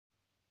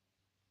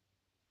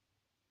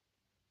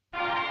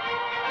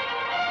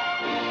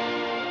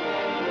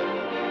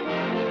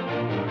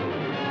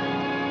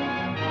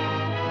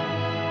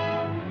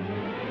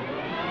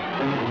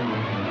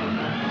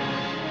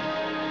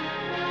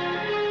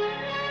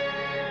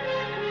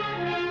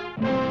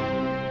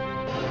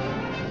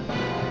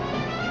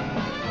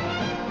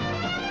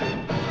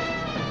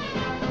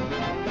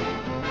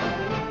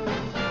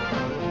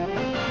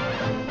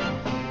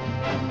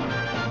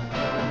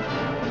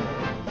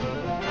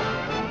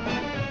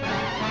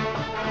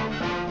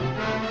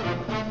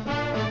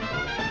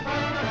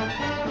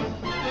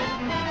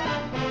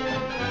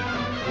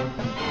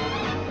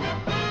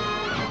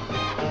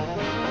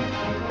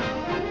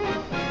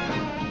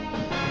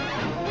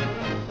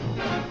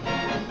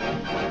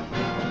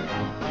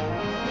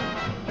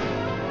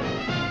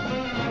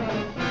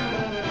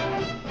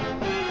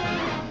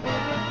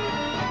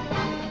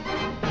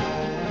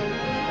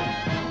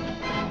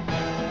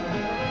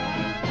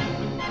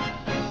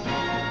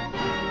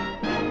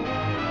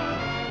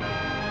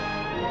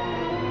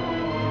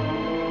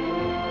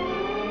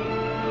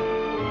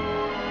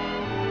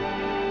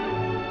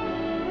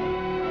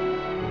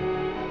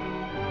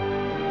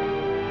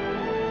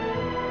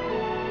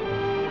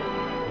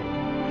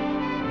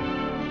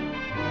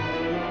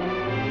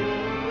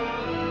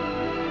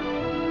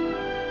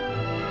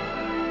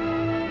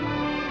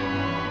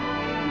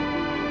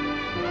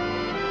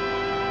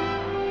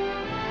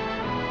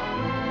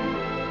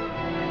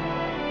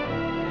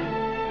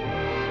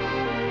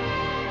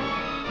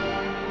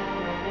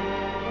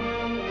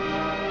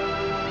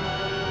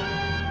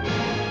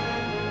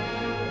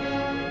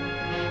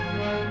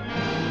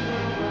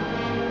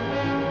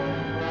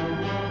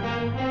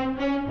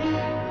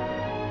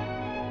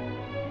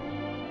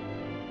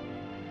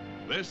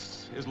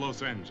This is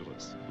Los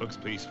Angeles. Looks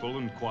peaceful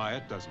and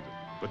quiet, doesn't it?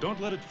 But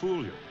don't let it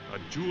fool you. A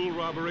jewel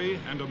robbery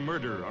and a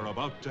murder are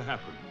about to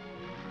happen.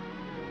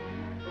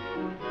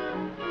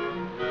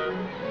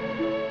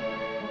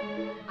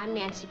 I'm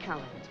Nancy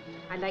Cullen.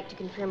 I'd like to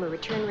confirm a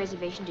return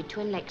reservation to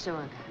Twin Lakes,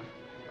 Oregon.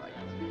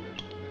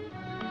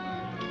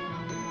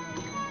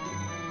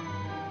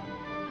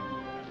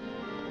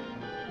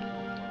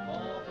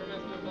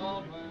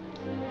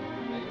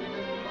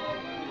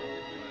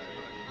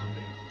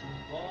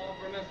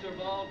 Mr.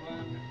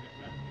 Baldwin.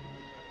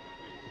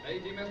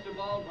 Lady, Mr.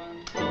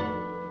 Baldwin.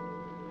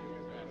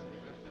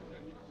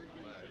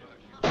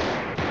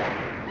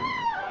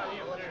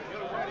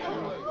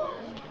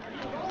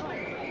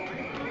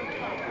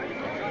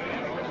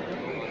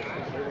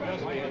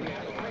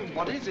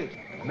 What is it?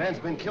 A man's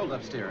been killed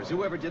upstairs.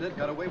 Whoever did it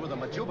got away with a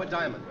Majuba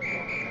diamond.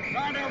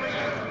 Right over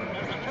here.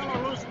 There's a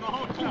killer loose in the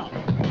hotel.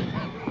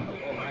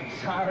 Oh, I'm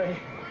sorry.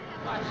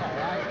 That's all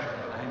right.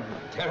 I'm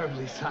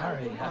terribly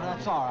sorry. Oh,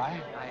 that's all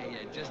right.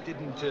 I just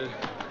didn't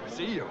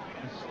see you.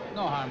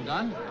 No harm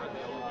done. I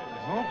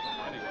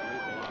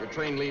hope. Your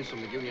train leaves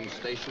from the Union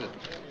Station at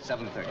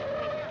 7:30.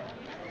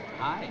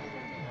 Hi.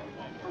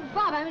 Oh,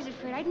 Bob, I was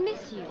afraid I'd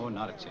miss you. Oh,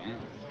 not a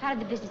chance. How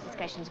did the business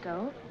discussions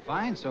go?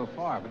 Fine so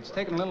far, but it's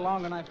taken a little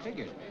longer than I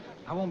figured.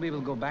 I won't be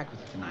able to go back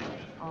with you tonight.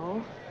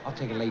 Oh? I'll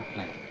take a late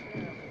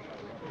plane.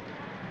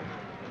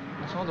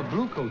 What's all the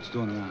blue coats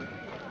doing around?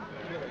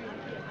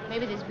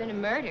 Maybe there's been a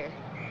murder.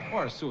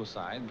 Or a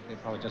suicide. They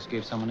probably just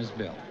gave someone his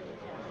bill.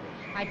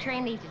 My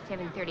train leaves at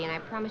 7:30, and I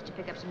promised to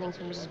pick up some things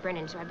from Mrs.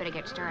 Brennan, so I better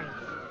get started.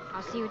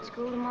 I'll see you at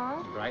school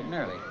tomorrow. Bright and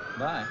early.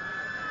 Bye.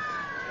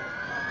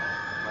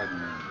 Pardon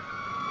me.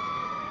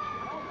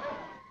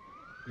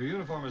 Your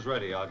uniform is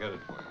ready. I'll get it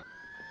for you.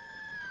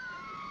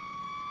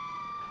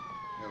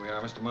 Here we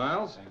are, Mr.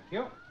 Miles. Thank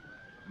you.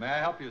 May I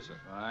help you, sir?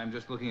 I'm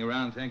just looking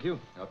around, thank you.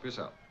 Help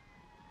yourself.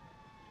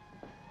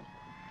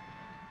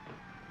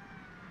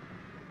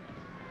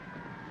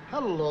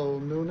 Hello,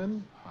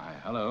 Noonan. Why,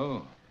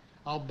 hello.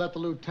 I'll bet the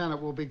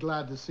lieutenant will be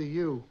glad to see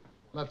you.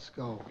 Let's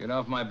go. Get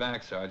off my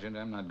back, Sergeant.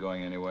 I'm not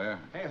going anywhere.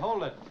 Hey,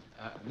 hold it.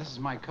 This is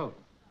my coat.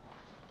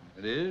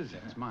 It is?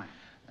 It's mine.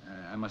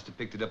 I must have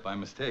picked it up by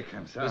mistake.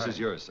 I'm sorry. This is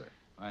yours, sir.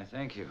 Why,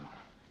 thank you.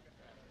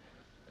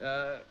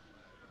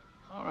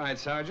 All right,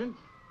 Sergeant.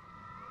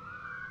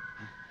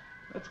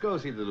 Let's go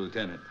see the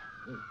lieutenant.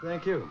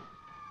 Thank you.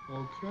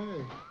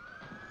 Okay.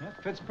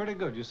 That fits pretty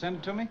good. You send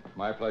it to me?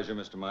 My pleasure,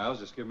 Mr. Miles.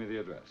 Just give me the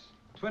address.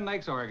 Twin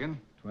Lakes, Oregon.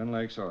 Twin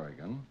Lakes,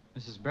 Oregon.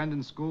 Mrs.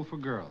 Brendan's School for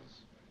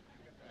Girls.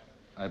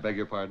 I beg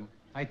your pardon?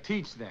 I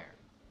teach there.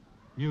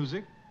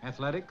 Music,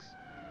 athletics.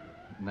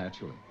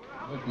 Naturally.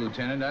 Look,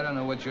 Lieutenant, I don't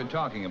know what you're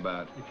talking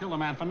about. You killed a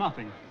man for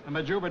nothing. The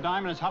Majuba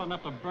diamond is hot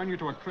enough to burn you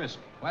to a crisp.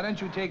 Why don't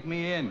you take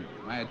me in?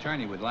 My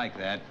attorney would like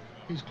that.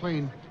 He's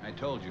clean. I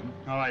told you.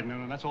 All right,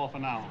 Noonan, that's all for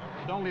now.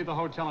 Don't leave the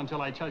hotel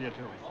until I tell you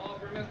to. All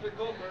for Mr.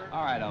 Cooper.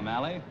 All right,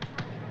 O'Malley.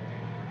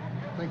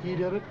 Think he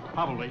did it?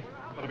 Probably.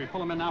 But if we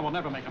pull him in now, we'll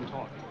never make him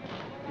talk.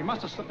 He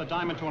must have slipped the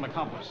diamond to an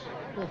accomplice.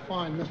 We'll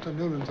find Mr.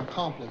 Noonan's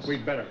accomplice.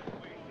 We'd better.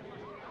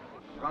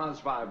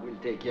 Francois will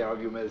take care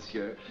of you,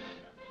 monsieur.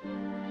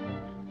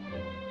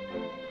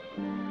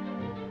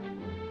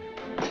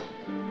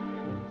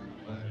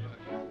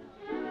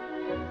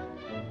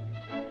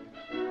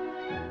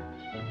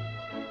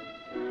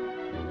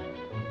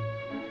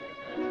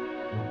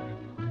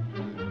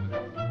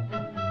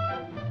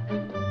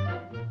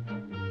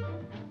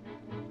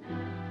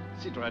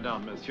 Sit right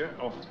down, monsieur.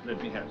 Oh,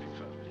 let me help you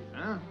first,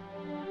 huh?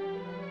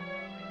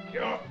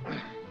 Here.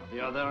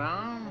 The other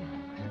arm.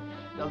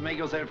 Just make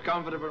yourself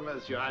comfortable,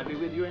 monsieur. I'll be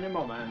with you in a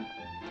moment.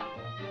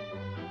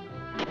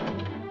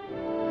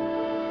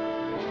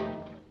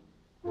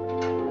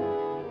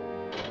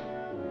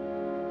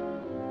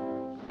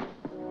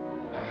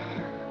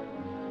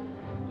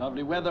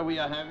 Lovely weather we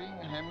are having,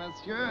 eh,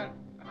 monsieur?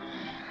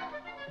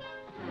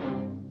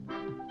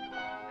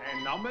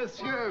 And now,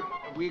 monsieur,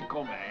 we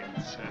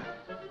commence.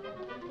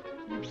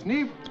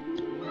 Snip,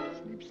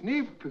 snip,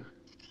 snip.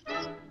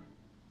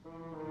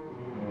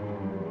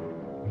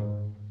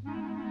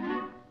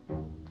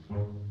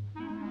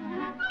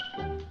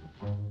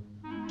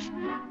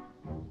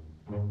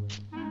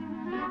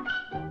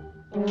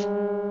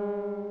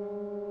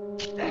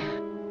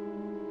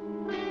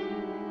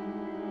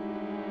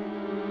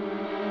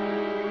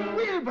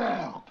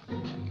 Wilbur!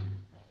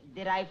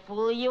 Did I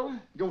fool you?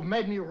 You've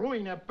made me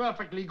ruin a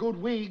perfectly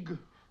good wig.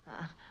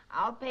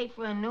 I'll pay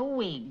for a new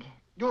wig.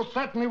 You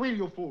certainly will,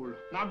 you fool.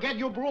 Now get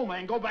your broom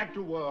and go back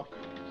to work.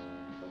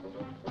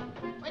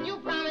 But you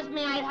promised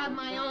me I'd have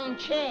my own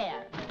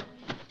chair.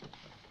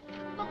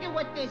 Look at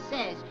what this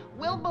says.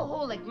 Wilbur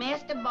Hulick,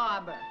 master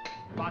barber.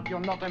 But you're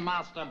not a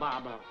master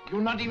barber.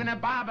 You're not even a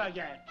barber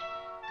yet.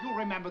 You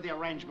remember the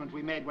arrangement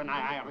we made when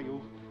I hired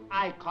you?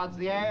 I cut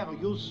the hair,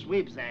 you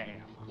sweep the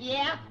hair.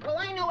 Yeah? Well,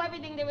 I know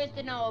everything there is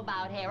to know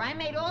about hair. I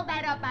made all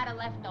that up out of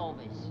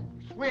leftovers.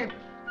 Sweep.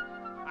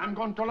 I'm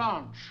going to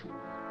lunch.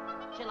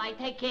 Shall I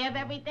take care of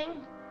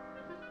everything?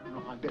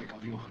 No, I beg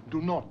of you, do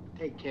not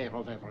take care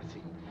of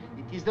everything.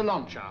 It is the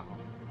lunch hour.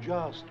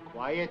 Just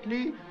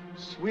quietly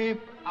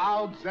Sweep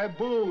out the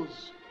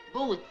booze.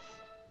 Boots.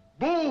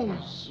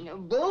 Booze! No,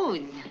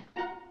 booze.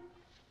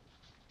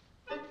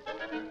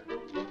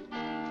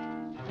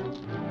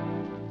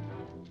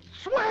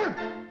 Sweep!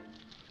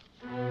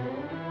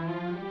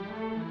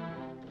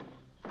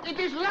 It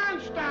is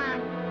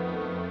lunchtime.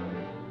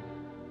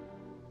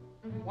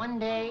 One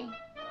day,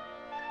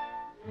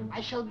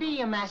 I shall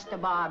be a master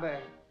barber,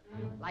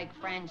 like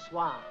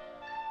Francois.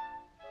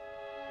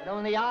 But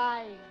only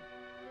I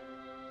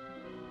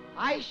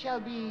shall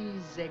be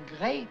the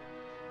great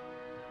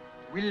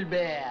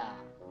Wilbur.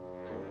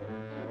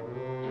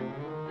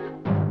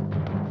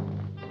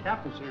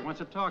 Captain, sir, he wants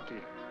to talk to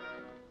you.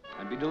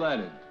 I'd be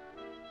delighted.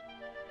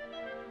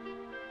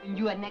 And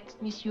you are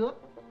next, monsieur?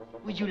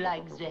 Would you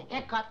like the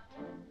haircut,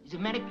 the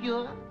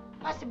manicure,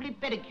 possibly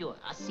pedicure,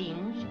 a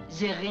singe,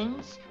 the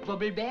rings,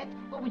 bubble bath?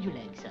 What would you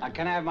like, sir?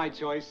 Can I have my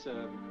choice,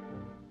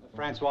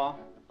 Francois?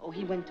 Oh,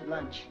 he went to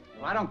lunch.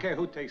 Well, I don't care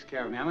who takes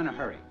care of me. I'm in a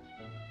hurry.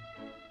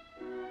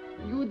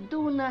 You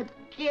do not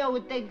care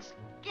who takes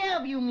care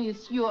of you,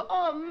 monsieur.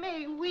 Oh,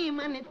 mais oui,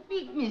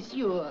 magnifique,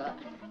 monsieur.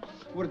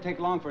 Would it take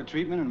long for a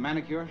treatment and a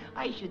manicure?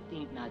 I should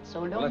think not so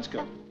long. Well, let's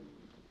go.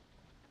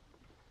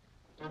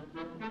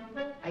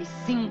 I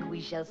think we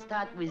shall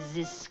start with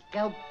this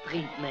scalp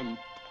treatment.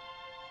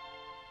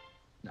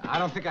 No, I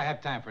don't think I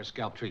have time for a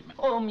scalp treatment.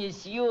 Oh,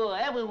 monsieur,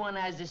 everyone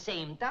has the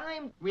same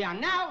time. We are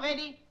now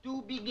ready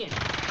to begin.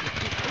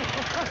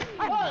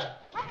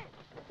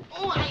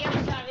 Oh, I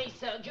am sorry,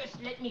 sir.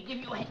 Just let me give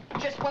you a hand.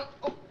 Just one.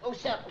 Oh,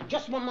 sir.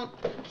 Just one moment,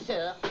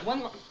 sir.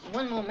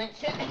 One moment,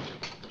 sir.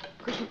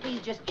 Could you please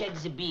just get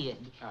the beard?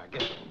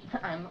 Get it.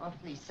 I'm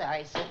awfully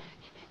sorry, sir.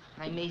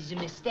 I made the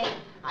mistake.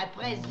 I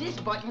pressed this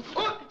button.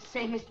 Oh,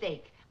 same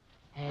mistake.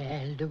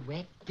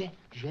 Alouette,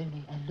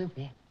 jolie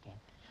alouette.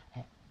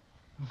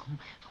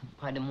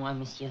 Pardon-moi,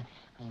 monsieur.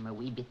 I'm a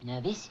wee bit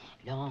nervous.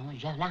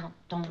 L'ange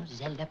l'entend,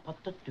 elle la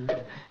porte tout.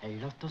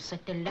 L'auto,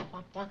 c'était la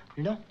papa,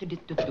 l'auto de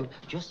tout.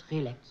 Just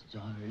relax. Je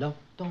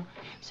l'entends,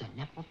 c'est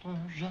l'important,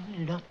 je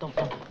l'entends.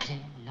 C'est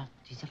l'auto,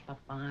 c'est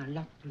papa,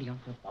 l'auto,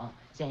 l'entend.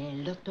 C'est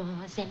l'auto,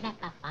 c'est la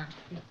papa,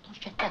 l'auto,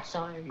 je te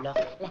sors.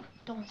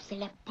 L'auto, c'est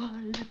la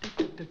pole.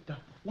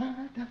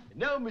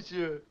 Now,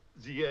 monsieur,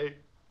 the air.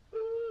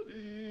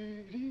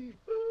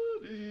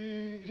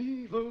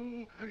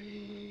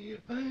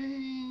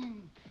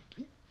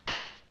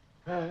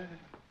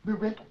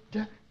 Alouette,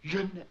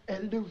 jeune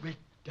alouette,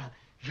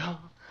 Jean,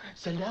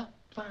 c'est la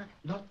fin,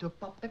 l'autre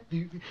papa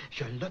vu,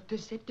 je l'autre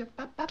c'est de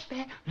papa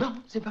père, non,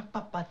 c'est pas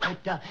papa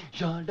tata,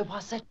 Jean le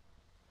bras c'est...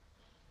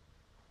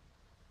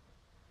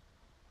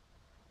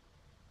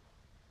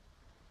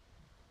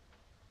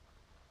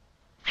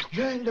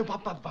 Je le vois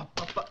papa.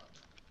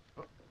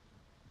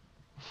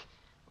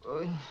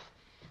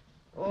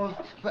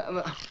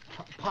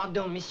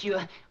 Pardon, monsieur.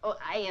 Oh,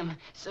 I am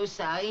so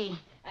sorry.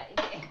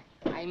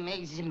 I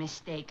made the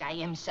mistake. I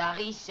am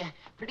sorry, sir.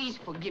 Please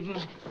forgive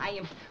me. I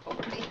am... Oh,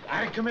 please.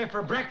 I come here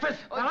for breakfast?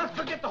 Now, let's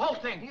forget the whole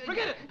thing.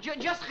 Forget it.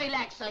 Just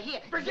relax, sir.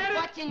 Here. Forget the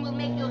it. button will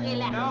make you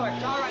relax. No,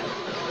 it's all right.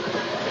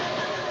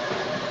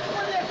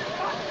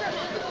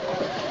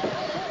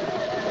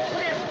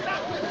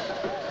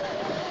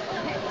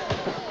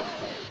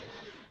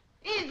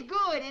 It's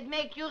good. It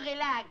makes you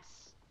relax.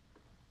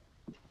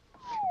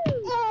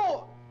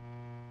 Oh!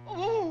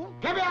 Oh!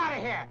 Get me out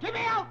of here! Get me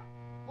out!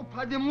 Oh,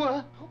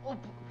 pardonnez-moi. Oh,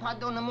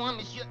 pardonnez-moi,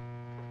 monsieur.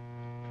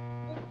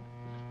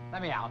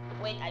 Let me out.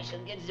 Wait, I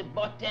shall get the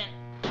button.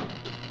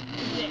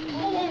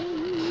 Oh.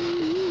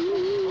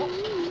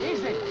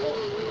 Easy.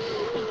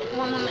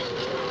 One moment.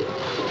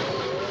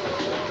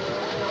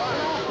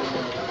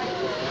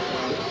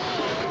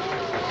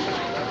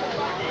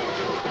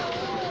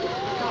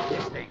 Stop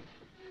this thing.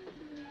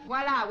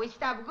 Voila, we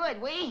stop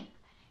good, we?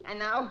 And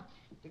now,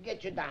 to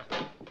get you down.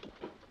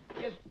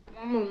 Just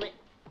one moment.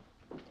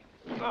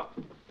 Oh,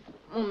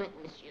 moment,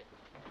 monsieur.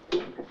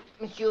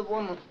 Monsieur,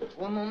 one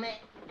moment.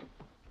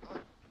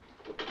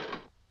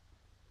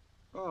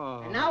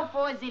 Oh. And now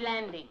for the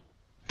landing.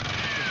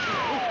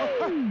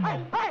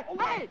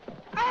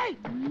 Hey!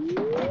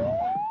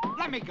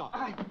 Let me go.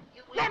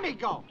 Let me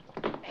go.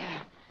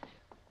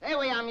 There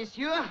we are,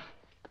 monsieur.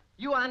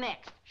 You are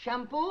next.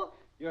 Shampoo?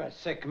 You're a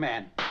sick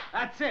man.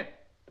 That's it.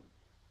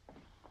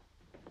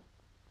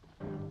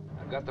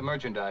 I've got the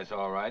merchandise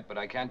all right, but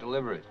I can't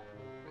deliver it.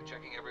 They're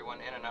checking everyone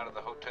in and out of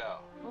the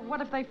hotel. Well, what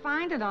if they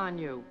find it on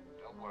you?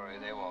 Don't worry,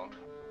 they won't.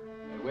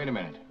 Hey, wait a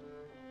minute.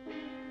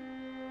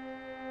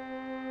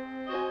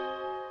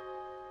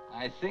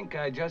 I think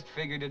I just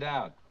figured it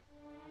out.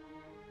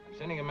 I'm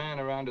sending a man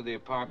around to the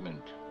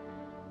apartment.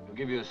 He'll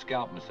give you a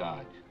scalp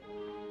massage.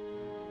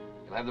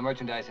 He'll have the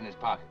merchandise in his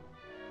pocket.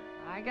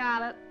 I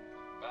got it.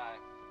 Bye.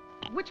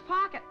 Which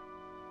pocket?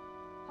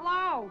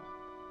 Hello?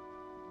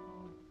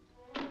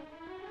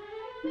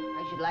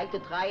 I should like to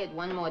try it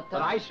one more time.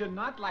 But I should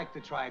not like to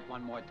try it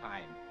one more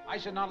time. I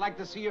should not like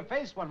to see your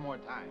face one more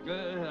time.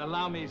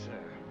 Allow me,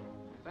 sir.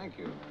 Thank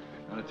you.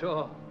 Not at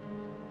all.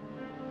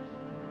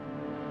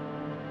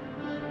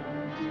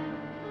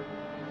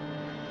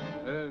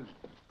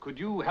 Could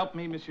you help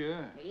me,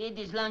 monsieur? It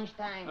is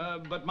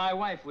lunchtime. But my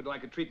wife would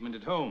like a treatment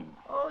at home.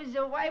 Oh,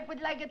 the wife would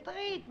like a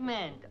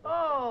treatment.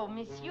 Oh,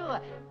 monsieur.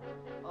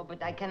 Oh,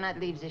 but I cannot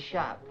leave the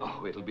shop.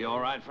 Oh, it'll be all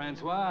right,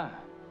 Francois.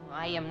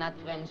 I am not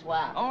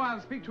Francois. Oh,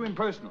 I'll speak to him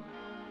personally.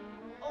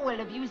 Oh, well,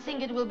 if you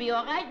think it will be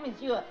all right,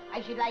 monsieur,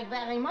 I should like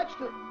very much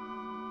to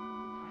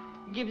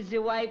give the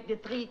wife the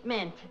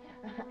treatment.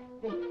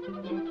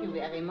 Thank you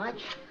very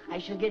much. I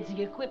shall get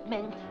the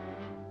equipment.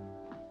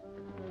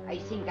 I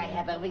think I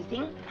have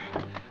everything.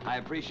 I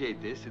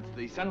appreciate this. It's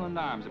the Sunland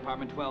Arms,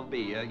 apartment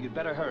 12B. You'd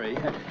better hurry.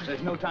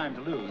 There's no time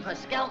to lose. A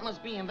scalp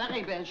must be in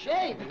very bad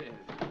shape.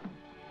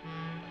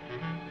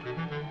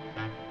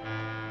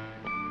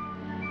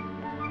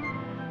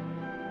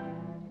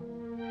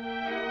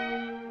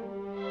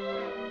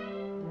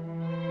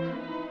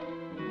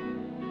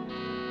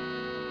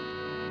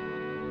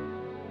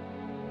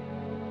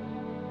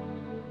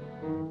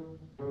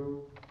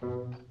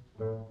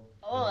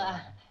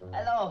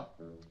 Hello.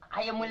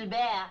 I am Wilbur.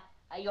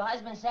 Your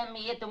husband sent me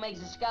here to make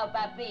the scalp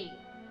happy.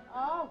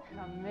 Oh,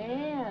 come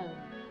in.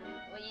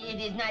 It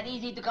is not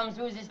easy to come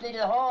through this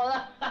little hole.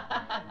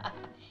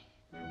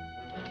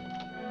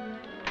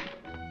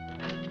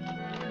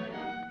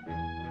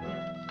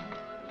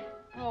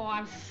 Oh,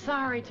 I'm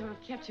sorry to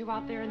have kept you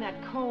out there in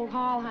that cold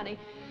hall, honey.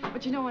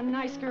 But you know, a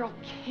nice girl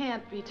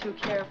can't be too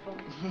careful.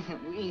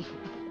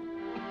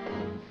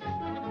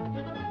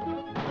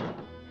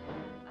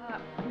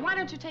 Why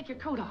don't you take your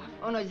coat off?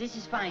 Oh, no, this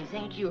is fine,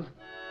 thank you.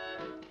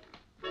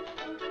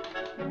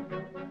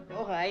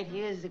 All right,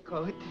 here's the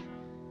coat.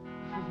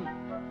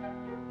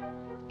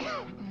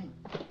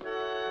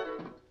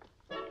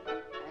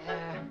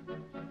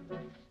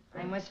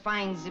 I must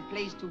find the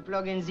place to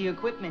plug in the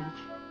equipment.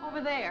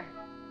 Over there.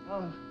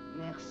 Oh,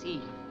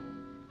 merci.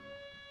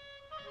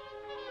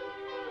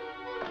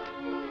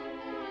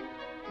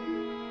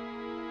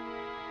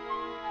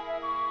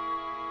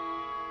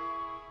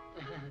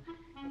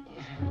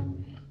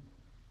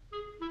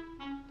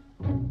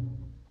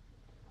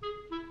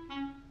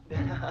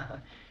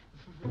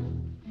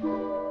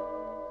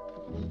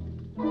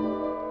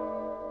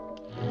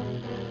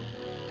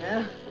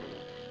 Well,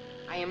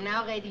 I am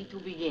now ready to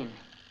begin.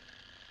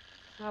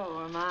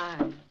 So am I.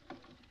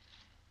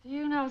 Do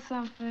you know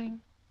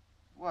something?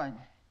 What?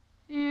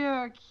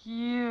 You're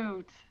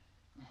cute.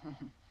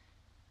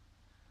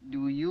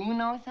 Do you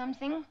know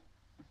something?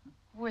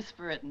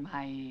 Whisper it in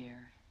my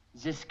ear.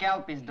 The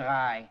scalp is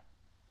dry.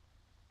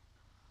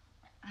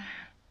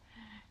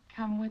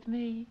 Come with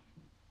me.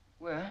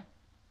 Where?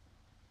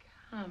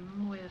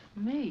 Come with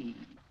me.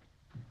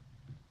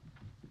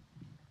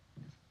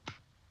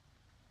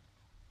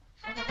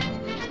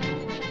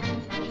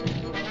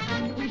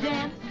 We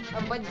dance?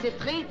 But the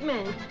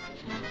treatment.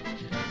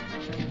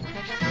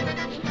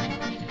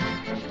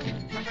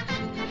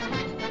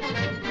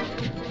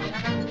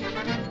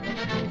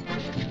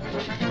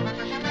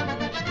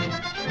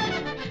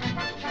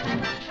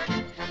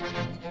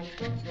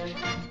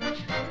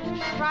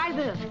 Try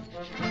this.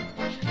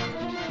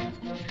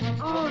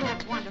 Oh,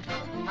 that's wonderful.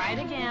 Try it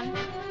again.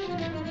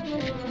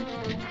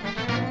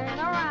 Turn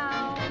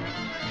around.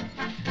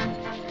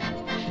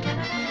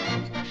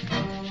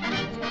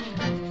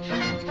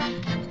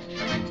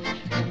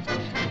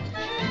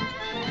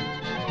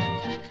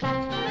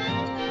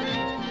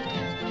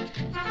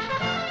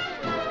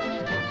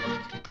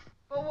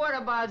 But what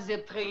about the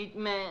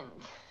treatment?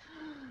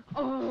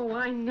 Oh,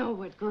 I know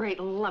what great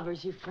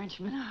lovers you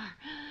Frenchmen are.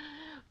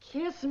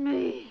 Kiss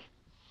me.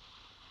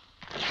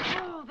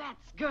 Oh,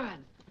 that's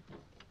good.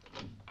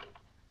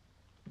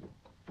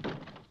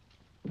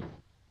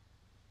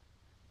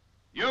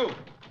 You!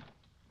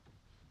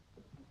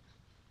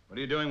 What are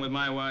you doing with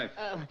my wife?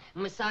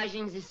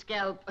 Massaging the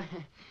scalp.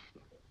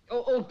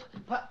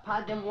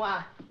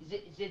 Pardon-moi.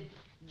 The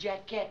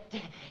jacket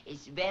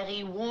is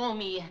very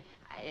warm here.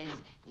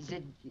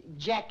 The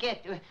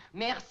jacket.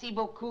 Merci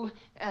beaucoup,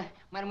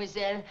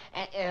 mademoiselle.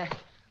 I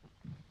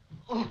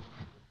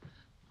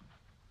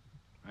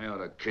ought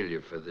to kill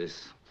you for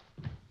this.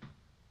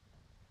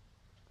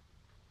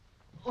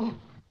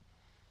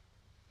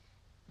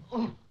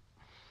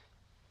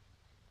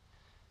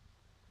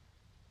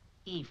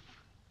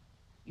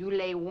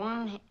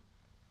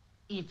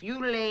 If you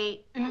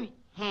lay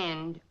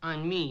hand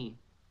on me,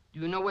 do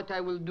you know what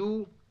I will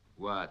do?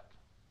 What?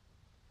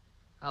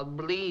 I'll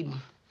bleed.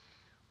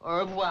 Au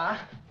revoir.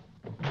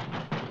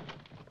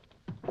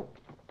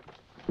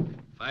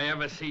 If I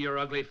ever see your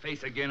ugly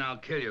face again, I'll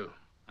kill you.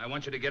 I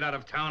want you to get out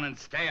of town and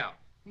stay out.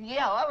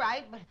 Yeah, all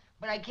right,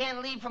 but I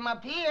can't leave from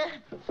up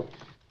here.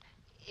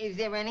 Is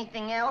there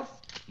anything else?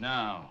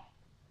 Now,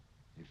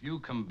 if you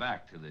come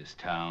back to this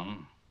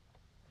town,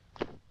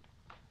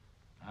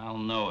 I'll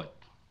know it.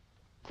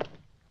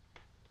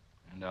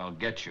 And I'll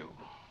get you.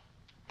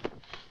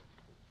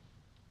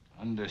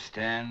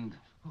 Understand?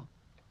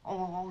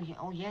 Oh,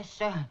 yes,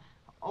 sir.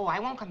 Oh, I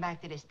won't come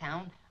back to this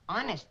town.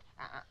 Honest.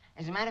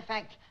 As a matter of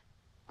fact,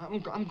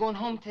 I'm going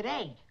home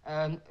today.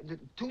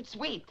 Tout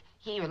sweet.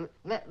 Here,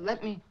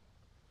 let me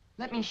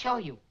show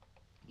you.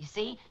 You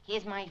see,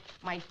 here's my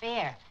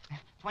fare.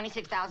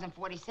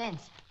 $26.40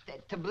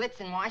 to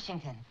Blitz in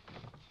Washington.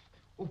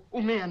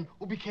 Oh, man.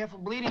 Oh, be careful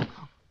bleeding.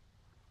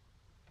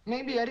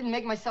 Maybe I didn't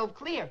make myself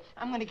clear.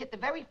 I'm going to get the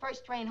very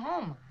first train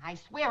home. I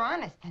swear,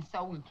 honest. And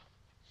so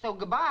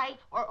goodbye,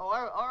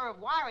 or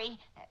worry.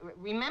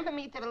 Remember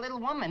me to the little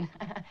woman.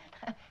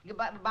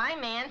 Goodbye, bye,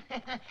 man.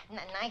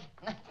 Nice.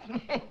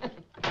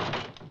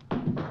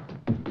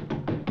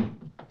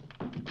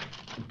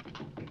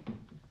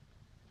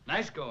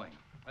 Nice going.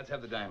 Let's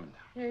have the diamond.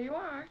 Here you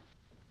are.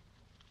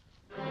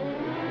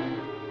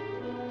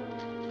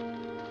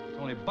 It's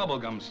only bubble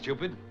gum,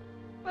 stupid.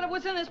 But it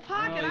was in his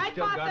pocket. Oh, I he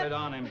still thought got that... it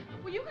on him.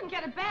 Well, you can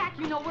get it back.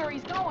 You know where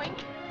he's going.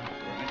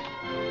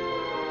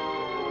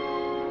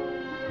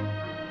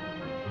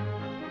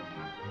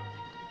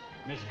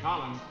 Miss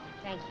Collins.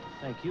 Thank you.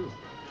 Thank you.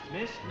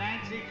 Miss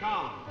Nancy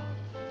Collins,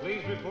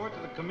 please report to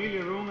the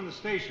Camellia Room in the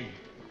station.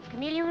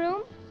 Camellia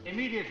Room?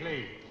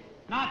 Immediately.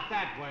 Not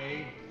that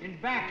way. In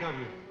back of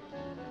you.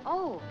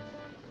 Oh.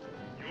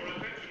 Your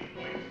attention,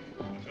 please.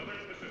 The Southern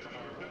Pacific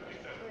number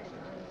 57.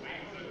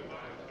 Please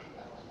advise to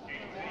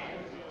gate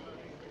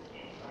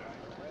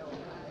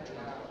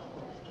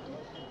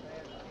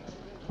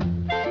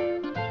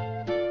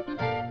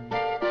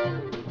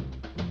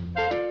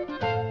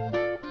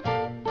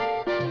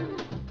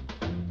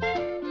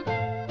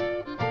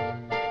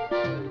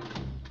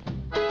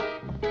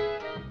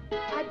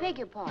I beg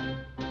your pardon.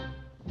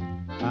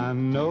 I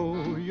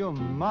know your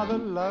mother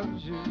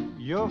loves you,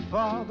 your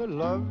father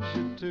loves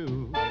you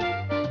too.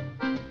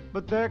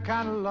 But their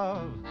kind of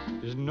love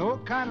is no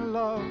kind of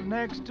love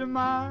next to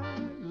my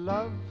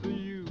love for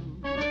you.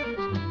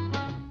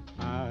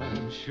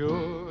 I'm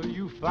sure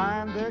you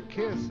find their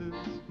kisses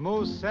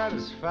most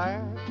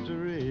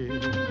satisfactory.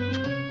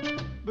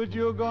 But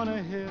you're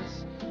gonna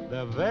hiss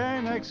the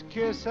very next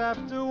kiss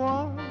after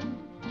one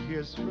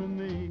kiss from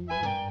me.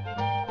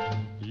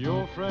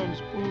 Your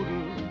friend's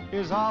poodle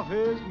is off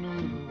his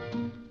noodle,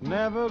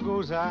 never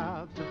goes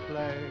out to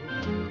play.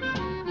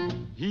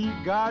 He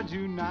guards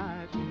you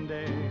night and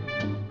day.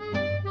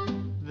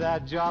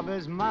 That job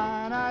is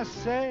mine, I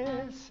say.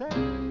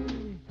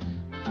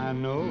 I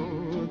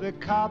know the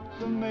cop,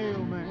 the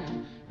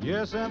mailman,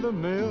 yes, and the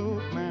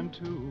milkman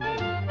too,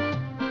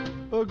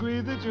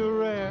 agree that you're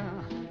rare,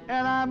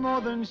 and I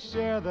more than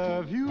share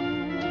their view.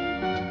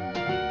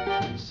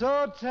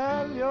 So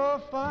tell your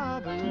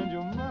father and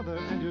your mother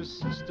and your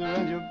sister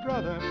and your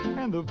brother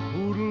and the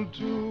poodle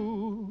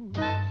too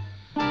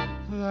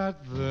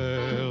that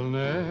they'll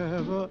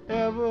never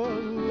ever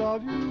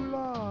love you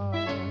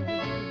like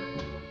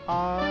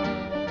I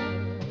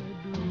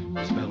do.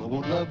 This fella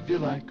won't love you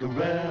like a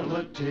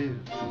relative.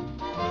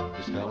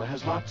 This fella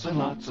has lots and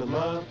lots of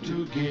love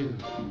to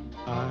give.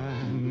 I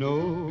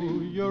know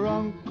your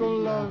uncle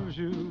loves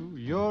you,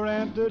 your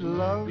aunt did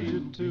love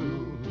you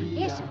too.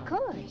 Yes, of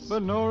course.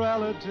 But no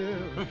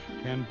relative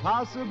can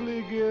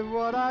possibly give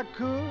what I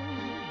could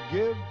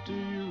give to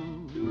you.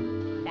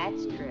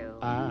 That's true.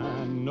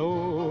 I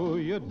know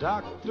your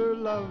doctor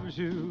loves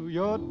you,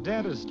 your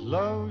dentist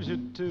loves you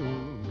too.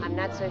 I'm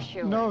not so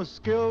sure. No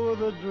skill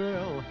with a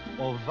drill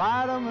or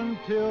vitamin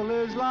pill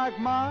is like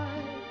my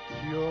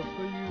cure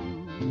for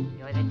you.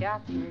 You're the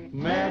doctor.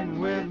 Men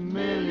with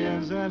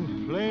millions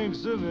and plain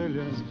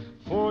civilians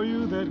for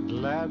you that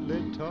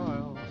gladly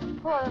toil.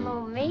 Poor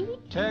little me.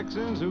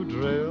 Texans who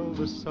drill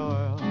the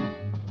soil.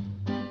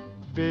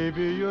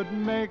 Baby, you'd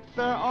make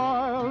their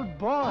oil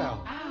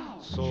boil. Ow.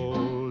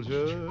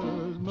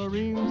 Soldiers,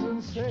 Marines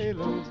and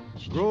sailors,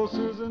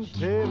 grocers and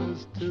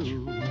tailors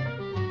too,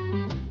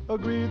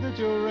 agree that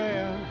you're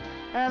rare,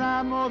 and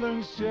I more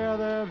than share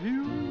their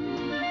view.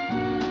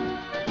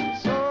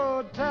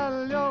 So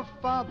tell your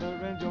father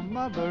and your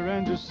mother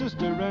and your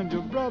sister and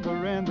your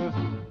brother and the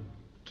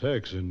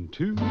Texan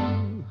too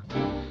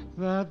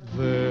that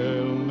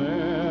they'll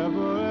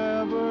never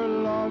ever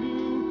love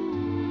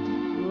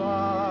you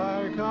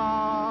like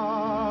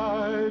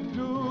I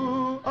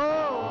do.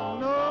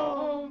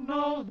 Oh,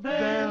 no,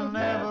 they'll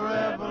never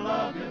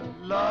ever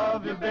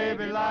love you,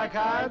 baby, like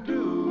I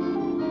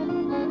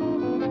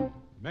do.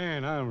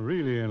 Man, I'm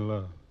really in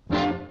love.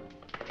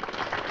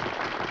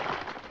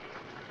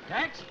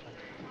 Tex?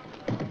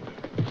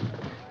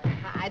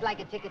 I'd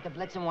like a ticket to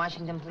Blitz in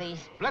Washington,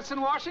 please. Blitz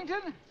in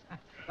Washington?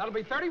 That'll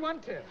be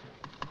 31 tip.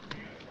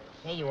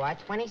 There you are,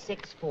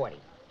 $26.40.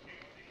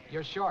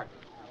 You're short.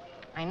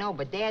 I know,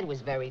 but Dad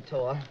was very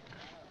tall.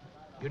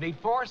 You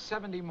need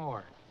 $4.70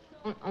 more.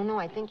 Oh, no,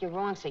 I think you're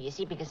wrong, sir. You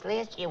see, because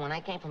last year when I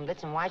came from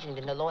Blitz in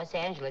Washington to Los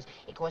Angeles,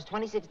 it cost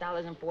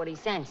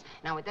 $26.40.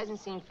 Now, it doesn't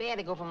seem fair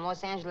to go from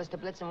Los Angeles to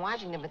Blitz in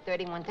Washington for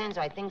 $31.10,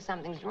 so I think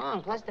something's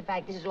wrong. Plus the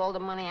fact this is all the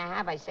money I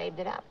have. I saved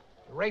it up.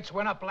 The rates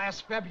went up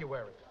last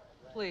February.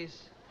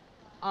 Please.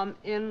 I'm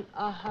in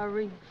a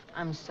hurry.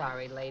 I'm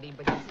sorry, lady,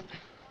 but...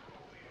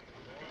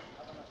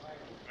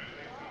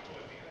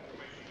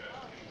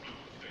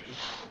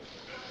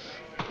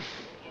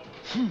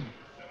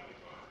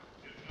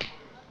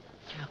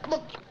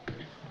 Look.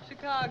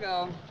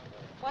 Chicago.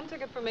 One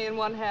ticket for me and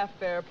one half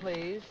fare,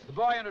 please. The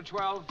boy under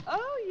 12.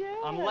 Oh, yeah.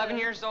 I'm 11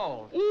 years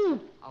old.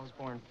 I was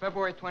born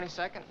February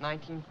 22nd,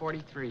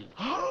 1943.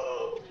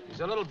 He's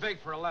a little big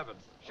for 11.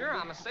 Sure,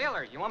 I'm a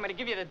sailor. You want me to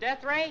give you the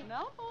death ray?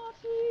 No,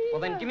 Auntie. Well,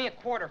 then give me a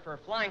quarter for a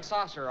flying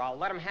saucer. I'll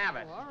let him have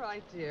it. Oh, all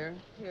right, dear.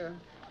 Here.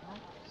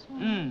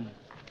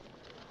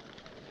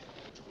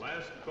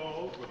 Last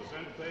call for the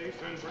Santa Fe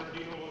San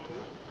Bernardino local.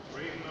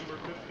 Train number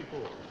 54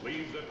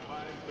 leaves at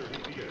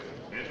 5:30 p.m.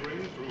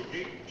 Entering through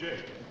Gate J.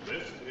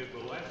 This is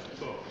the last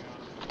call.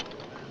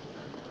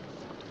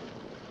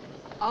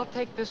 I'll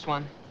take this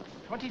one.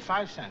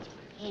 25 cents.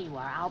 Here you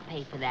are. I'll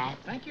pay for that.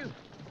 Thank you.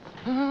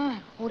 Oh,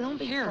 don't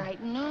be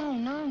frightened.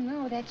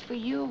 No, that's for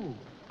you.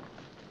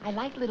 I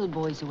like little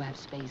boys who have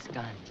space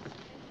guns.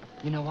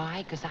 You know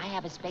why? Because I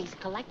have a space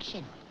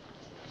collection.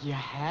 You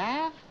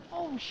have?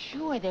 Oh,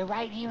 sure. They're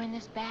right here in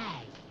this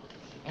bag.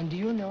 And do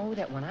you know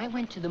that when I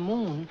went to the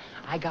moon,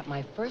 I got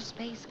my first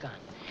space gun.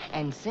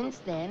 And since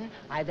then,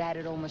 I've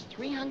added almost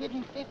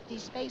 350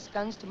 space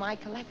guns to my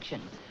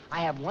collection. I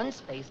have one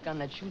space gun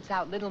that shoots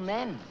out little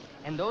men.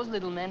 And those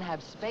little men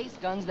have space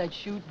guns that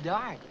shoot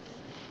darts.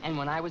 And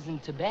when I was in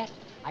Tibet,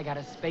 I got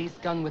a space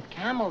gun with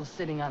camels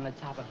sitting on the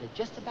top of it,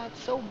 just about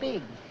so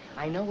big.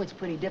 I know it's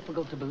pretty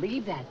difficult to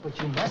believe that, but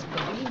you must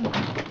believe me.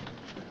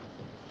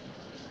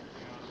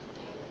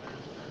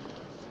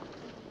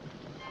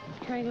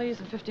 Train leaves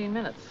in 15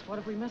 minutes. What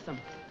if we miss him?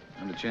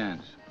 Not a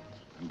chance.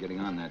 I'm getting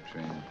on that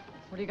train.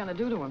 What are you going to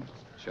do to him?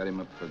 Shut him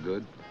up for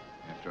good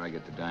after I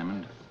get the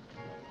diamond.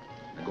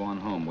 I go on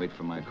home, wait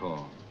for my call.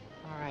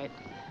 All right.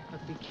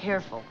 But be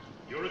careful.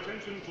 Your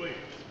attention, please.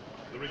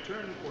 The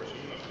return portion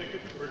of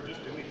tickets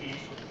purchased in the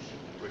East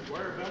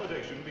require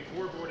validation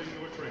before boarding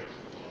your train.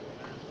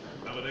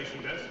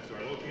 Validation desks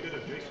are located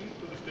adjacent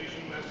to the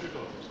station master's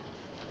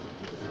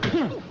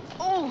office.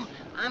 Oh,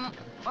 I'm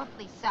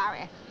awfully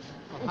sorry.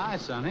 Oh, hi,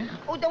 Sonny.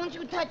 Oh, don't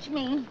you touch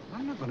me.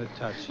 I'm not going to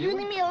touch you. You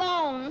leave me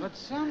alone. But,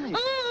 Sonny,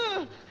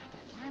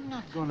 I'm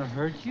not going to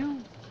hurt you.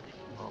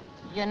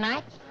 You're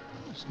not?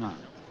 It's not.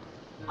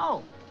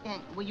 Oh, then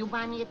will you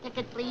buy me a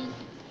ticket, please?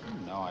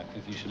 No, I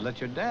think you should let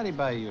your daddy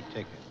buy you a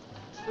ticket.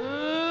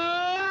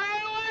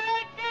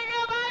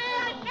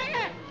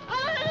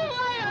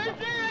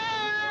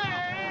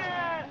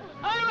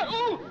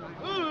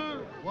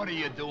 What are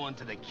you doing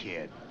to the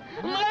kid?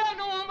 Mother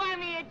won't buy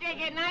me a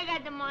ticket, and I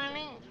got the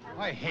money.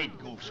 I hate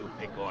goofs who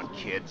pick on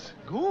kids.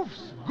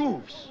 Goofs?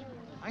 Goofs.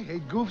 I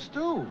hate goofs,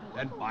 too.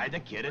 Then buy the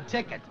kid a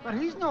ticket. But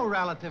he's no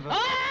relative of...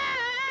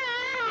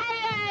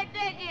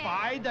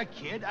 Buy the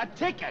kid a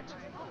ticket.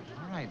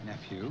 All right,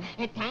 nephew.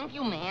 Thank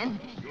you, man.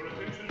 Your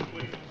attention,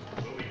 please.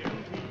 Will the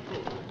MT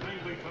crew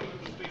kindly come to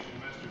the station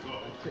master's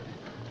office?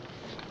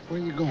 Where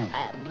are you going?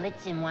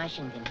 Blitz in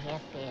Washington,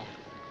 half fare.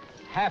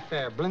 Half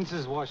fare,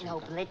 Blintz's, Washington.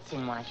 No, Blitz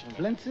in Washington.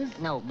 Blintz's?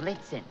 No,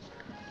 Blitzen.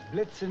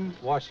 Blitzen,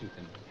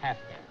 Washington. Half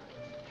fare.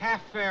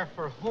 Half fare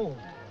for whom?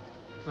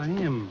 For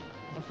him.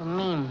 For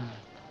me.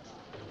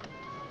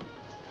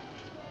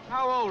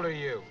 How old are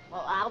you?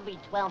 Well, I'll be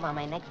 12 on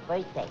my next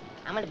birthday.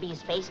 I'm going to be a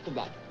space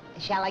cadet.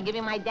 Shall I give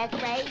you my death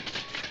ray?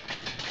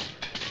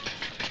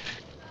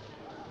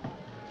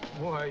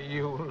 Why,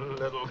 you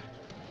little...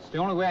 It's the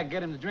only way I can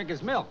get him to drink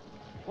his milk.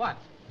 What?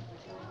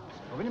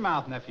 Open your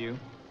mouth, nephew.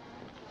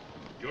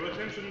 Your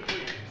attention,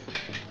 please.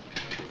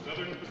 The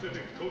Southern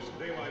Pacific Coast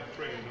Daylight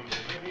Train number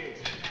 98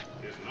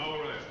 is now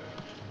arriving.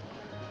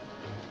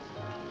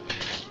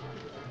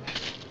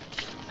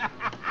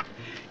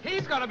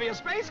 He's gonna be a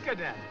space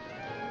cadet.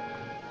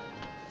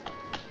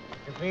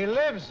 If he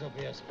lives, he'll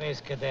be a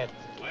space cadet.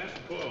 Last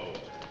call.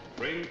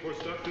 Train for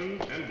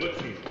Stockton and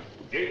Blitzen.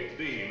 Gate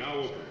D now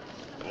open.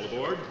 All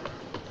aboard.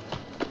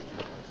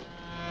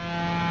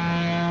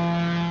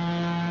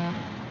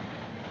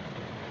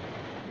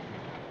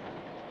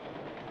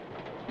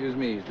 Excuse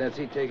me, is that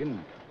seat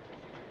taken?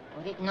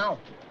 No.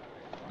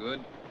 Good.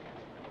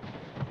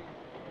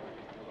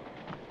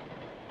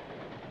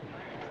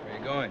 Where are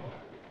you going?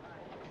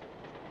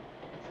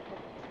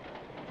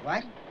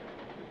 What?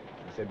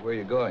 I said, where are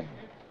you going?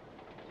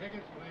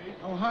 Tickets, please.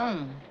 Oh,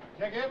 home.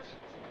 Tickets?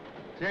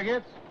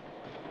 Tickets?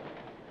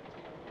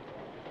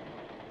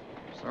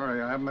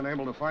 Sorry, I haven't been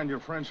able to find your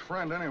French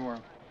friend anywhere.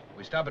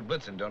 We stop at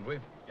Blitzen, don't we?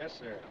 Yes,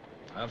 sir.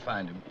 I'll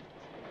find him.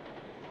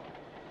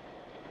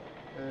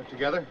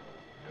 Together?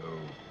 No.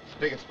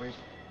 Tickets, please.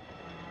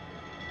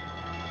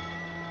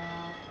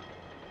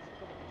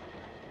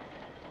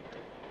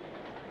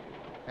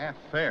 Half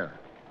fare.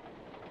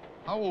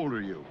 How old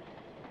are you?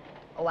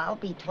 Oh, I'll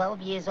be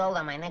 12 years old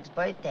on my next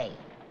birthday.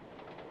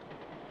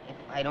 If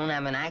I don't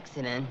have an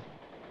accident.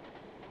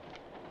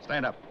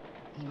 Stand up.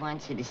 He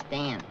wants you to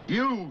stand.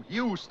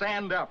 You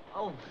stand up.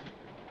 Oh.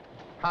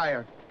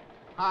 Higher.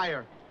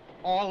 Higher.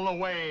 All the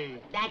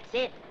way. That's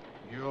it.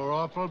 You're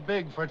awful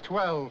big for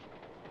 12.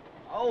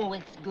 Oh,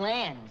 it's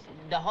glands.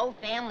 The whole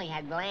family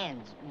had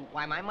glands.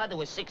 Why, my mother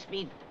was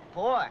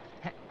 6'4".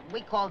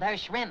 We called her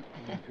Shrimp.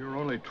 If you're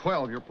only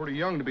 12, you're pretty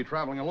young to be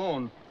traveling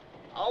alone.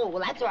 Oh,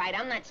 well, that's all right.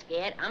 I'm not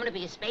scared. I'm going to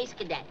be a space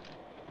cadet.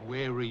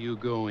 Where are you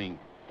going?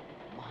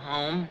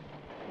 Home.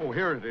 Oh,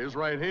 here it is,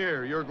 right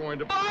here. You're going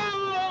to...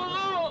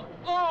 Oh,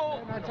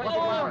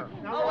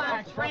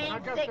 I'm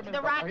train sick.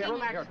 The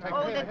rocking.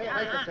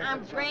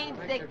 I'm train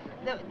sick.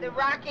 The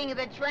rocking of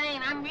the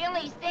train. I'm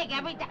really sick.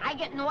 Every time I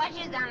get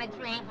nauseous on a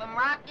train from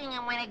rocking,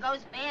 and when it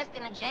goes fast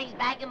and it shakes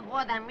back and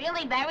forth, I'm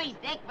really very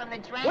sick from the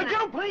train. Would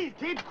you please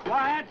keep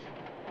quiet?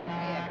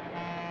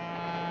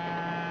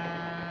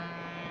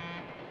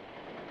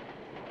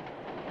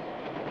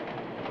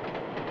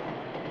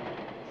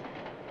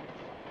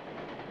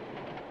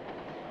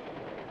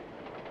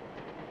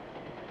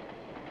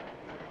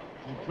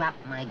 I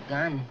dropped my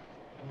gun.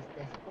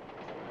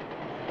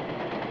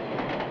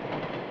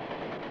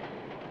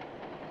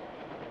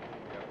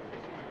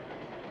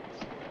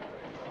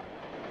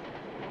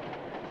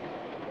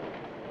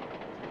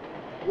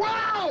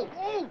 Wow!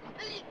 Oh!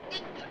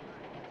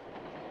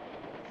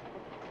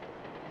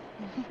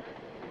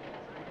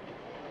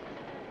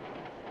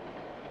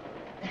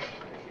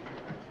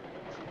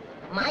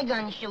 My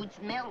gun shoots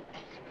milk.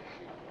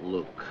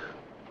 Look,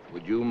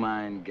 would you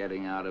mind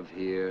getting out of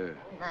here?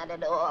 Not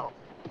at all.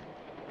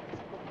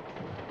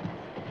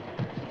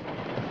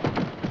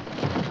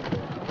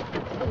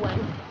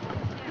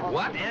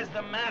 What is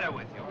the matter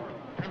with you?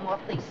 I'm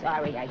awfully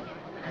sorry. I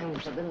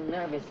was a little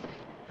nervous.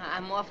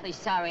 I'm awfully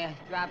sorry. I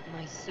dropped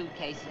my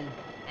suitcase,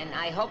 and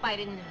I hope I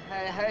didn't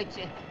hurt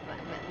you,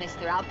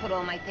 mister. I'll put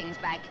all my things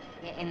back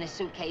in the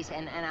suitcase,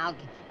 and I'll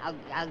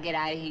get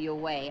out of your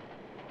way.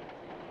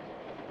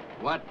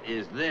 What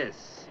is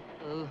this?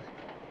 Oh,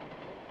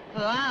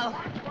 look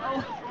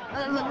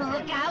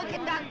out,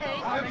 conductor.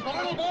 I'm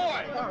going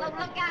boy.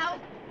 Look out.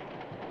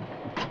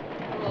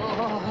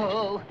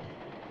 Oh.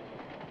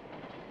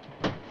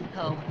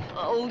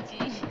 Oh,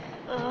 geez.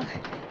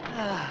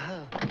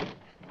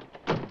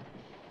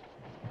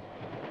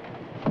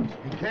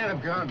 He can't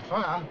have gone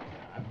far.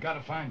 I've got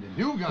to find him.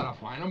 You got to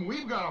find him.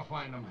 We've got to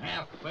find him.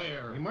 Half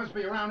fair. He must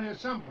be around here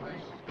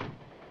someplace.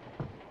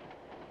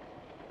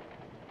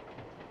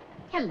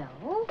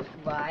 Hello.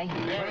 Bye.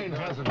 The train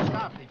hasn't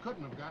stopped. He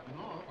couldn't have gotten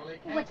off.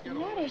 What's the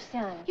matter,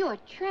 son? You're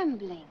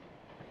trembling.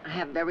 I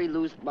have very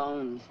loose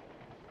bones.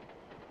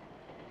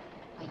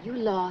 Are you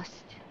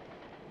lost?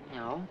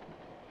 No,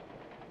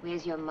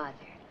 Where's your mother?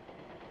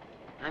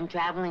 I'm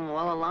traveling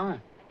all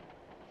alone.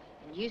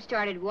 And you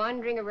started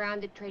wandering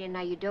around the train, and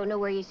now you don't know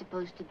where you're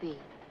supposed to be.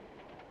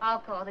 I'll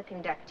call the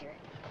conductor.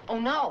 Oh,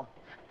 no.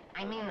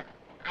 I mean,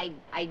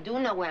 I do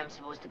know where I'm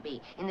supposed to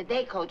be, in the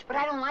day coach, but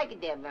I don't like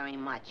it there very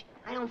much.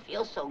 I don't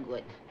feel so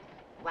good.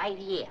 Right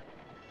here.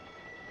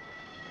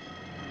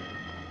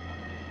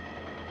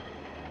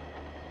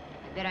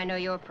 I bet I know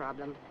your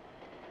problem.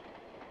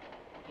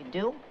 You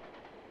do?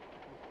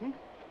 Mm-hmm.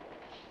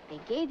 They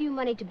gave you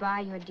money to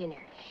buy your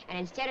dinner, and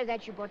instead of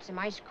that, you bought some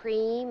ice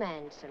cream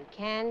and some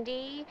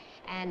candy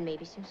and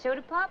maybe some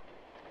soda pop.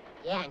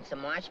 Yeah, and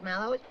some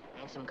marshmallows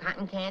and some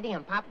cotton candy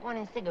and popcorn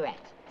and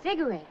cigarettes.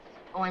 Cigarettes?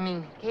 Oh, I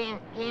mean,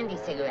 candy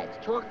cigarettes,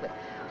 chocolate.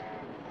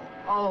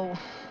 Oh.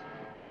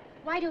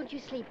 Why don't you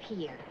sleep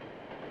here?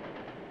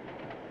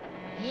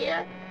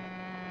 Here?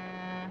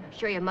 I'm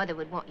sure your mother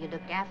would want you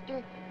looked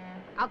after.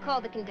 I'll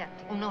call the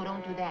conductor. Oh, no,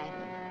 don't do that.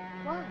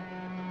 Why?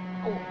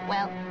 Oh,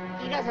 well,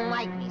 he doesn't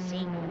like me,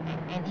 see?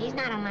 And he's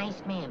not a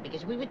nice man,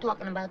 because we were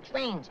talking about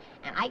trains,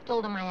 and I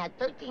told him I had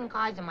 13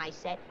 cars in my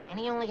set, and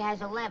he only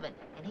has 11.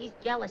 And he's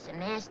jealous and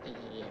nasty,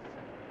 he is.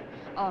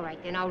 All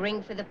right, then I'll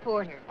ring for the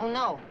porter. Oh,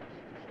 no.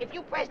 If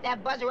you press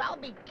that buzzer, I'll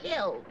be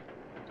killed.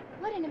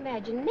 What an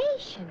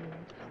imagination.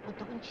 Well,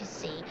 don't you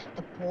see?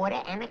 The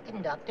porter and the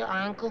conductor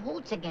are in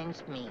cahoots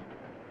against me.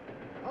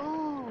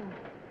 Oh.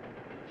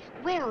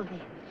 Well,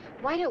 then,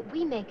 why don't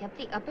we make up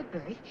the upper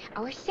berth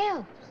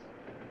ourselves?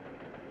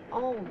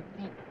 Oh,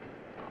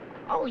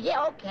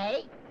 yeah,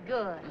 okay.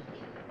 Good.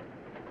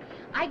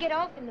 I get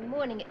off in the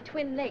morning at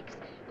Twin Lakes,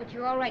 but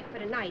you're all right for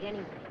tonight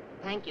anyway.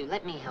 Thank you.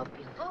 Let me help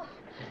you. Oh.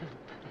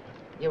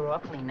 You're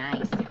awfully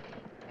nice.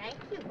 Thank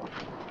you.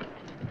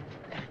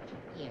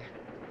 Here.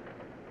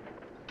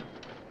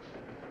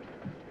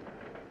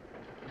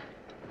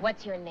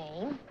 What's your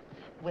name?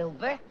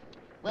 Wilbur.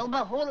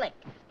 Wilbur Hulick.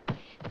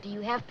 Do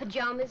you have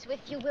pajamas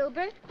with you,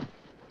 Wilbur?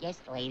 Yes,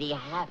 lady, I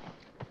have it.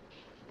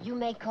 You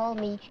may call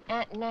me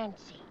Aunt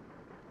Nancy.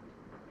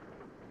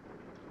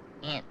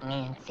 Aunt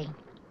Nancy.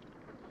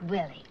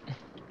 Willie.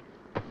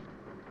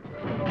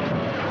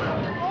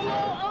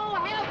 Oh,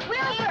 help,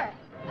 Wilbur!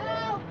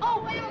 Oh,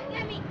 Will,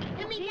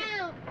 get me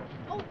down.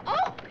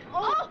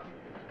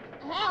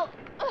 Help.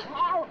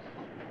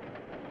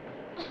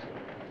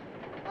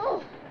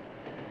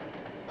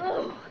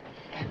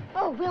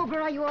 Oh,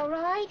 Wilbur, are you all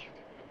right?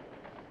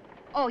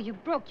 Oh, you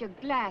broke your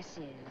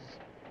glasses.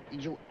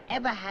 Did you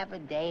ever have a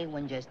day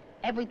when just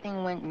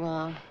everything went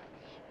wrong?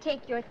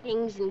 Take your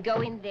things and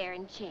go in there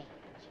and change.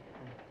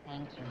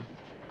 Thank you.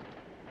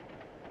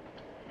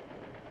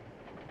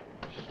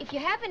 If you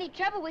have any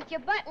trouble with your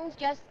buttons,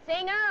 just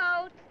sing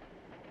out.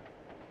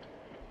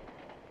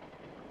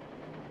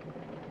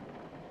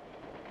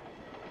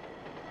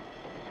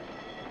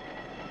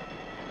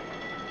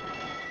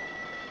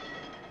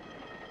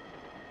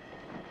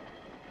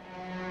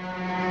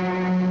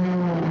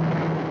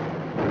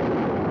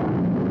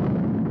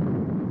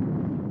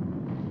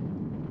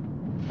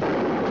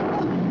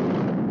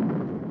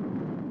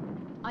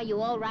 Are you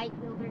all right,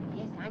 Wilbur?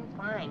 Yes, I'm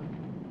fine.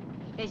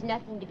 There's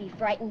nothing to be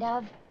frightened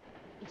of.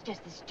 It's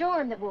just the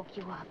storm that woke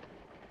you up.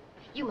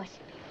 You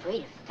mustn't be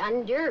afraid of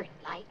thunder and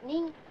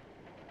lightning.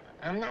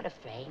 I'm not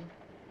afraid.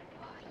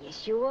 Oh,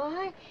 yes, you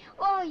are.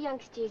 All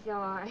youngsters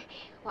are.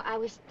 Well, I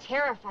was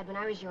terrified when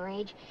I was your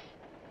age.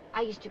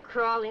 I used to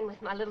crawl in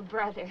with my little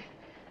brother.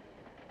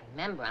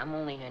 Remember, I'm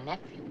only her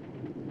nephew.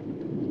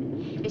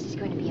 This is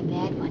going to be a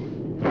bad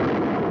one.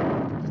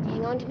 Just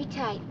hang on to me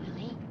tight,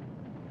 Willie.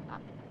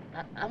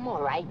 I'm all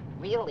right,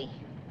 really.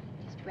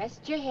 Just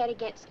rest your head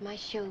against my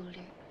shoulder.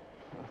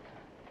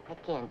 I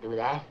can't do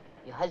that.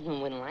 Your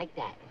husband wouldn't like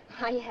that.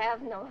 I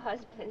have no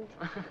husband.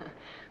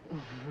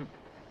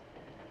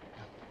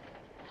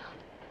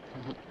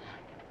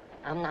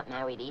 I'm not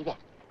married either.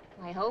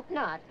 I hope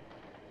not.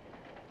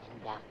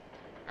 And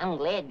I'm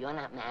glad you're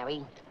not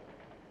married.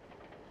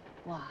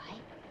 Why?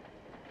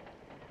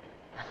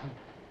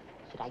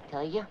 Should I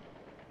tell you?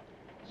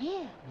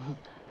 Yeah.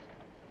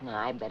 No,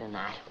 I better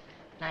not.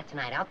 Not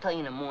tonight. I'll tell you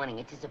in the morning.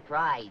 It's a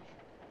surprise.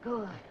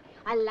 Good.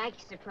 I like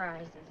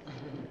surprises.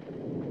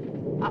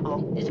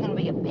 Uh-oh, this is gonna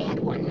be a bad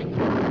one.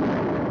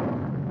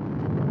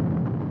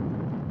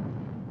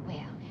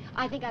 Well,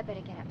 I think I'd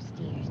better get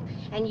upstairs.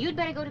 And you'd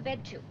better go to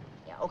bed, too.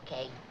 Yeah,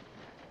 okay.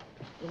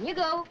 In you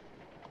go.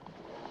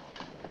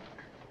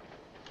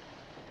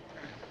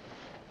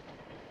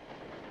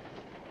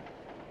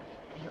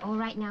 Are you all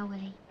right now,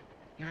 Willie?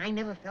 Yeah, I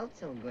never felt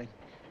so good.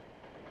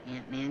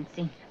 Aunt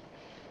Nancy.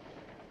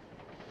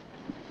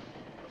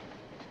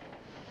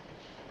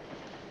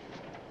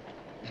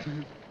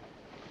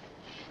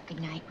 Good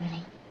night,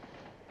 Willie.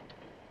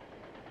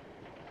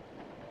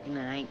 Good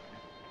night.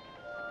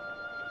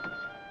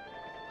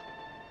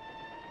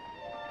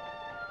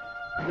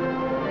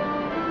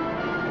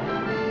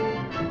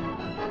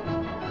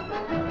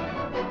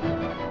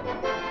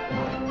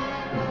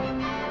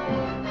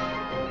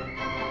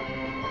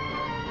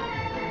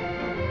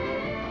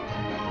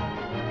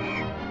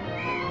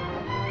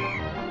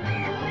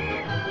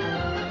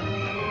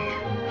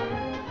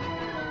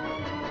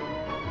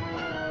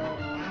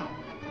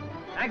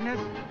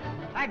 Agnes!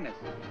 Agnes!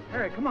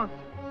 Harry, come on.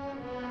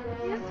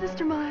 Yes,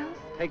 Mr. Miles.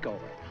 Take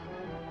over.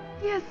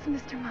 Yes,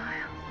 Mr.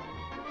 Miles.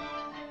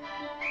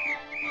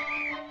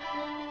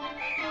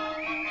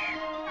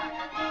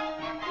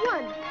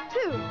 One,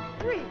 two,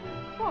 three,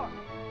 four.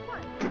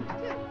 1, 2,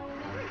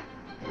 3,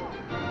 4,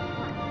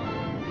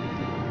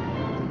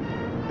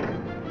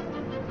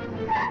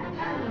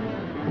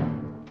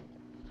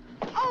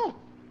 1. Oh!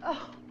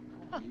 Oh!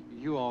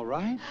 You all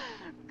right?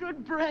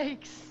 Good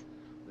breaks.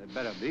 They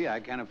better be. I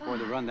can't afford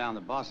to run down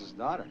the boss's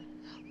daughter.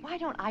 Why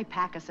don't I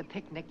pack us a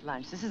picnic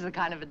lunch? This is the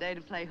kind of a day to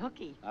play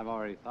hooky. I've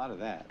already thought of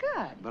that.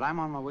 Good. But I'm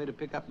on my way to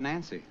pick up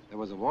Nancy. There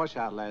was a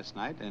washout last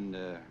night, and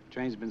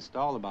train's been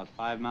stalled about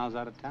 5 miles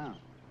out of town.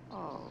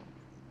 Oh.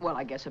 Well,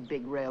 I guess a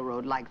big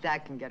railroad like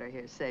that can get her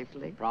here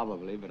safely.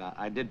 Probably, but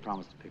I did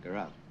promise to pick her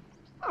up.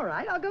 All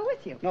right, I'll go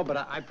with you. No, but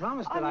I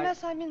promised that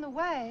Unless I'm in the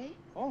way.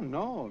 Oh,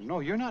 no.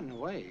 No, you're not in the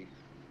way.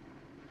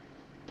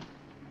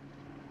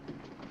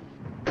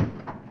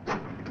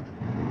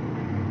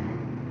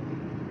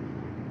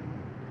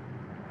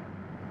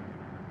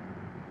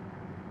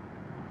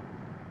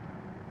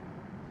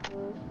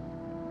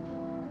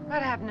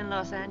 What happened in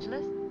Los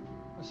Angeles?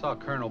 I saw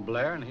Colonel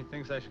Blair, and he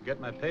thinks I should get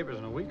my papers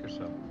in a week or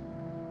so.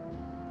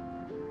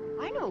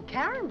 I know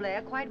Karen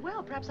Blair quite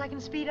well. Perhaps I can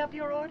speed up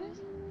your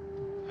orders?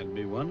 That'd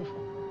be wonderful.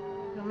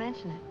 You'll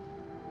mention it.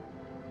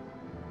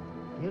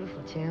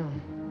 Beautiful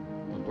tune.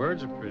 The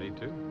words are pretty,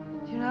 too.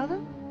 Do you know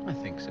them? I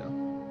think so.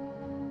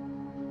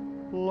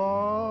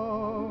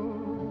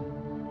 Love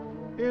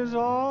is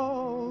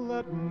all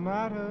that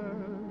matters,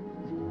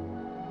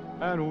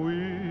 and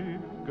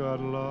we've got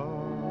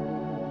love.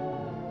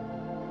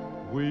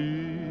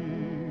 We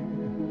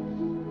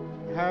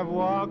have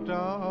walked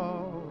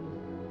out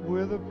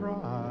with a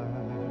pride.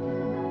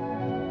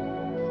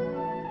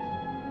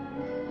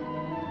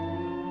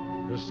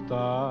 The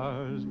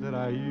stars that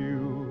I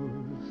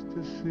used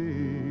to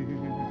see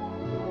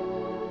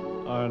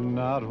are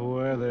not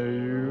where they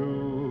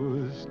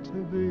used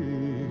to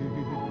be.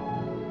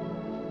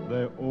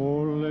 They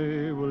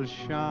only will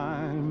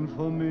shine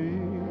for me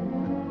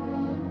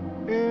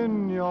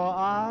in your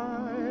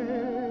eyes.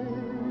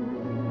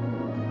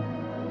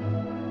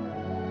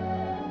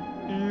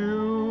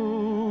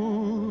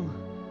 You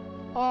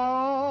are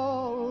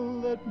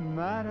all that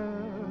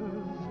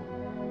matters,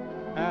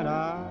 and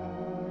I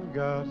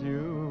got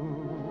you.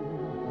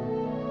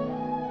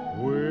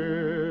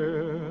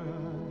 We're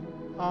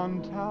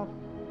on top,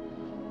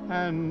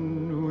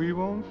 and we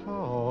won't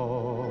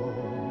fall.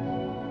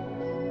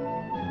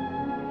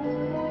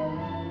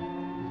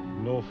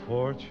 No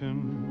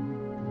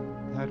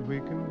fortune that we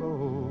can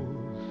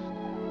boast.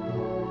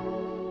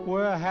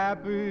 We're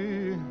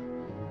happy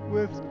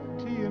with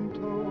tea and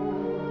toast,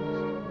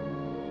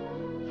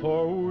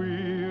 for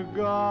we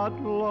got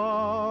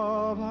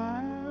love,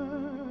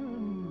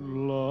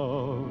 and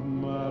love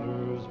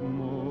matters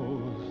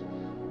most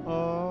of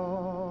all.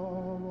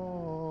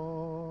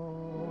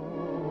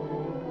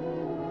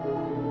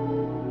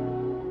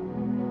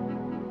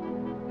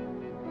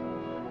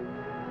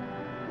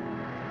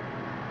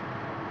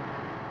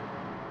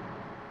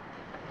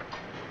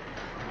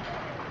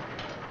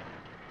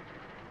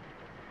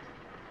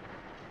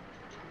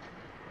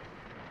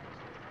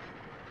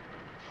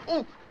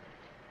 Ooh.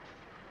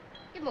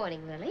 Good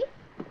morning, Willie.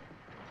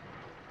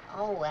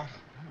 Oh,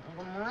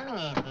 good morning,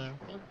 Aunt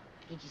Nancy.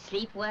 Did you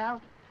sleep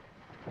well?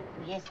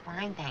 Yes,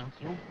 fine, thank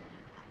you.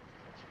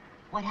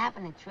 What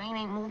happened? The train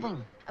ain't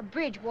moving. A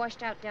bridge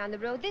washed out down the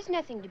road. There's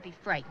nothing to be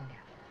frightened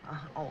of.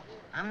 Oh,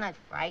 I'm not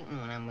frightened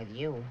when I'm with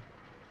you.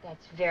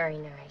 That's very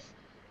nice.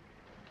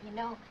 You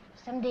know,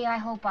 someday I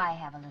hope I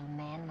have a little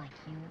man like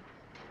you.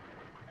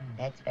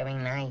 That's very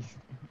nice.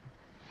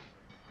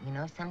 You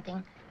know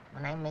something?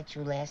 When I met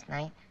you last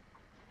night,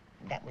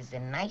 that was the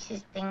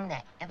nicest thing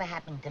that ever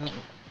happened to me.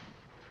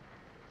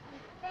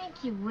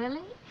 Thank you,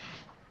 Willie.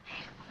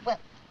 Well,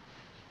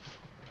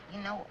 you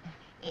know,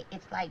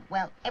 it's like,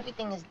 well,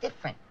 everything is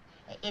different.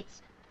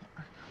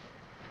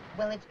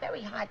 Well, it's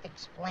very hard to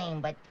explain,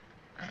 but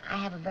I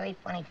have a very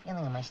funny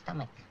feeling in my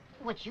stomach.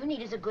 What you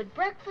need is a good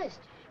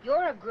breakfast.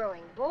 You're a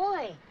growing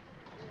boy.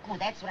 Oh,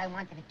 that's what I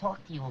wanted to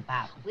talk to you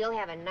about. We'll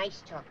have a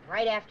nice talk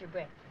right after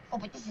breakfast. Oh,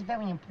 but this is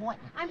very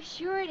important. I'm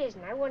sure it is,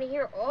 and I want to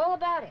hear all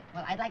about it.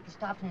 Well, I'd like to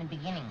start from the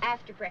beginning.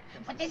 After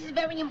breakfast. But this is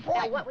very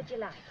important. Now, what would you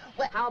like?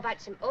 Well, how about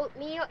some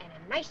oatmeal and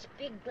a nice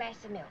big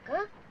glass of milk,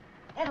 huh?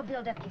 That'll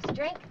build up your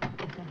strength.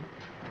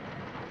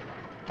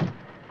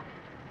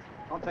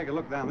 I'll take a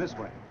look down this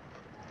way.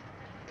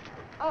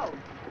 Oh,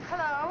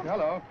 hello.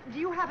 Hello. Do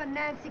you have a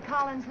Nancy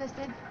Collins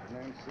listed?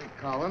 Nancy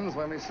Collins,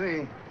 let me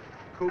see.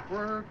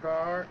 Cooper,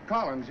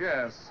 Collins,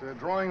 yes.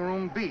 Drawing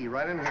room B,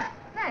 right in here.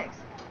 Thanks.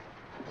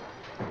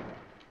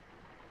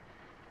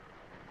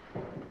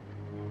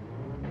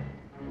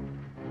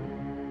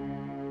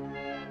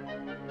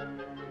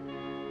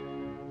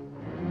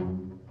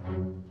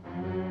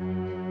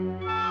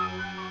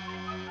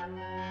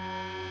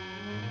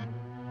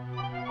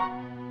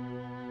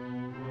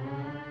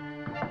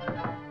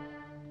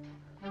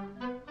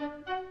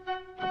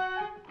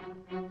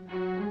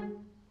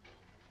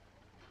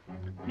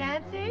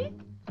 Nancy?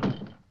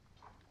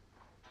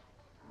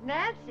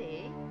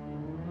 Nancy?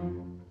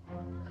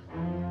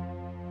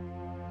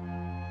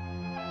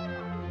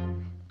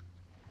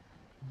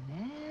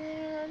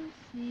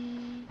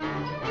 Nancy.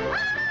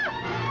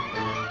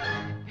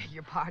 Beg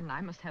your pardon,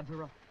 I must have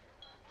the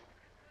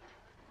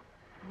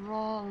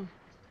wrong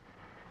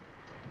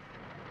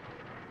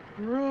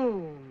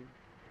room.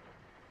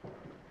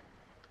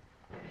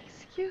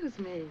 Excuse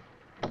me.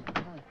 Oh,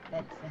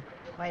 that's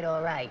quite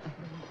all right.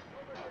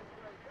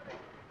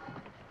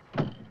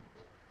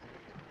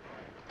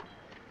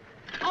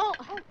 Oh,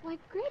 why,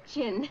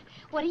 Gretchen,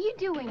 what are you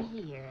doing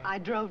here? I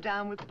drove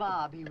down with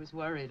Bob. He was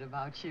worried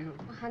about you.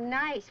 Oh, how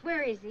nice.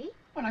 Where is he?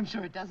 Well, I'm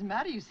sure it doesn't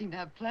matter. You seem to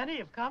have plenty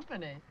of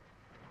company.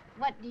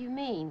 What do you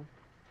mean?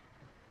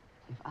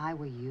 If I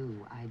were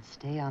you, I'd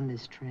stay on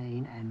this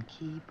train and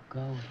keep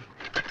going.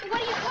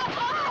 What are you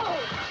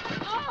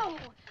talking?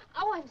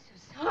 Oh, I'm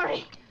so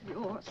sorry.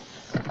 You're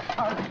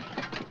sorry.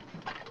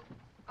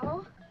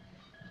 Oh?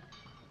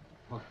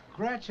 Well,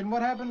 Gretchen,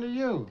 what happened to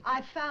you?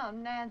 I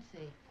found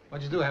Nancy.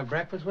 What'd you do, have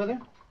breakfast with her?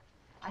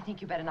 I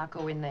think you better not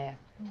go in there.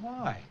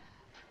 Why?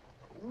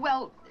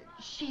 Well,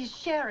 she's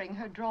sharing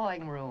her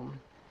drawing room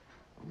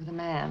with a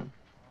man.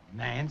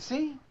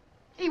 Nancy?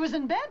 He was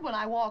in bed when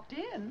I walked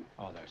in.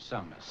 Oh, there's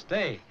some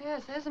mistake.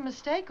 Yes, there's a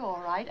mistake,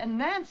 all right, and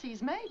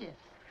Nancy's made it.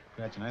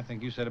 Gretchen, I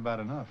think you said about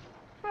enough.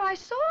 Well, I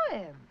saw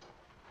him.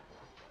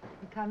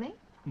 You coming?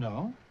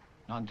 No,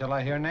 not until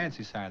I hear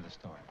Nancy's side of the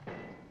story.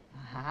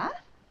 Uh-huh.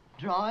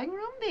 Drawing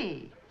room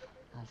B.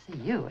 I'll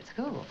see you at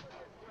school.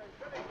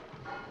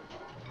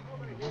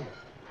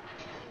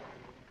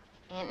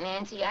 Aunt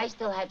Nancy, I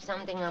still have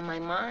something on my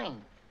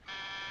mind.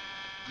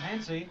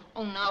 Nancy?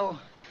 Oh, no.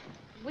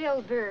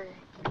 Wilbur.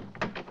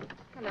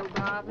 Hello,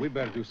 Bob. We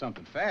better do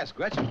something fast.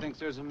 Gretchen thinks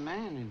there's a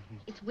man in here.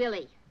 It's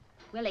Willie.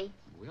 Willie.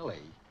 Willie?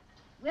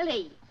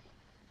 Willie.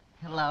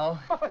 Hello.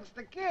 Oh, it's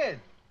the kid.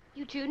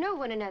 You two know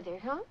one another,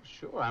 huh?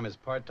 Sure, I'm his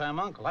part-time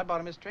uncle. I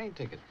bought him his train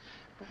ticket.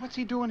 But what's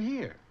he doing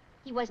here?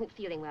 He wasn't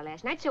feeling well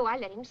last night, so I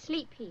let him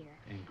sleep here.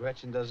 And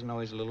Gretchen doesn't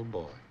know he's a little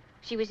boy.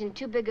 She was in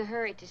too big a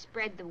hurry to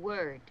spread the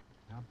word.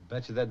 I'll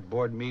bet you that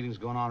board meeting's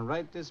going on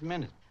right this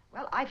minute.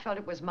 Well, I felt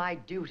it was my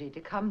duty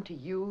to come to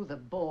you, the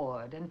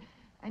board,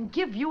 and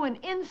give you an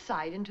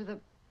insight into the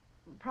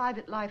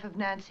private life of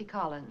Nancy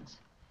Collins.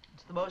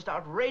 It's the most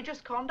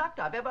outrageous conduct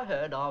I've ever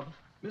heard of.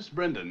 Miss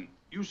Brendan,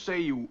 you say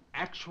you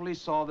actually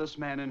saw this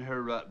man in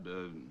her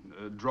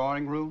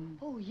drawing room?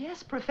 Oh,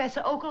 yes,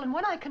 Professor Ogle, and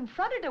when I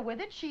confronted her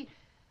with it, she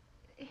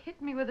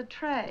hit me with a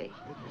tray.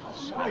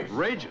 It's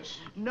outrageous.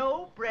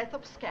 No breath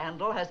of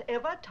scandal has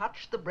ever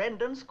touched the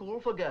Brendan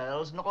School for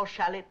Girls, nor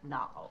shall it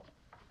now.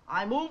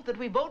 I move that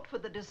we vote for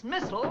the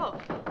dismissal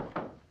of...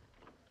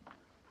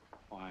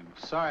 Oh, I'm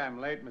sorry I'm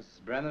late,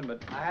 Mrs. Brennan,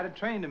 but I had a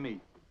train to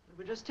meet.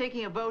 We're just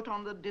taking a vote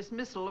on the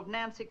dismissal of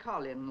Nancy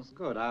Collins.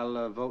 Good,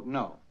 I'll vote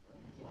no.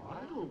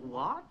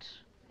 What?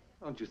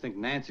 Don't you think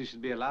Nancy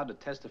should be allowed to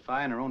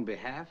testify on her own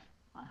behalf?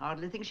 I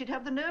hardly think she'd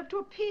have the nerve to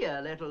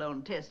appear, let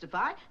alone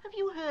testify. Have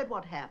you heard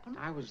what happened?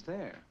 I was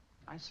there.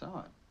 I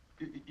saw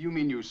it. You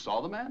mean you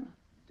saw the man?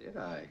 Did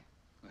I?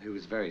 Well, he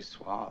was very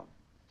suave,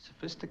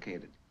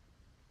 sophisticated,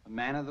 a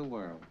man of the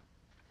world.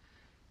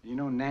 You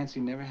know, Nancy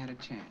never had a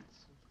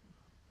chance.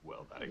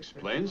 Well, that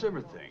explains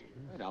everything.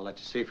 Right, I'll let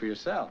you see for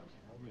yourself.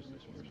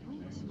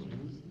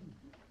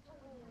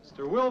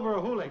 Mr. Wilbur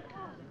Hulick.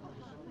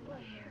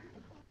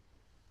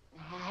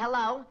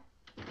 Hello?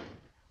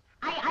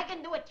 I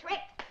can do a trick.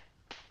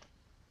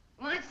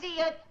 Want to see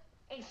it?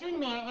 Hey, excuse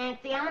me,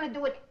 Nancy, I'm going to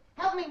do it.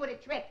 Help me with a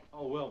trick.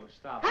 Oh, Wilbur,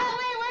 stop. Help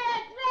me with a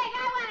trick.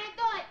 I want to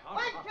do it.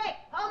 One trick.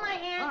 Hold my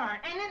hand. All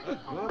right. And then...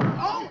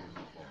 Oh!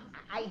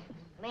 I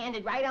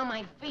landed right on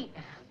my feet.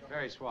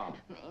 Very suave.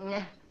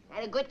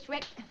 Had a good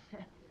trick.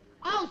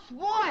 Oh,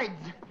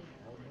 swords!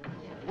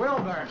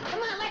 Wilbur.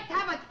 Come on, let's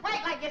have a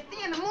fight like you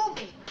see in the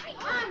movie.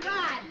 On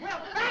guard.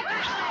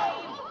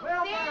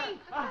 See?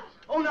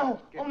 Oh,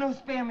 no,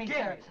 spare me,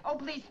 sir. Oh,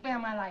 please spare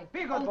my life.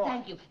 Be a good boy.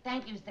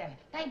 Thank you, sir.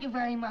 Thank you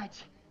very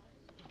much.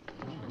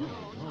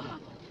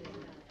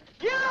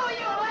 You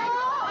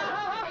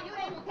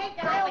didn't take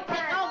that. I would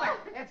take over.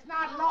 It's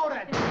not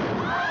loaded.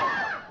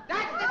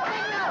 That's the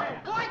signal.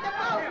 Board the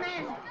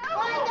boatman.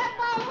 Board the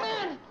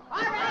boatman.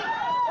 All right.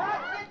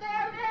 Sit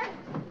there, miss.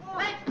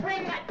 Let's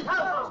bring a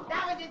toast.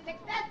 That was a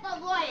successful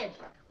voyage.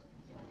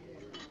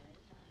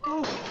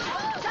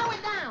 Throw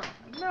it down.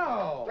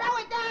 No. Throw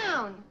it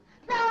down.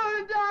 Throw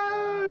it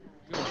down.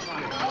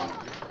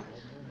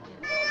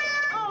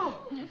 Oh.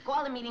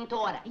 Call the meeting to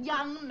order.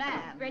 Young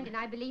man. Brendan,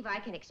 I believe I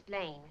can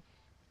explain.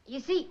 You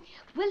see,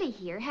 Willie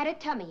here had a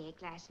tummy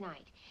ache last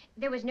night.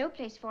 There was no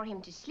place for him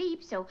to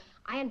sleep, so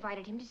I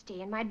invited him to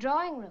stay in my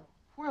drawing room.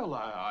 Well,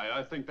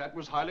 I think that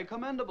was highly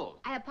commendable.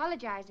 I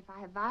apologize if I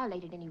have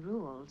violated any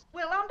rules.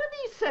 Well, under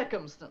these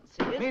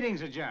circumstances...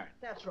 Meeting's adjourned.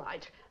 That's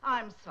right.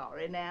 I'm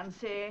sorry,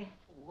 Nancy.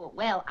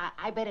 Well,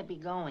 I better be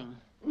going.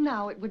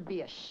 Now, it would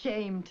be a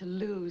shame to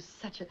lose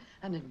such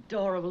an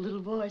adorable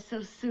little boy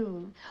so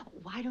soon.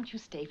 Why don't you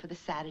stay for the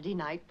Saturday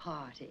night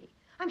party?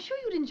 I'm sure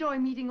you'd enjoy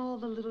meeting all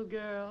the little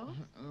girls.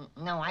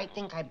 No, I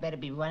think I'd better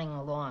be running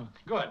along.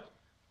 Good.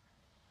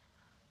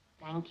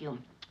 Thank you,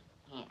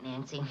 Aunt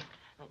Nancy.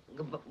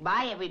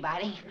 Goodbye,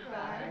 everybody.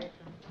 Goodbye.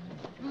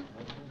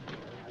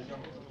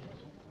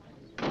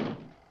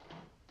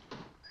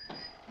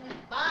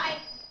 Bye.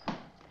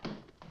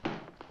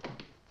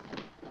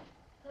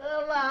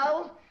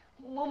 Hello.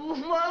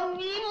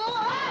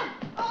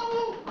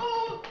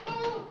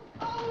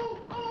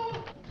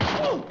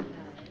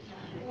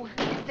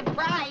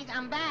 Surprise,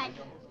 I'm back.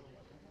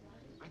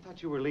 I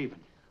thought you were leaving.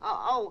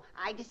 Oh,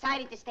 I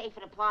decided to stay for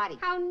the party.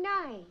 How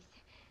nice.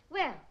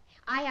 Well,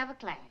 I have a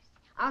class.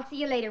 I'll see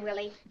you later,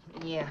 Willie.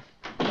 Yeah.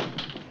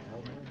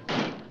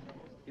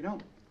 You know,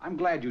 I'm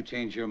glad you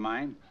changed your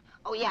mind.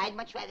 Oh, yeah, I'd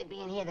much rather be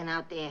in here than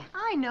out there.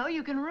 I know.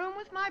 You can room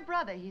with my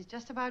brother. He's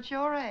just about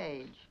your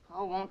age.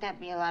 Oh, won't that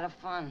be a lot of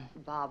fun?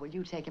 Bob, will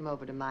you take him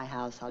over to my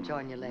house? I'll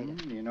join you later.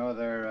 You know,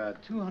 there are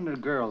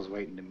 200 girls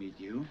waiting to meet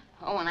you.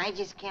 Oh, and I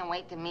just can't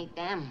wait to meet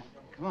them.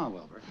 Come on,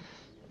 Wilbur.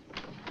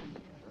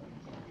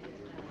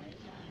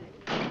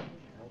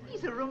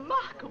 He's a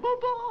remarkable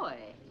boy.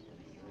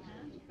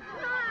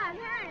 Come on,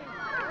 hurry.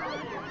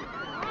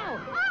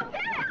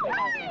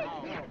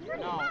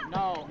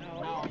 No.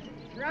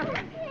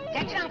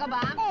 Catch it, Uncle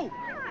Bob. Oh!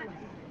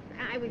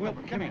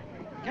 Wilbur, come here.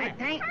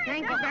 Thank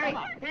you very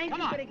much. Thank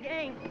you for the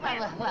game.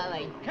 Well,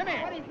 come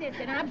here. What is this,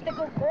 an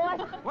obstacle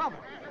course? Wilbur.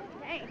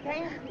 Hey,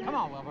 thanks. Come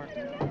on, Wilbur.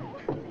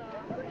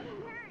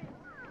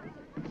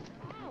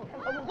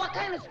 What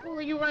kind of school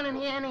are you running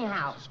here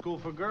anyhow? School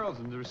for girls,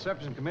 and the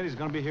reception committee's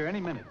going to be here any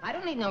minute. I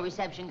don't need no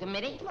reception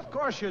committee. Well, of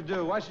course you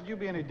do. Why should you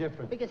be any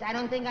different? Because I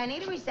don't think I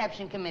need a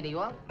reception committee,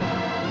 well.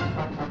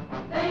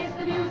 Face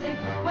the music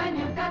when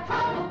you've got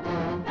trouble.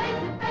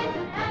 Face it,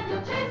 and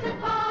you'll chase it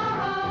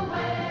far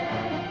away.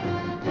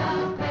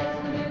 Just face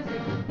the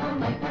music, don't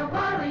make your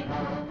worry.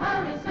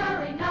 Hurry,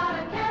 scurry, not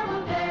a care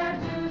will dare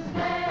to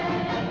stay.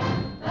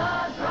 The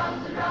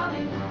drums are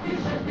drumming, you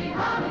should be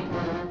humming.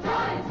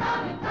 Joy is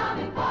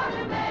coming for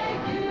to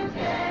make you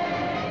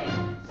gay.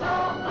 So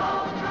blow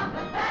the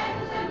trumpet, bang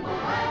the cymbal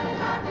when they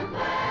start to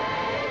play.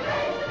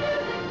 Face the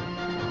music,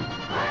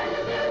 play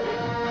the music.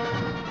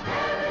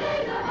 Every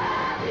day's a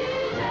happy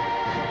day.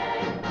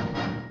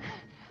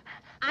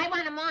 I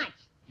want to march.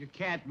 You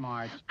can't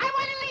march. I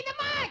want to lead the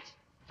march.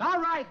 All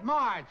right,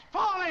 march.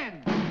 Fall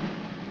in.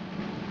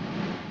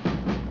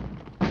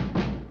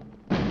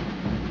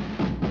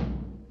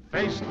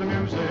 Face the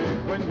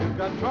music when you've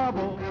got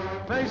trouble.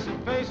 Face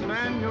it,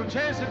 and you'll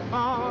chase it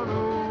far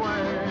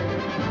away.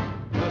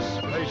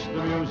 Just face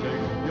the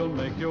music, you'll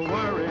make you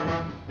worry.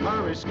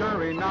 Hurry,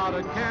 scurry, not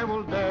a care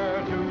will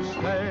dare to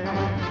stay.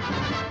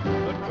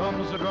 The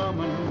drums are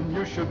drumming,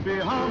 you should be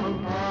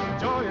humming.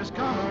 Joy is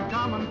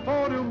coming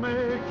for to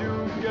make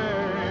you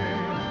gay.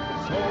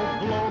 So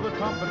blow the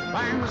trumpet,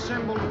 bang the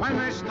cymbal when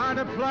they start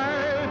to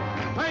play.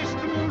 Face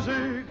the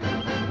music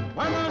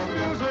when there's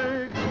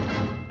music.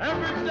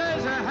 Every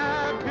day's a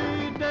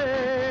happy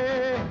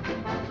day.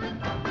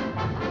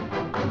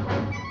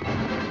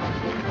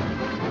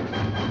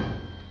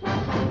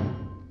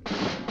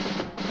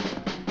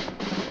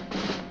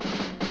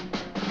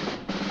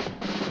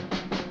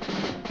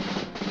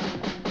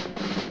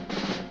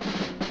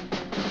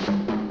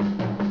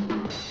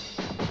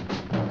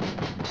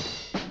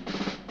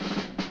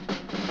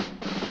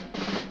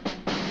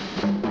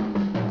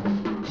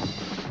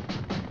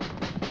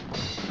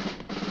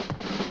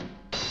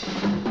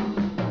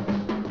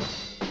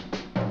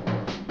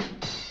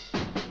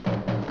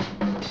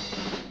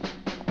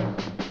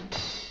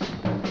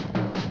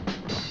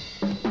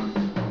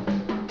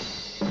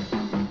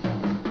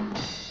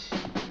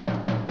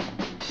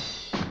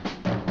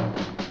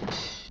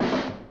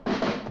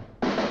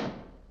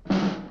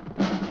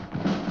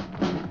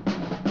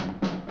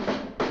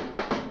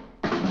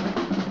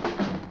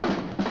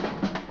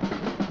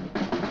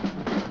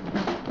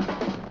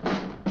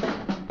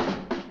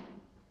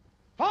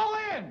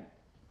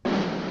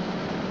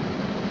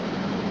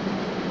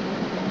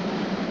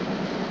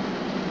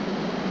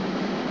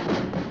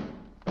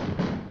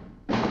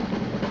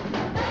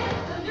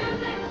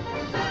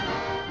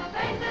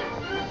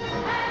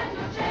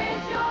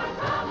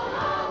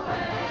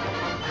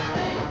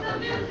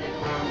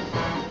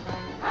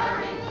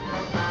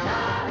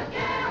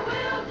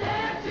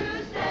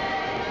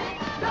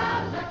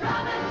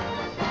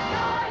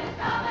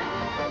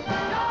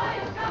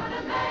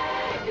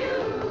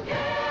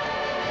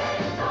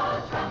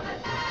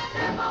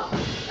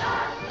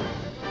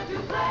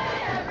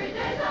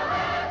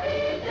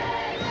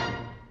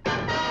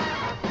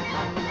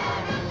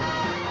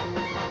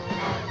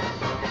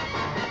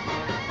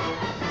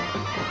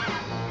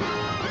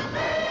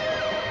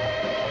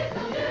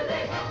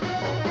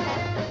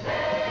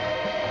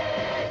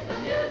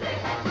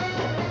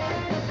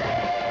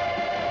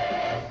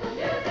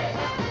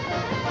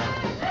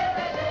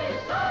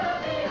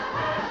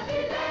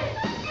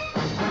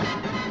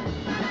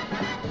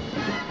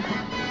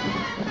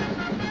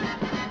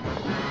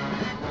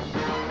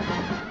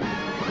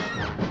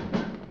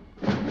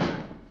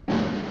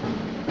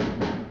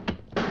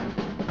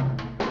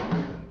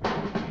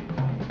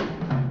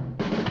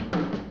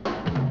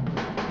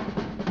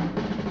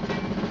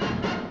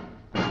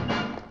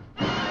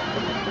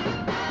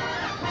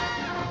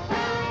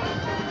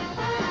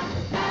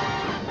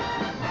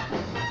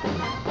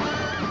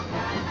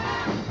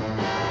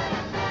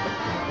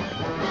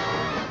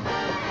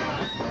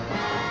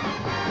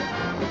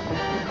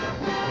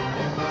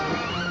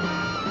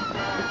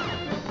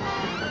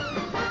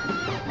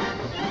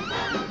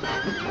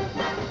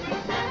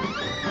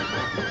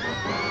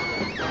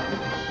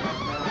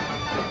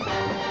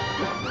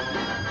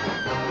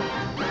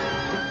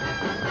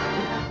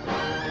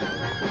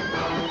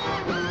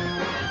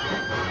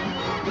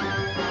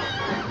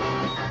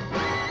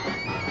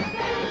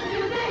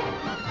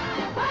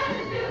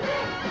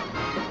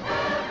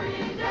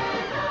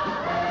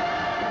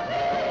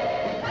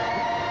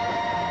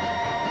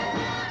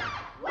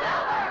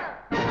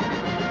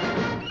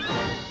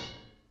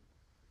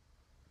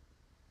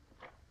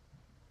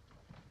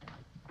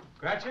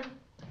 Gretchen?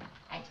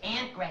 That's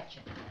Aunt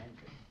Gretchen.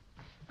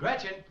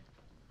 Gretchen?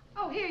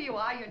 Oh, here you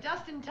are. You're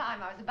just in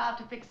time. I was about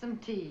to fix some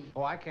tea.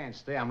 Oh, I can't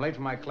stay. I'm late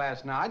for my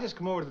class now. I just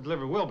come over to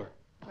deliver Wilbur.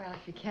 Well,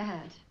 if you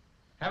can't.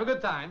 Have a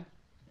good time.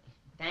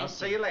 Thank I'll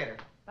see you later.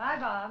 Bye,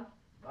 Bob.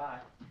 Bye.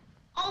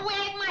 Oh,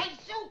 where's my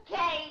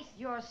suitcase?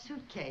 Your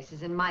suitcase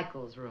is in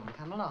Michael's room.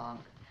 Come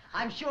along.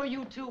 I'm sure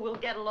you two will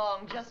get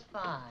along just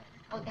fine.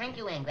 Oh, thank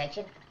you, Aunt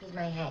Gretchen. Here's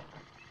my hat.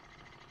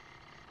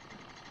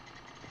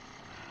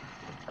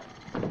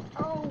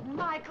 Oh,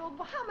 Michael,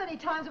 how many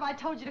times have I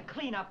told you to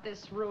clean up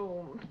this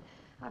room?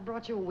 I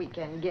brought you a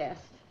weekend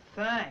guest.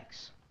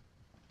 Thanks.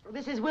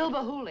 This is Wilbur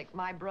Hulick,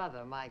 my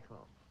brother,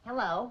 Michael.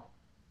 Hello.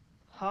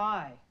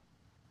 Hi.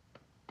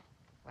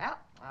 Well,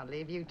 I'll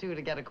leave you two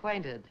to get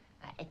acquainted.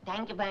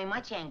 Thank you very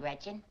much, Aunt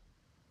Gretchen.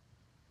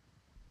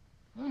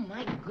 Oh,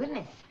 my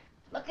goodness.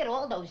 Look at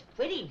all those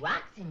pretty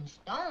rocks and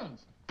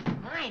stones.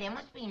 My, there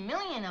must be a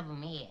million of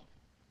them here.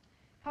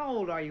 How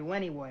old are you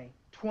anyway?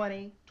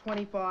 20,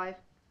 25?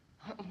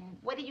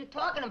 What are you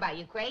talking about?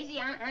 You crazy?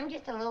 I'm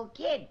just a little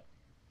kid.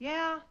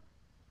 Yeah?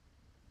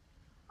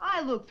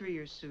 I looked through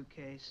your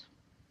suitcase.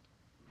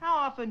 How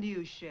often do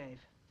you shave?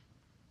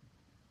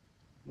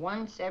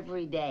 Once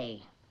every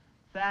day.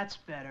 That's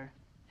better.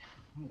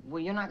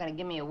 Well, you're not going to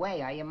give me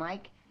away, are you,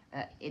 Mike?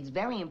 It's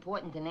very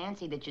important to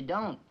Nancy that you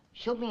don't.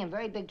 She'll be in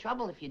very big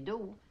trouble if you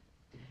do.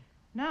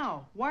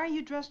 Now, why are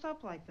you dressed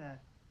up like that?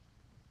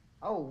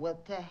 Oh, well,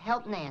 to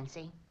help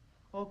Nancy.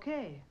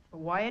 Okay, but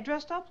why are you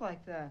dressed up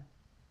like that?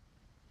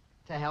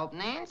 To help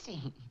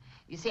Nancy.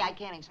 You see, I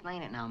can't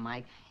explain it now,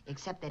 Mike,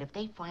 except that if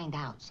they find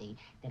out, see,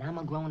 that I'm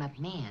a grown-up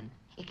man,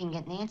 it can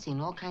get Nancy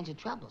in all kinds of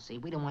trouble, see?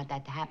 We don't want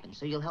that to happen,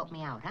 so you'll help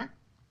me out, huh?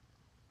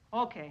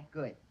 Okay.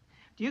 Good.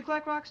 Do you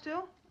collect rocks,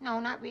 too? No,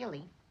 not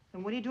really.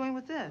 Then what are you doing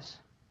with this?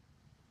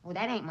 Oh,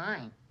 that ain't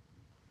mine.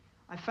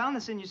 I found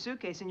this in your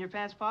suitcase in your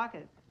pants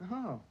pocket.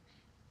 Oh.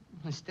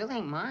 It still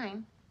ain't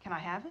mine. Can I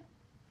have it?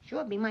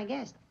 Sure, be my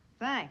guest.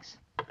 Thanks.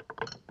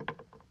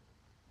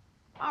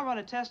 I'll run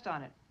a test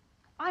on it.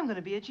 I'm going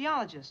to be a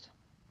geologist.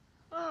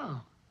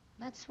 Oh,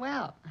 that's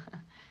swell.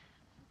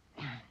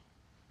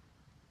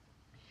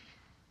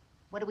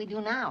 What do we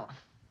do now?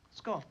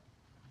 Let's go.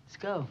 Let's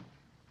go.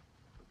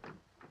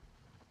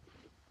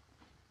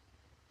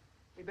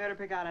 We better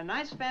pick out a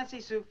nice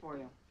fancy suit for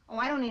you. Oh,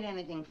 I don't need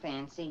anything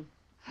fancy.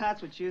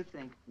 That's what you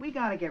think. We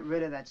got to get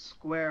rid of that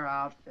square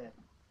outfit.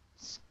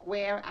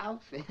 Square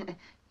outfit?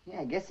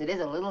 Yeah, I guess it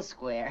is a little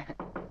square.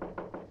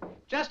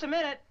 Just a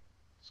minute.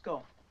 Let's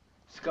go.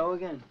 Let's go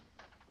again.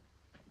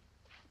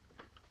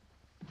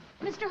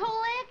 Mr.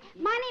 Hulick,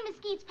 my name is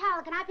Skeets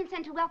Pollock, and I've been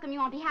sent to welcome you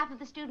on behalf of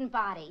the student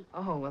body.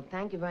 Oh, well,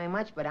 thank you very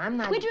much, but I'm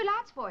not... We drew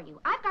lots for you.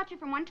 I've got you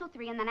from 1 till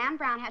 3, and then Ann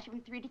Brown has you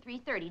from 3 to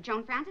 3:30.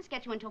 Joan Francis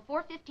gets you until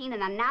 4:15,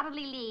 and then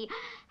Natalie Lee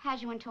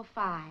has you until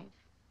 5.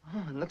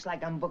 Oh, it looks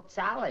like I'm booked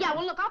solid. Yeah,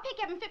 well, look, I'll pick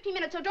you up in 15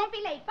 minutes, so don't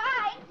be late.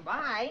 Bye.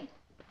 Bye.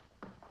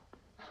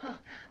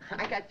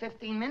 I got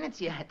 15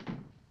 minutes yet.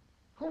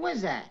 Who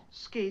was that?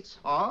 Skeets.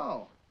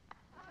 Oh.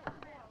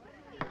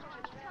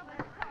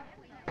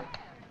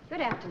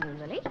 Good afternoon,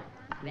 Lily.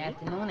 Good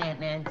afternoon, Aunt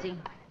Nancy.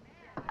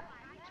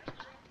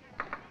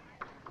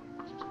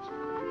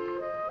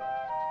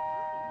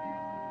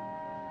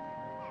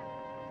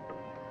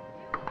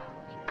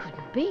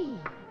 Couldn't be.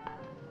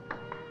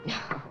 I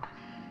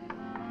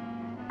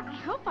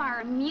hope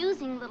our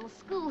amusing little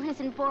school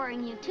isn't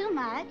boring you too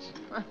much.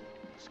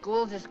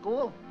 School's a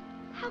school.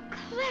 How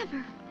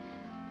clever.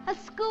 A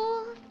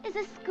school is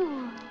a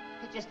school.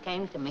 It just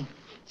came to me.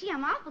 Gee,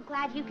 I'm awful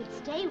glad you could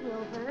stay,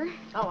 Wilbur.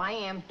 Oh, I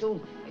am, too.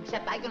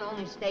 Except I can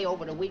only stay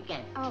over the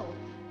weekend. Oh.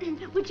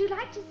 Would you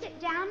like to sit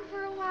down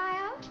for a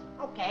while?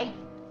 Okay.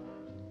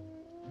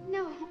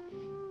 No.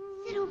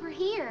 Sit over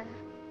here.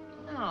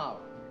 No.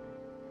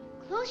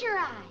 Close your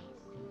eyes.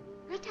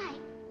 Real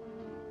tight.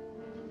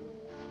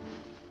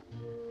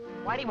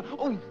 Why do you...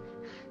 Oh!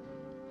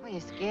 Oh, you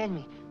scared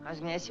me. I was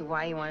going to ask you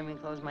why you wanted me to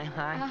close my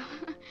eyes.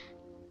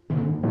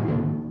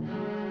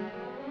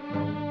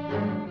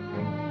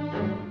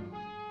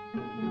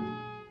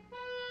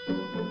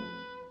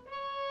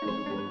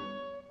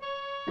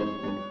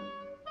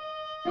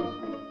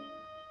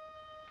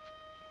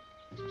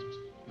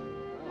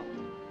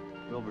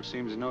 Wilbur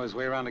seems to know his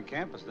way around the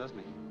campus, doesn't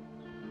he?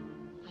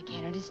 I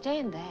can't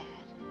understand that.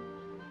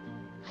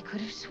 I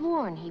could have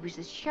sworn he was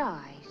the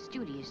shy,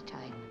 studious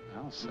type.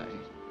 I'll say.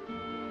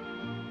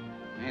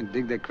 Man,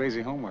 dig that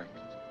crazy homework.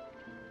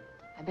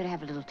 I better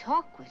have a little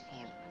talk with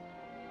him.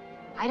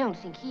 I don't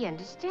think he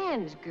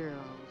understands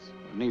girls.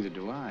 Well, neither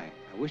do I.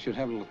 I wish you'd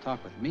have a little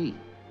talk with me.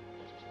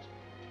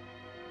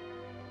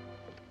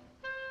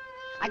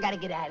 I gotta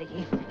get out of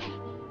here.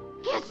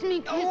 Kiss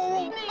me, kiss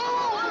me.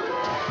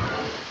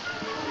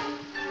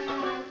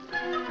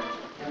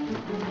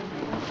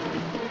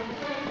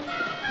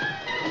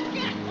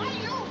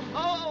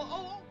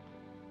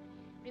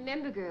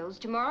 Remember, girls,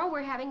 tomorrow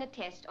we're having a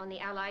test on the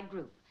Allied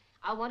group.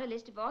 I'll want a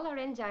list of all our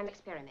enzyme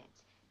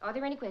experiments. Are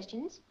there any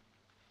questions?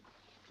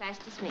 Class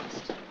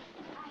dismissed.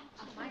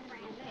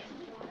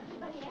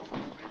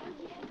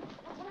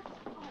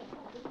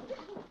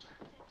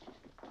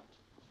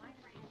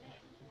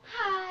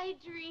 Hi,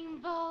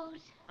 Dreamboat.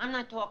 I'm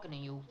not talking to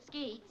you.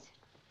 Skeets.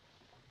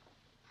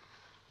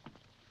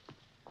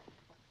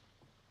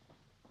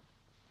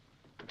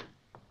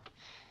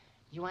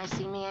 You want to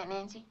see me, Aunt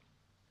Nancy?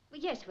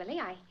 Well, yes, Willie.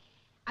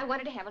 I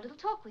wanted to have a little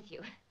talk with you.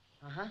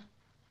 Uh-huh.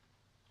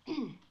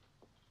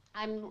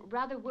 I'm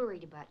rather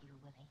worried about you,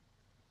 Willie.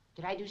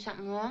 Did I do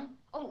something wrong?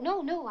 Oh,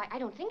 no, I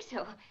don't think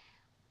so.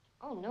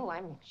 Oh, no,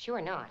 I'm sure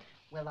not.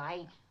 Well,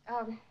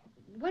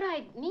 what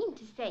I mean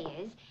to say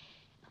is,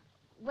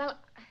 well,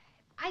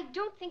 I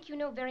don't think you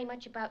know very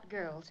much about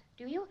girls,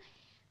 do you?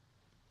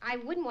 I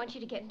wouldn't want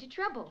you to get into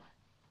trouble.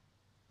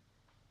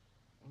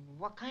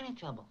 What kind of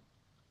trouble?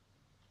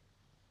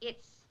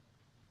 It's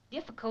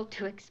difficult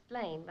to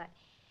explain, but...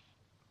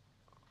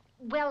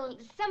 Well,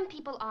 some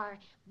people are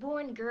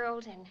born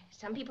girls and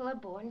some people are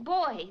born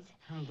boys.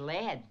 I'm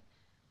glad.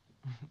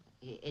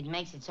 It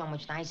makes it so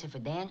much nicer for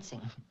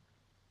dancing.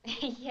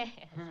 Yes.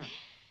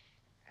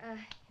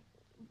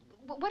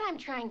 What I'm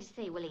trying to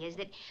say, Willie, is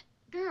that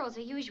girls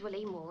are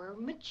usually more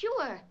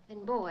mature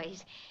than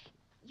boys.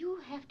 You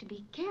have to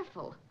be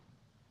careful.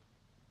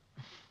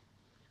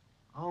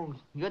 Oh,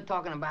 you're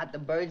talking about the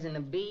birds and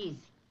the bees.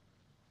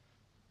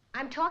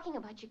 I'm talking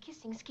about your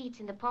kissing Skeets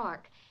in the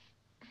park.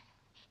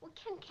 Well,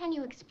 can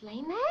you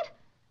explain that?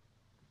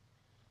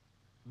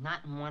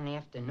 Not in one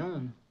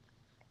afternoon.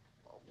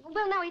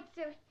 Well, now,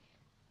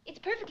 it's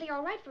perfectly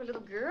all right for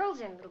little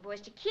girls and little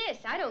boys to kiss.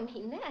 I don't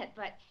mean that,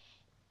 but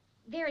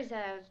there is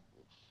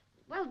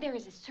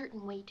a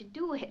certain way to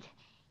do it.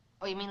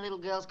 Oh, you mean little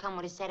girls come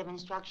with a set of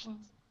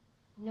instructions?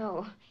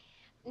 No.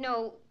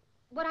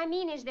 What I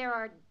mean is there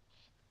are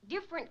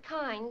different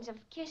kinds of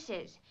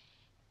kisses.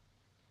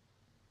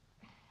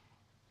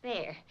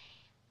 There.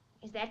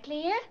 Is that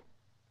clear?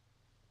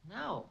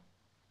 No.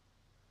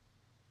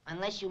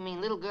 Unless you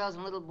mean little girls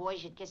and little boys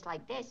should kiss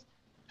like this.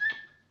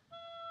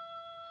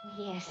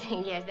 Yes,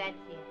 that's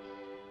it.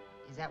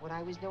 Is that what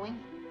I was doing?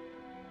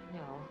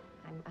 No,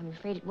 I'm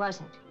afraid it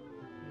wasn't.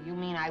 You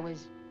mean I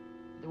was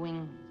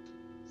doing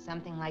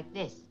something like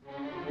this?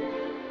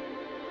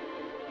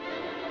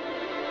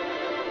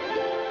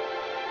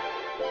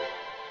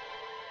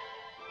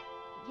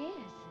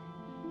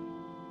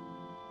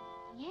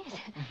 Yes.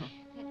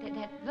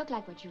 That looked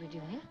like what you were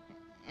doing.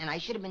 And I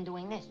should have been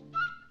doing this.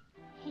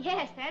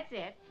 Yes, that's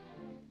it.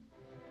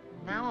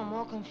 Now I'm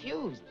all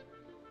confused.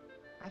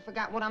 I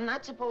forgot what I'm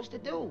not supposed to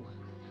do.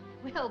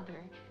 Wilbur.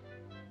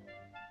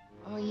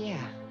 Oh,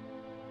 yeah.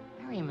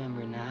 I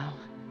remember now.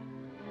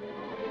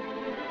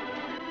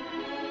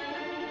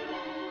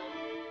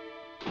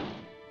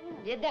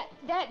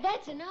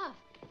 That's enough.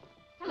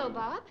 Hello,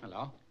 Bob.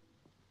 Hello.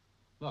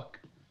 Look,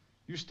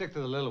 you stick to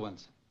the little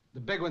ones. The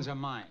big ones are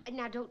mine.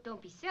 Now,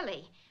 don't be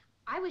silly.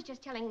 I was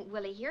just telling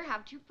Willie here how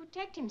to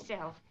protect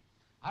himself.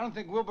 I don't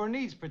think Wilbur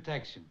needs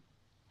protection.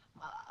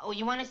 Oh,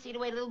 you want to see the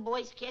way little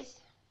boys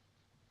kiss?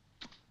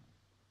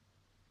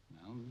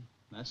 Well,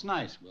 that's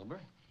nice,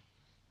 Wilbur.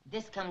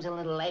 This comes a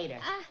little later.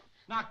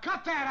 Now,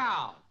 cut that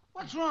out!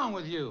 What's wrong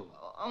with you?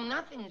 Oh,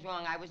 nothing's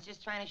wrong. I was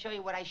just trying to show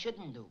you what I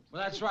shouldn't do.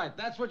 Well, that's right.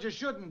 That's what you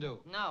shouldn't do.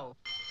 No.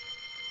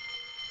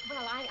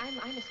 Well,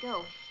 I must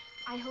go.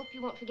 I hope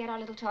you won't forget our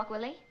little talk,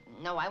 Willie.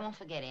 No, I won't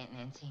forget, Aunt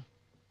Nancy.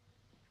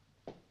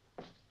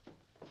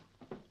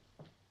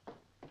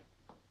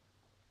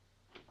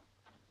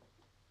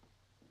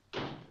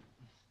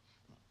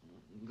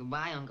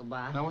 Goodbye, Uncle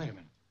Bob. Now, wait a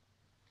minute.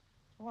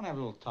 I want to have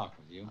a little talk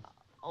with you.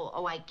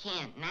 Oh, I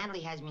can't.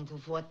 Natalie has me until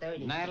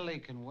 4:30. Natalie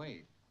can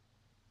wait.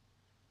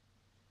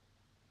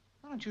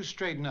 Why don't you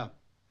straighten up?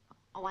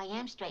 Oh, I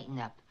am straightened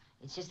up.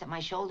 It's just that my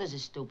shoulders are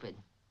stupid.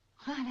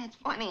 That's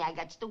funny. I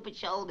got stupid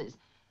shoulders.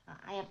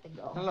 I have to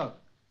go. Now,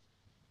 look.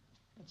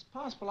 It's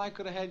possible I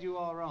could have had you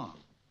all wrong.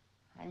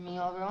 Had me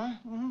all wrong?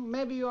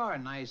 Maybe you are a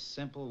nice,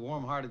 simple,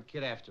 warm-hearted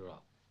kid after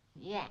all.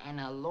 Yeah, and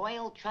a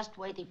loyal,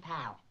 trustworthy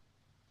pal.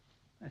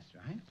 That's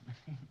right.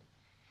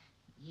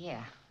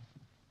 Yeah.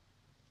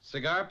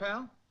 Cigar,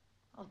 pal?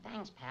 Oh,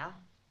 thanks, pal.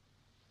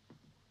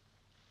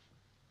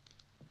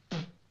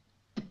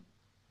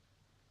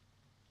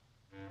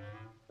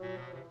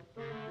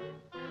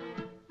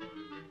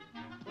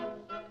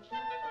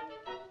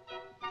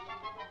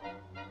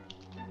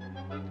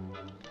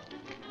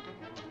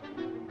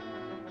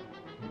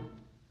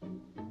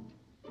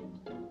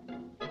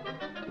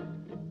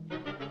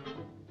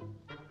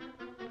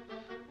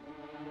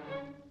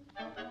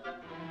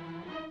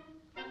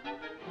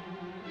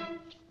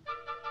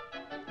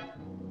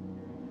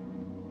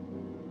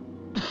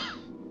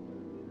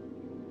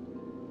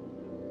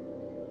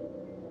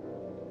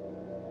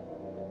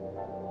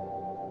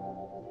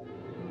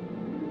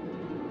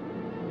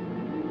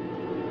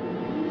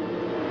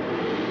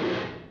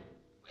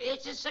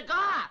 It's a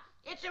cigar.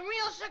 It's a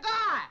real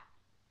cigar.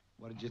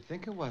 What did you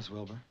think it was,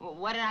 Wilbur?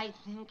 What did I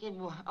think it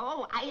was?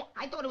 Oh,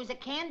 I thought it was a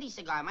candy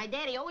cigar. My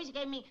daddy always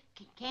gave me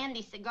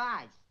candy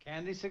cigars.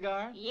 Candy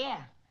cigar?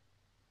 Yeah.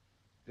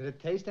 Did it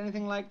taste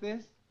anything like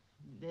this?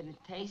 Did it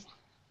taste?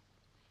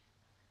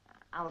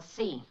 I'll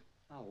see.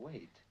 I'll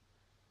wait.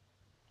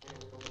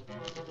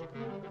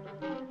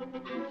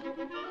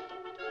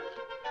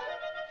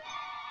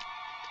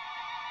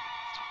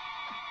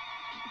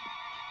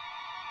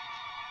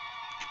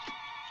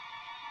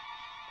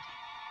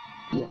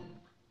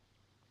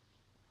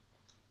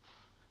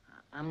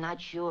 I'm not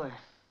sure.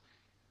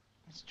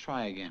 Let's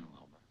try again,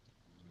 Wilbur.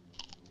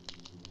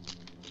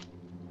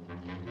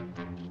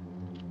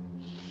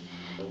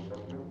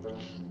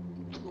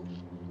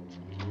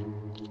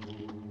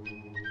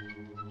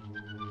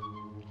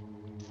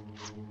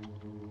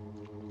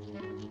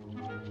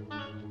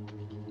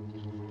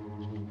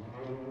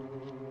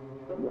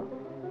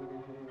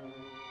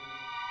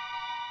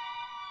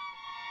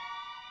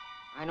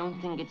 I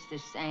don't think it's the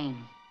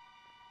same.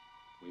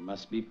 We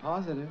must be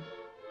positive.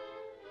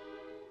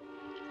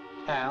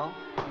 Hal?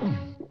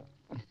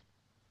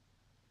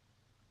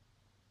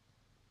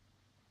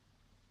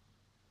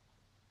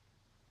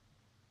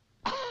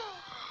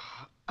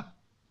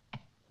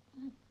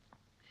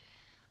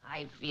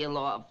 I feel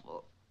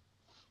awful.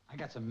 I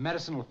got some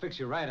medicine will fix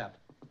you right up.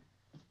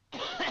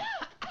 How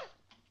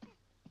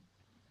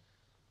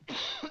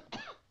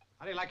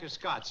do you like your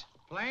scotch?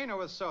 Plain or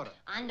with soda?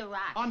 On the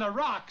rocks. On the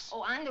rocks?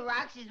 Oh, on the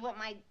rocks is what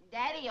my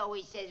daddy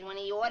always says when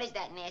he orders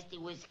that nasty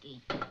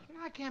whiskey. You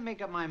know, I can't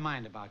make up my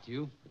mind about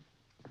you.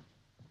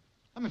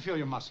 Let me feel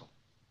your muscle.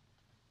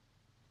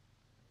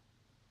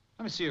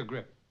 Let me see your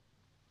grip.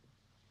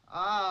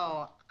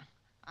 Oh,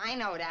 I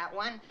know that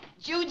one.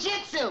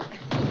 Jiu-jitsu.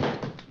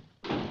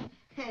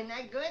 Isn't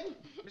that good?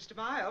 Mr.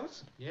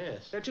 Miles?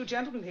 Yes? There are two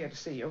gentlemen here to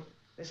see you.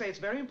 They say it's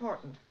very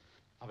important.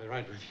 I'll be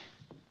right with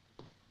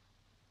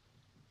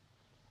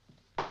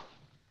you.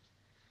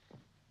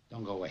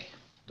 Don't go away.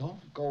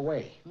 Don't go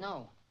away.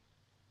 No.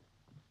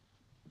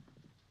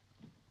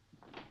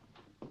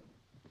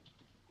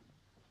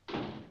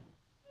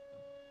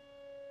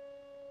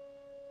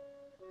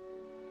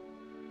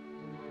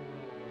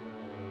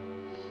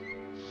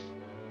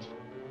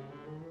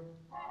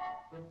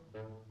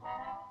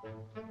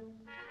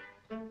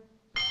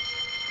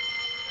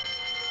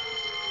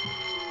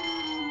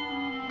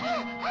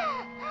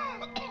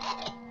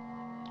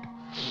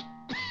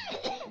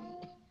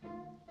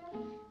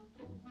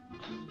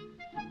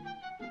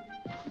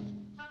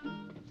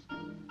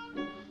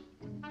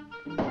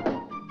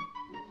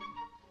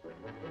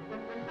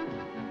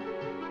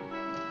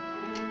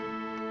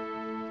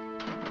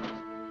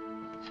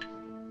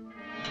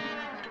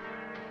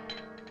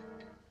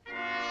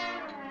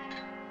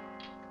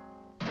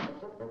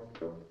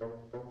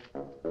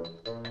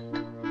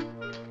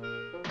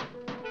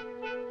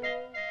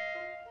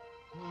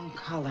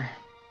 Color.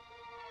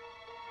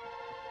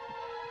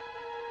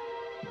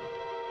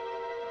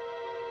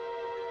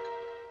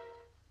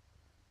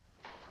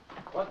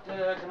 What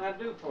can I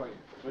do for you?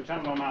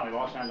 Lieutenant O'Malley,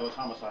 Los Angeles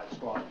Homicide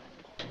Squad.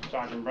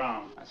 Sergeant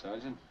Brown. Hi,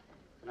 Sergeant.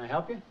 Can I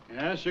help you?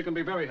 Yes, you can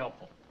be very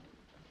helpful.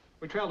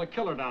 We trailed a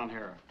killer down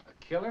here.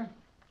 A killer?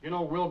 You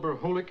know Wilbur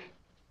Hulick?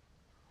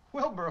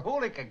 Wilbur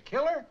Hulick, a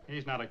killer?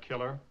 He's not a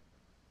killer.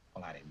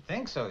 Well, I didn't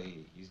think so.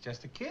 He's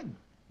just a kid.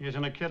 He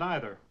isn't a kid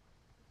either.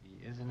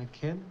 He isn't a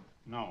kid?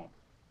 No.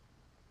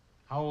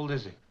 How old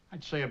is he?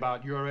 I'd say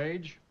about your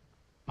age.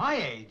 My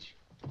age?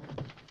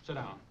 Sit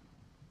down.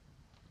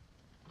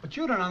 But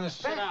you don't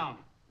understand. Sit down.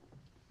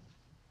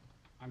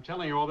 I'm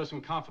telling you all this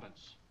in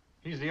confidence.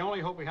 He's the only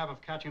hope we have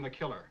of catching the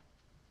killer.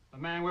 The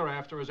man we're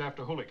after is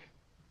after Hulick.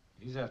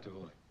 He's after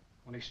Hulick.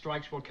 When he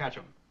strikes, we'll catch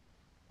him.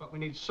 But we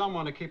need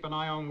someone to keep an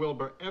eye on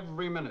Wilbur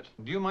every minute.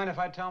 Do you mind if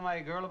I tell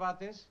my girl about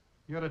this?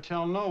 You're to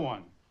tell no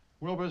one.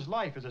 Wilbur's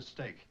life is at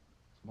stake.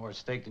 It's more at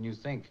stake than you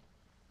think.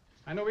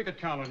 I know we could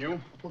count on you.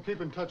 We'll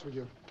keep in touch with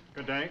you.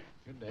 Good day.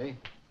 Good day.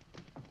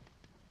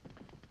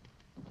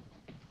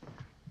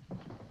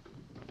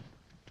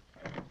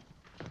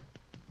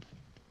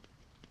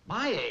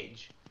 My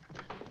age?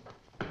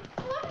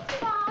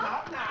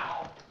 Not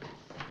now.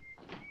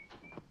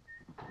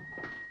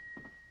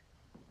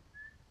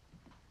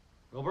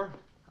 Wilbur?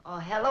 Oh,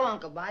 hello,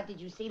 Uncle Bob.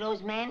 Did you see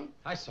those men?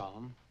 I saw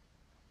him.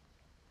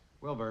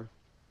 Wilbur.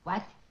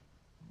 What?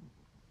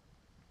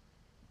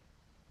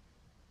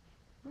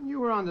 When you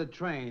were on the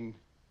train,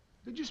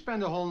 did you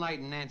spend the whole night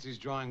in Nancy's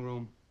drawing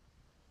room?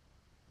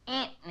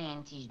 Aunt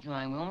Nancy's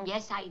drawing room.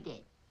 Yes, I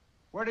did.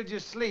 Where did you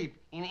sleep?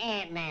 In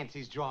Aunt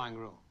Nancy's drawing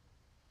room.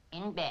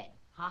 In bed.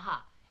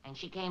 Ha-ha. And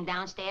she came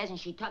downstairs and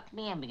she tucked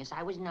me in because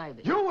I was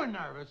nervous. You were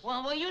nervous?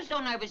 Well, what were you so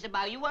nervous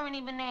about? You weren't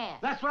even there.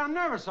 That's what I'm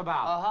nervous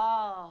about.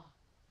 Oh.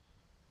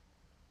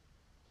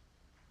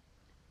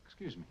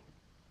 Excuse me.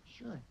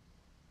 Sure.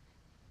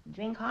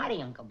 Drink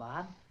hearty, Uncle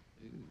Bob.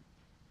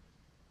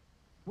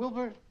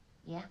 Wilbur?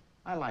 Yeah?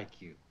 I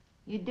like you.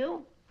 You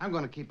do? I'm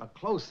going to keep a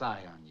close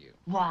eye on you.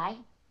 Why?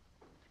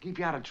 To keep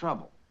you out of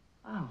trouble.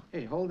 Oh.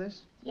 Hey, hold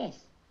this.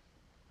 Yes.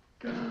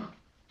 Did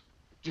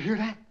you hear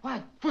that?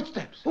 What?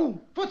 Footsteps. Oh,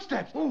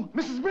 footsteps. Oh,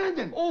 Mrs.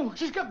 Brandon. Oh,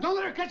 she's come. Don't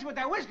let her catch you with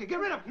that whiskey. Get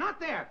rid of it. Not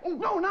there. Oh,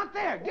 no, not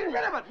there. Get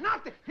rid of it.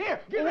 Not there. Here,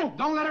 get rid.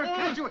 Don't let her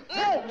catch you with.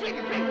 Here, drink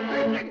it, drink it,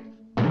 drink it, drink it.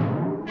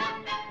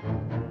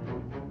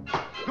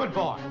 Good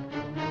boy.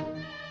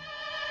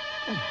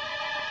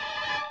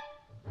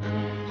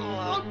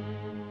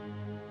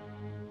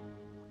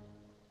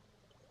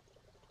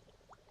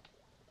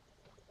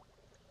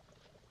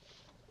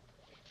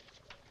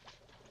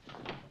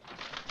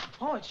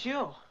 Oh, it's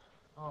you.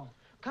 Oh.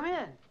 Come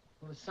in.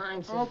 Well, the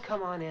sign says... Oh,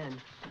 come on in.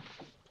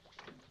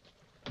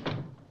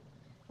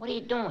 What are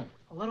you doing?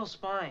 A little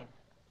spying.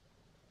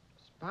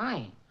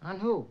 Spying? On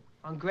who?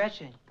 On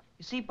Gretchen.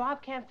 You see,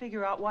 Bob can't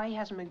figure out why he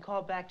hasn't been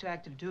called back to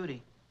active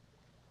duty.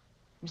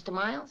 Mr.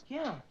 Miles?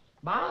 Yeah.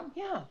 Bob?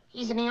 Yeah.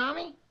 He's in the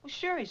Army? Well,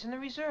 sure, he's in the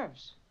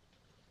reserves.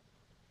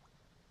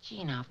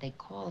 Gee, now, if they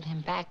called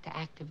him back to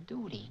active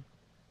duty,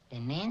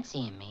 then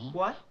Nancy and me...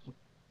 What?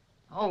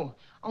 Oh,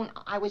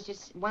 I was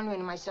just wondering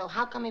to myself,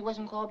 how come he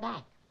wasn't called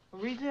back?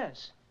 Well, read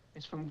this.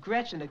 It's from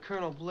Gretchen to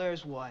Colonel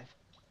Blair's wife.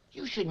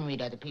 You shouldn't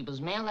read other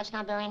people's mail. That's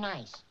not very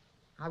nice.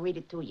 I'll read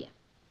it to you.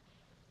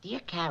 Dear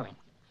Karen,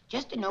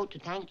 just a note to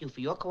thank you for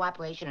your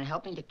cooperation in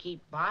helping to keep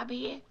Bob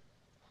here.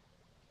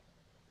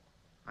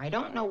 I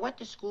don't know what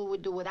the school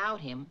would do without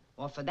him,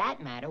 or for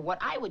that matter, what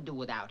I would do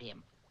without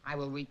him. I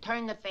will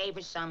return the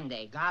favor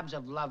someday. Gobs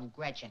of love,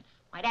 Gretchen.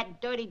 Why,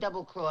 that dirty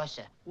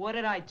double-crosser. What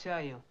did I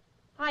tell you?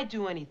 I'd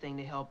do anything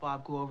to help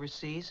Bob go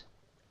overseas.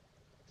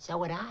 So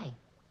would I.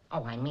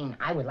 Oh, I mean,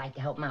 I would like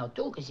to help him out,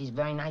 too, because he's a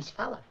very nice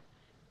fella.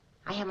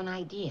 I have an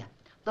idea.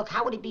 Look,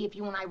 how would it be if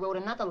you and I wrote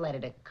another letter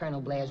to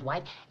Colonel Blair's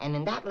wife, and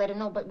in that letter,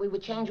 no, but we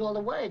would change all the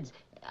words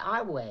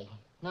our way.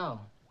 No.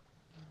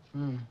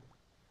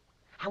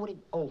 How would it...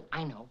 Oh,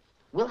 I know.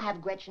 We'll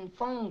have Gretchen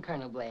phone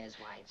Colonel Blair's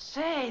wife.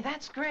 Say,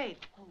 that's great.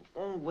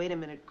 Oh, wait a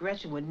minute.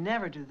 Gretchen would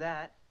never do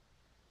that.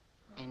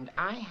 And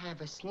I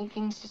have a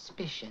sneaking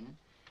suspicion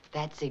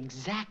that's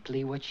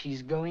exactly what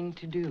she's going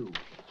to do.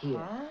 Here.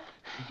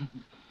 Huh?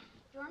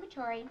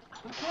 Dormitory.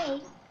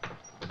 Okay.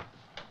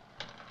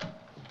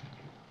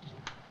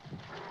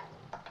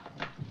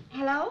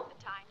 Hello?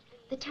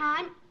 The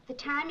time, please. The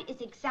time is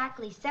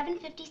exactly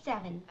 7:57. Thank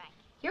you.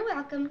 You're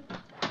welcome.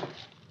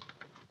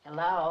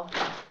 Hello?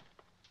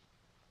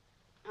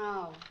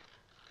 Oh,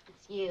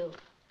 it's you.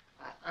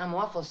 I'm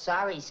awful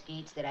sorry,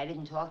 Skeets, that I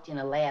didn't talk to you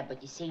in the lab,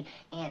 but you see,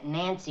 Aunt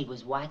Nancy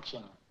was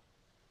watching.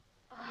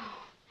 Oh,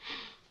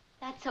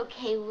 that's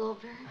okay,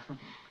 Wilbur.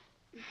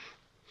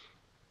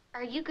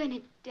 Are you going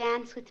to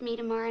dance with me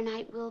tomorrow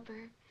night,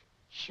 Wilbur?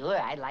 Sure,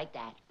 I'd like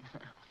that.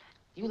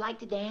 Do you like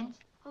to dance?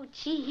 Oh,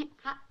 gee,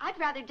 I'd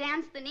rather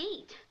dance than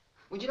eat.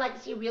 Would you like to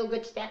see a real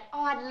good step?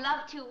 Oh, I'd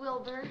love to,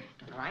 Wilbur.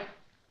 All right.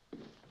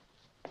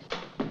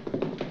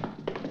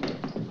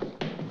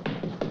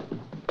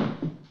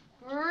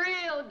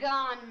 Real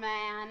gone,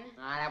 man.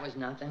 Ah, that was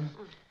nothing.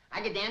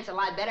 I could dance a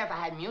lot better if I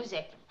had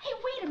music. Hey,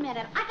 wait a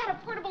minute. I got a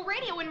portable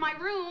radio in my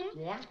room.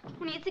 Yeah?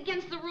 Honey, it's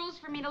against the rules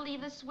for me to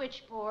leave the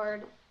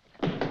switchboard.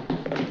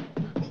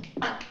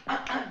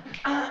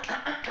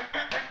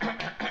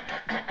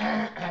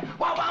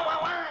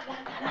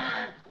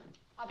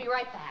 I'll be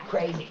right back.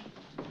 Crazy.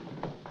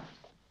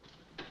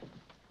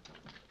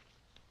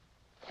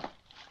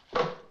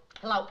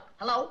 Hello,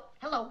 hello,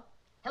 hello,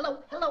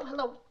 hello, hello,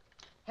 hello,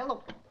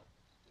 hello.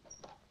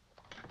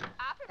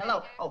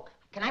 Hello. Oh,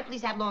 can I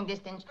please have long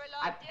distance? For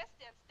long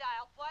distance,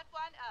 dial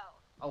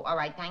 110. Oh, all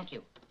right, thank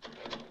you.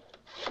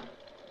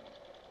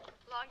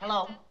 Long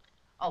Hello. distance?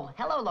 Oh,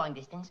 hello, long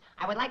distance.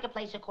 I would like to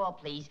place a call,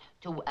 please,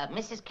 to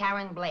Mrs.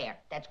 Karen Blair.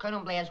 That's Colonel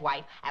Blair's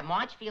wife, at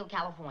Marchfield,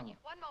 California.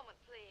 One moment,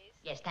 please.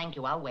 Yes, thank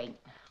you. I'll wait.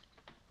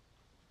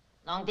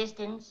 Long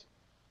distance?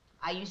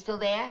 Are you still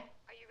there?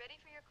 Are you ready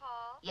for your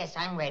call? Yes,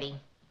 I'm ready.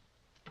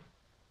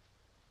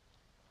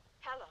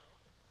 Hello.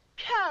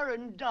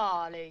 Karen,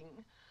 darling.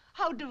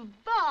 How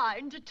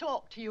divine to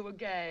talk to you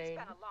again. It's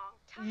been a long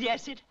time.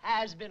 Yes, it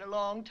has been a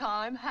long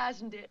time,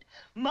 hasn't it?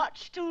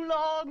 Much too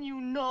long,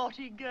 you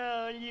naughty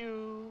girl,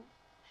 you.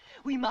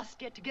 We must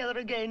get together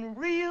again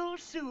real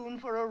soon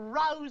for a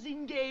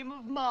rousing game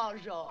of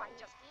mahjong. I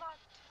just loved.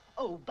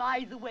 Oh,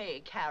 by the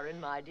way,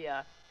 Karen, my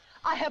dear,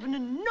 I have an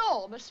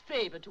enormous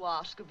favor to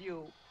ask of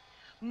you.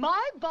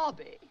 My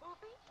Bobby...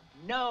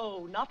 Booby?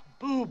 No, not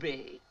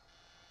Booby.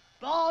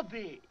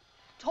 Bobby.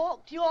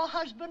 Talk to your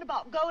husband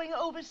about going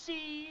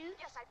overseas?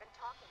 Yes, I've been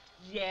talking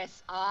to him.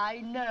 Yes,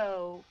 I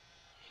know.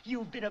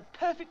 You've been a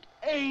perfect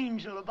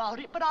angel about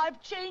it, but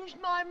I've changed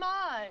my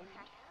mind.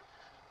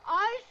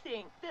 I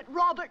think that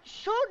Robert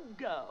should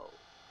go.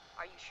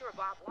 Are you sure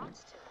Bob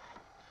wants to?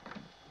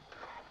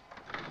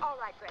 All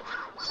right, Gretchen.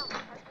 I'll tell my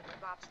husband that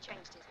Bob's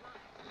changed his mind.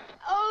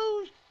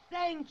 Oh,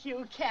 thank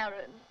you,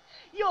 Karen.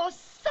 You're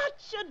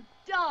such a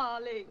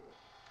darling.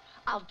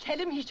 I'll tell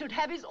him he should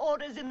have his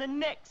orders in the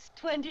next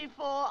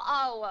 24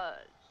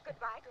 hours.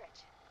 Goodbye,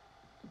 Gretchen.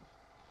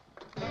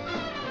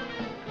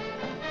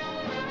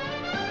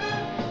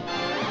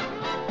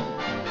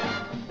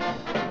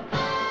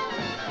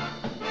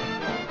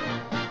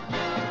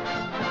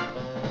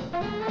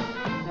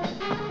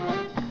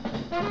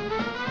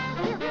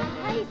 You're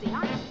crazy,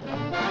 aren't you?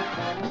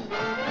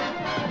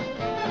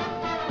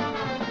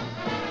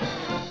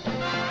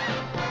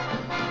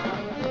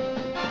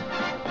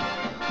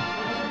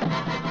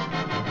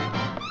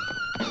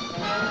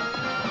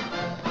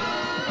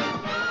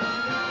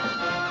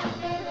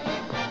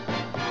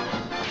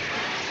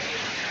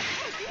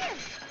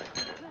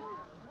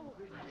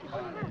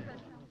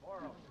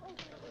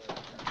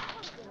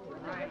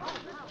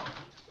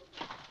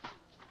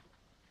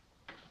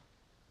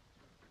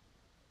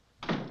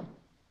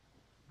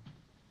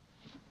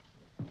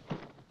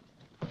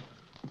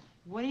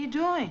 What are you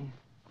doing?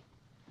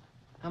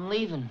 I'm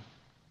leaving.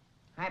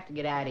 I have to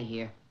get out of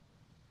here.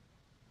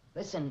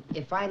 Listen,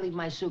 if I leave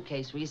my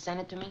suitcase, will you send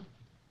it to me?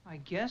 I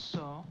guess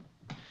so.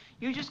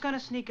 You're just gonna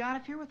sneak out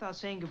of here without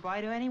saying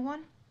goodbye to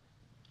anyone?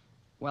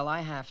 Well,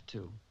 I have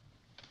to.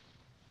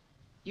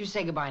 You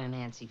say goodbye to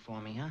Nancy for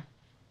me, huh?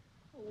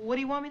 What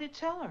do you want me to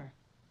tell her?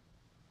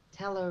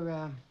 Tell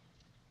her,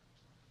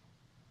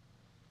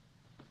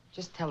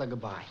 just tell her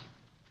goodbye.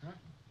 Huh?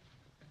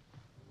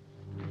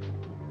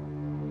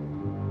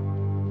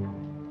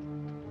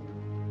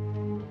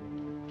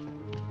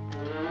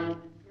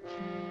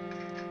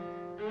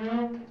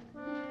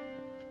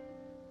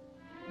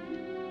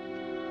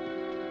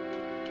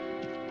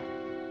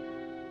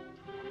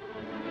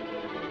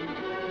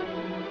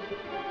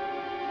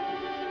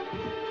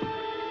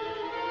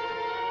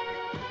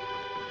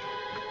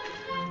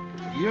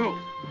 You!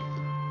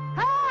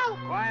 Help!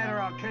 Quiet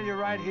or I'll kill you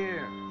right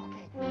here.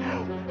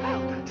 Help!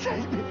 Help!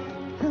 Save me!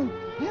 Help!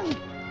 Help!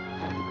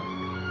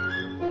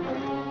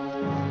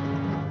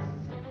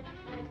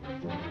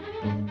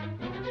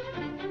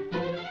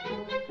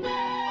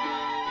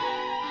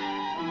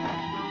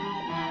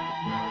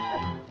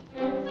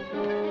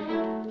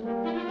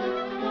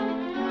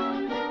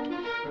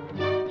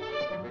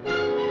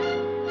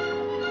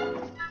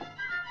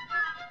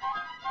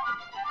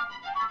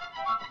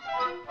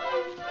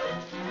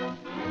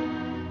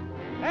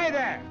 Hey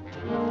there!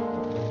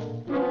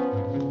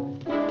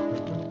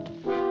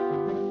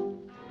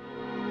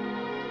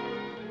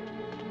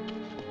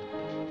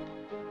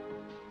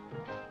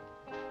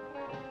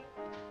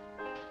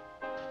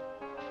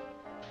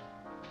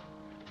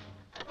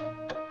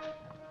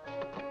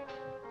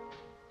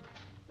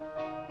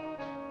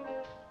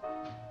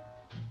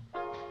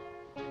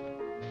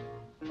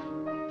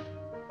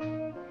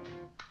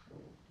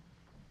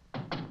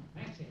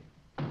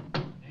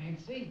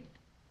 Nancy?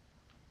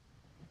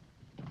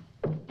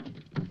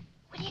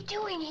 What are you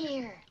doing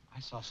here? I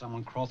saw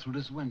someone crawl through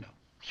this window.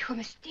 You were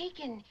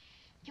mistaken.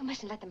 You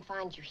mustn't let them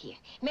find you here.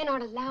 Men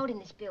aren't allowed in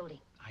this building.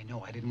 I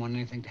know I didn't want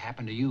anything to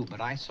happen to you,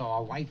 but I saw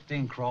a white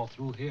thing crawl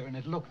through here, and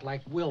it looked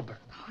like Wilbur.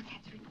 Oh,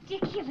 that's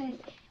ridiculous.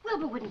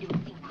 Wilbur wouldn't do a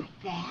thing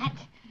like that.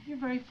 You're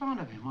very fond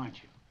of him,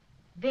 aren't you?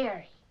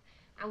 Very.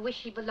 I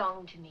wish he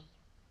belonged to me.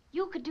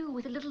 You could do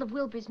with a little of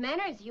Wilbur's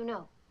manners, you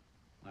know.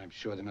 I'm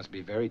sure they must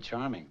be very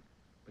charming,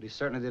 but he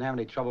certainly didn't have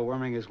any trouble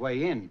worming his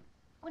way in.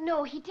 Well,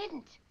 no, he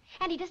didn't.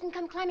 And he doesn't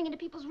come climbing into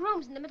people's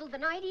rooms in the middle of the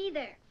night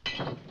either.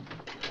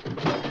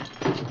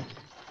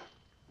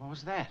 What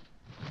was that?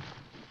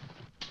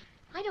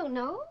 I don't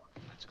know.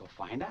 Let's go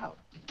find out.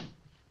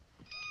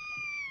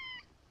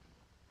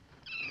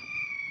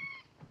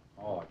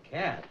 Oh, a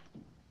cat.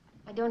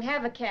 I don't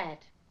have a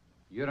cat.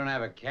 You don't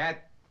have a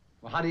cat?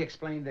 Well, how do you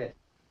explain this?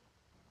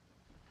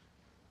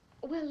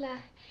 Well,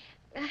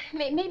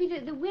 maybe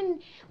the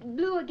wind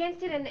blew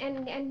against it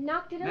and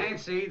knocked it over.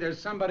 Nancy, there's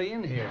somebody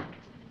in here.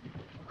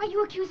 Are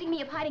you accusing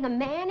me of hiding a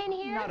man in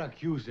here? I'm not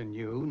accusing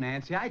you,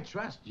 Nancy. I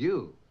trust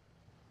you.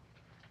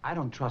 I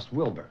don't trust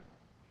Wilbur.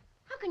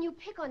 How can you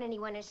pick on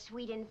anyone as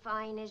sweet and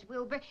fine as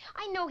Wilbur?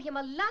 I know him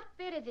a lot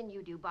better than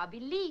you do, Bob.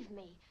 Believe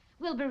me.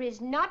 Wilbur is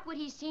not what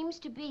he seems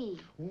to be.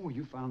 Oh,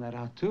 you found that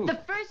out, too.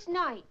 The first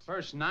night.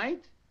 First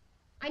night?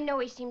 I know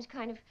he seems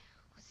kind of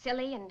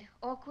silly and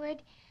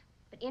awkward,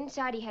 but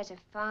inside he has a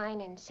fine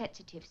and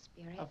sensitive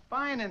spirit. A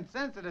fine and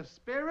sensitive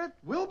spirit?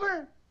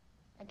 Wilbur?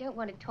 I don't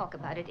want to talk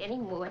about it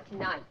anymore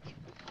tonight.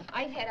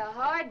 I've had a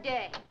hard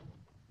day.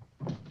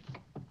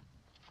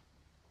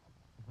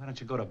 Why don't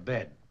you go to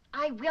bed?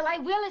 I will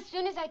as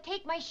soon as I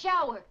take my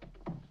shower.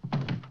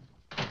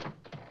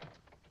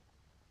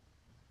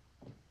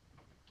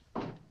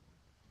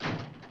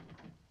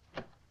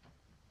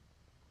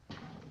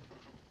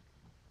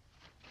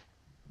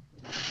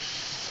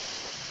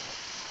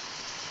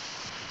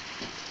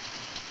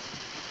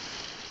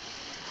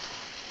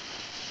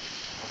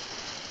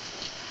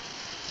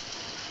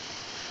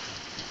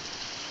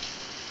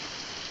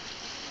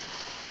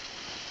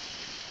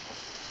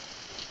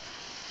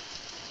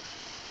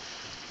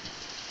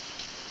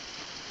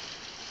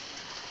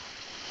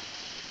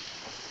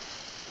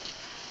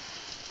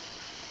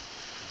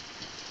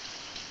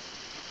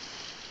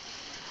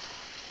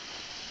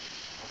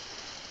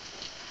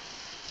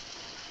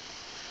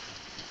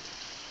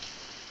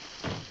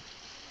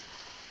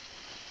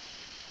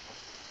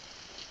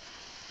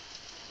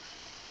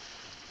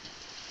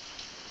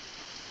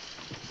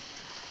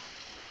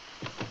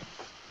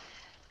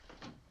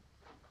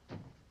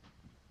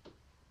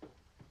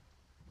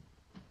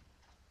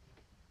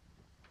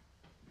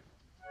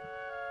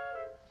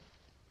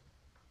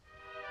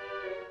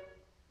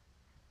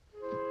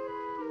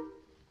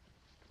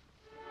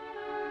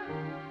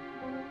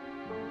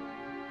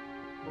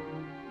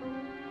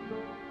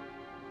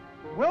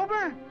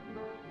 Wilbur?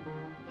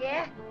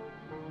 Yeah?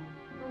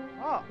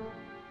 Oh.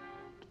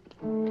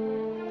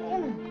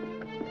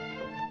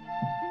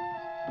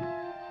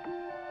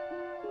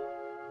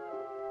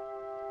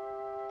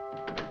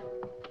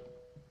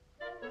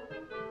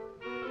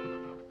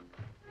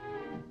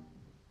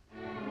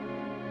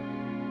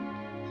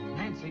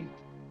 Nancy.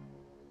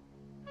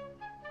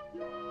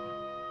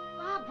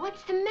 Bob, what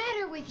What's the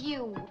matter with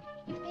you?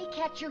 If they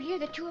catch you here,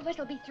 the two of us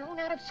will be thrown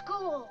out of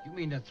school. You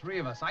mean the three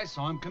of us? I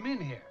saw him come in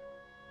here.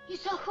 You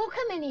saw who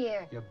come in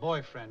here? Your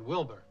boyfriend,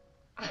 Wilbur.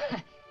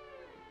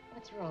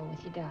 What's wrong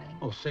with you, darling?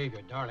 Oh, save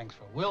your darlings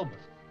for Wilbur.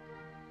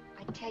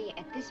 I tell you,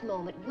 at this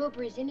moment,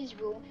 Wilbur is in his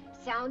room,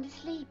 sound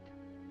asleep.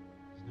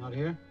 He's not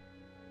here?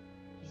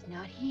 He's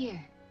not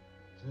here.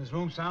 He's in his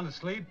room, sound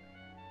asleep?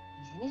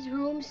 He's in his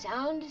room,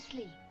 sound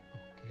asleep.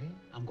 Okay,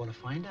 I'm going to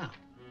find out.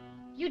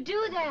 You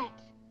do that.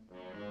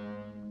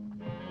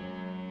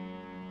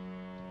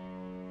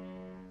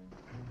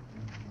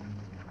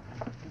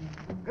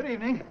 Good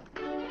evening.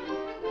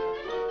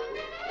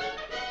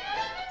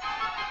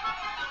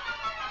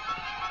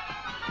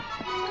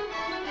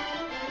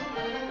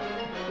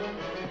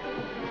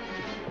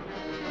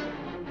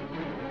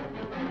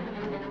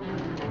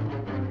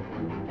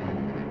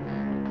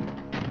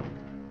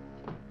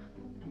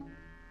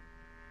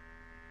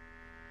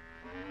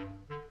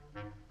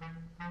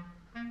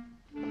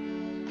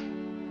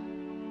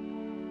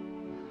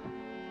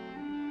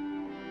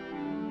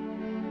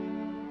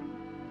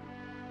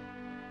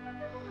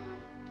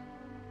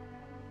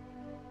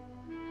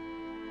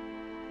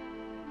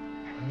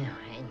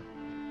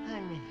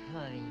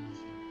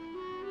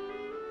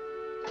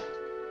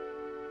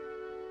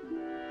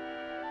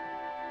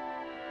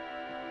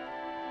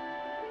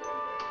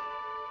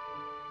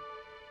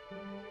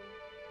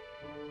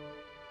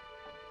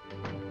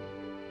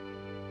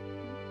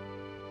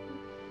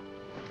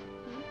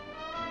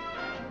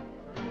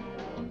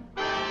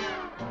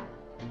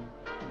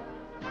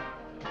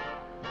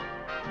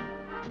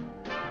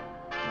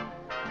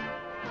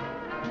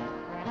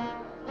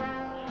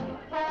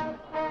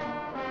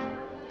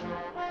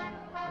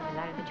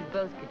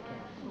 Both could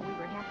come. Well, we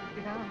were happy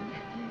to get on.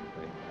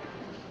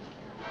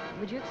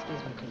 Would you excuse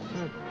me,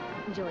 please?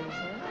 Enjoy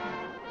yourself.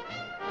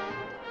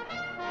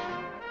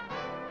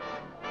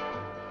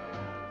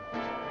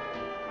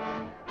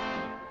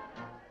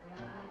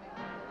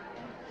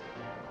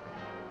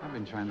 I've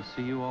been trying to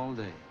see you all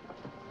day.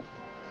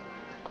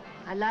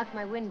 I locked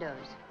my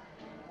windows.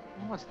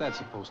 What's that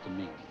supposed to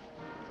mean?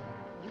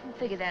 You can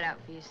figure that out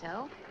for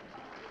yourself.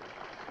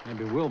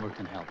 Maybe Wilbur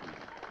can help me.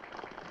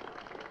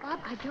 Bob,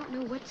 I don't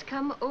know what's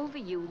come over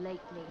you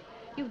lately.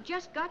 You've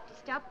just got to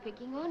stop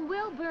picking on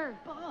Wilbur.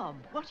 Bob,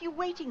 what are you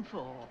waiting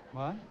for?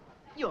 What?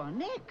 You're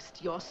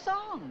next. Your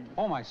song.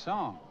 Oh, my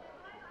song.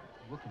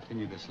 We'll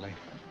continue this later.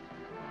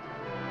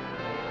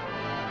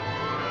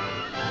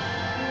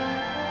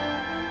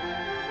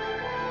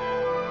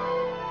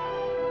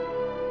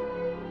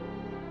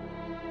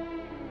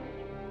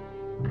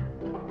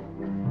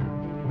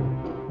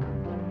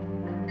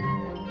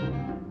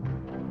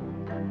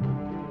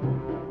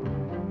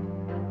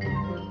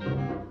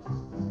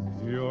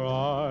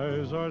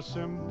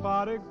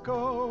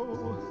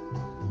 Simpatico.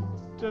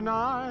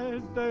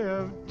 Tonight they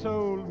have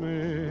told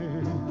me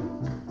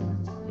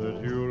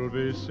that you'll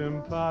be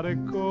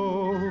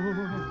simpatico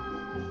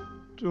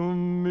to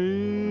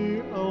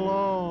me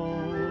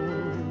alone.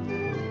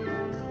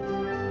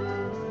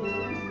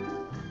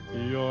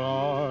 Your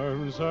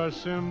arms are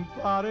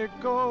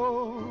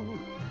simpatico,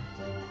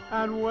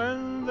 and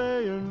when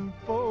they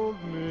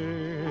enfold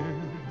me,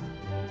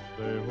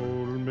 they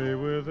hold me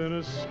within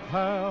a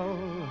spell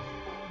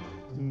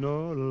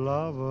no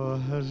lover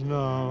has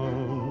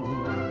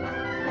known.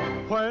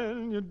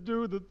 When you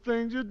do the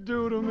things you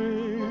do to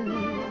me,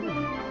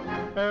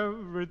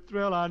 every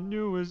thrill I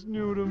knew is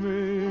new to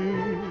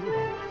me.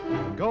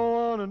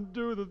 Go on and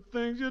do the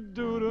things you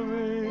do to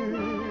me.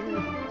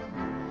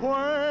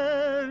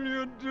 When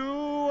you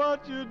do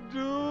what you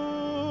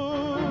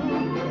do,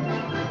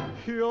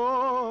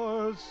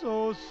 you're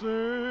so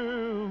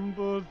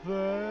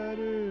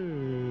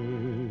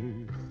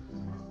sympathetic,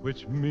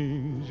 which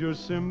means you're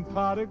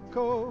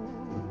simpatico,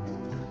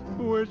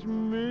 which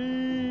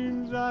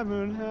means I'm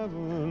in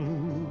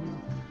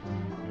heaven,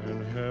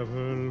 and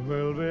heaven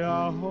will be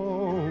our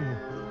home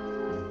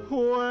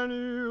when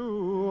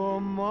you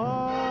are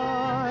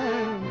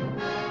mine.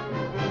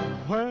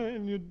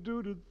 When you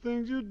do the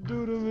things you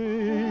do to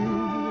me,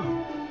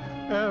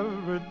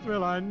 every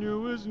thrill I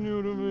knew is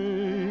new to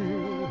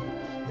me.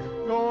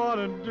 Go on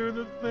and do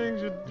the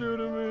things you do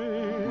to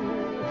me.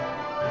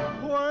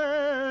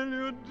 When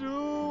you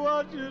do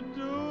what you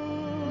do,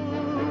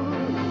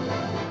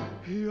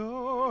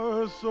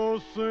 you're so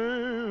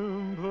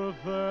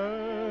sympathetic,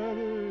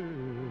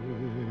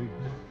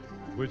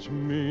 which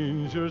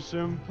means you're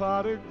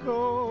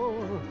simpatico,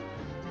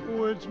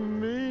 which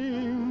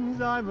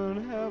means I'm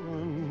in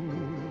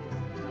heaven,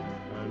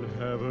 and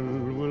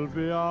heaven will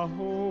be our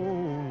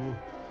home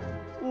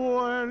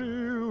when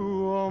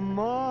you are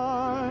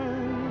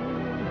mine.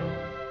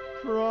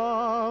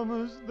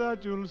 Promise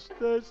that you'll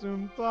stay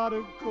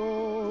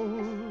simpatico.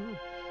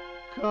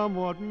 Come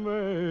what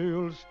may,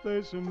 you'll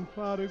stay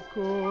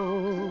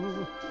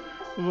simpatico.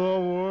 The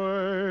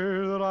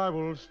way that I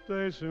will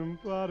stay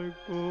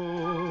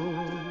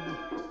simpatico.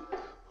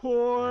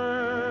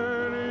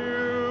 When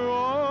you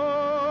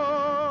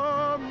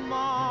are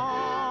mine.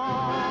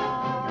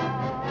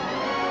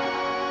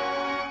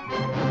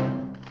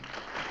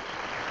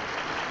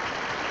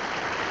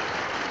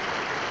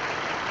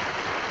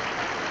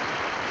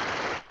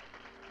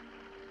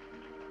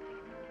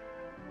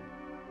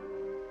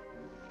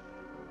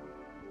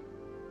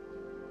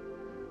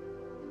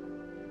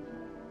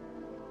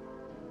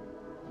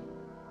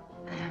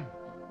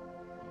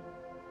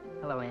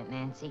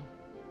 Nancy.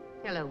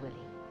 Hello, Willie.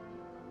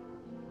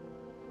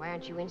 Why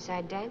aren't you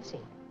inside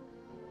dancing?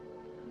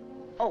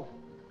 Oh,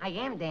 I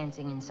am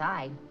dancing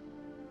inside.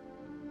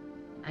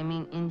 I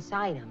mean,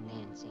 inside I'm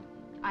dancing.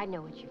 I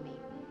know what you mean.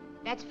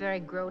 That's very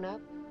grown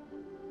up.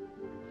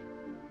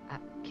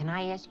 Can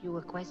I ask you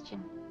a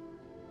question?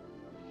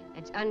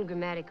 It's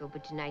ungrammatical,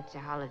 but tonight's a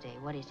holiday.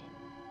 What is it?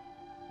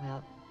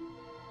 Well,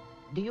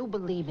 do you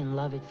believe in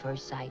love at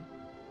first sight?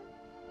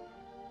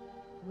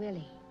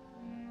 Willie,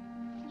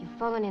 you've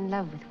fallen in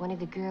love with one of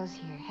the girls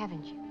here,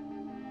 haven't you?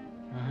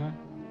 Uh-huh.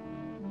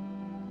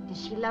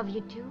 Does she love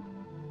you too?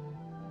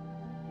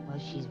 Well,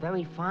 she's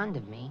very fond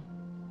of me.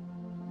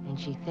 And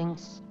she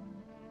thinks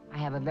I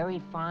have a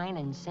very fine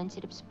and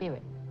sensitive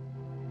spirit.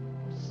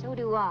 So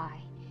do I.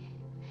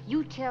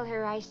 You tell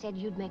her I said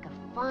you'd make a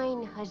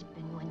fine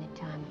husband when the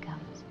time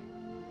comes.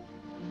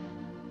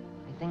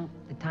 I think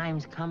the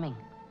time's coming.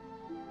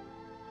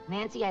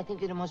 Nancy, I think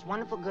you're the most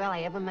wonderful girl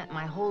I ever met in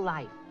my whole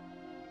life.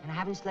 And I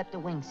haven't slept a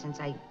wink since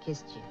I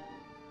kissed you.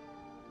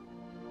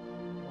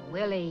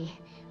 Willie,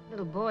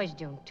 little boys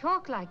don't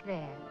talk like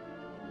that.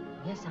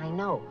 Yes, I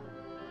know.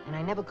 And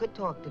I never could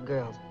talk to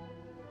girls.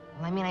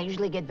 Well, I mean, I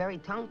usually get very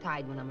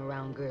tongue-tied when I'm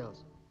around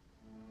girls.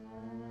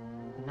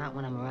 But not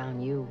when I'm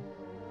around you.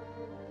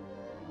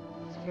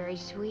 It's very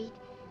sweet.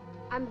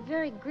 I'm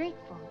very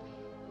grateful.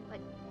 But...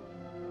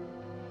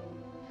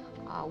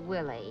 Oh,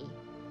 Willie,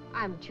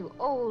 I'm too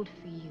old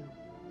for you.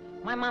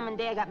 My mom and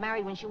dad got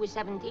married when she was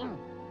 17.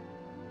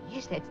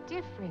 Yes, that's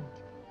different.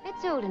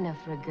 That's old enough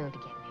for a girl to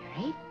get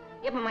married.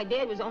 Yeah, but my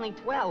dad was only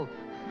 12.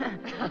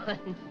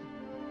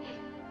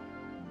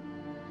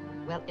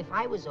 Well, if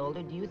I was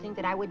older, do you think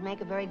that I would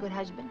make a very good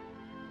husband?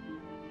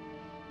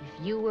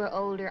 If you were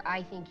older,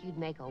 I think you'd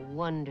make a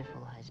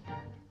wonderful husband.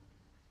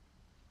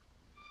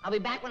 I'll be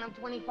back when I'm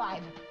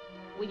 25.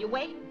 Will you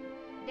wait?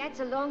 That's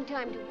a long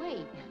time to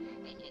wait.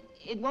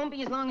 It won't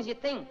be as long as you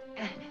think.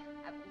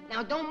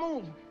 Now, don't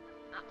move.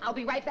 I'll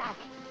be right back.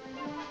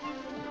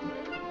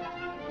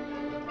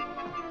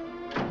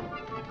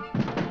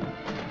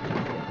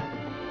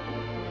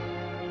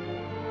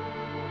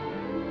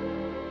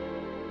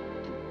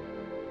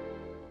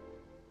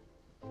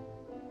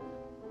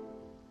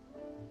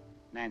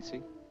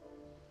 Nancy?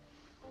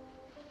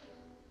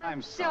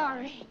 I'm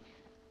sorry.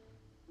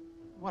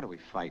 What are we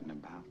fighting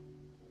about?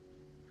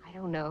 I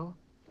don't know.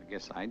 I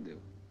guess I do.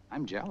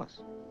 I'm jealous.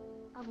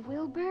 Of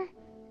Wilbur?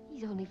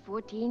 He's only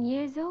 14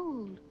 years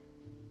old.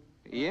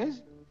 He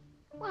is?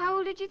 Well, how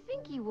old did you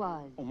think he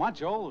was? Oh,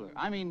 much older.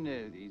 I mean,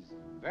 he's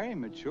very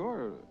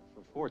mature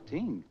for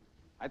 14.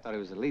 I thought he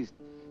was at least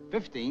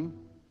 15.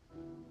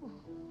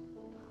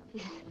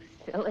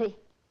 Silly.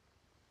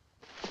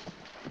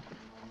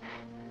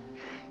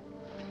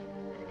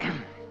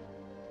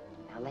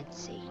 Now, let's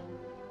see.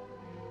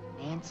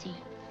 Nancy,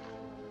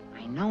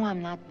 I know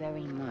I'm not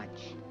very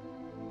much,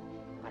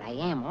 but I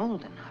am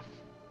old enough.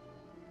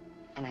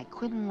 And I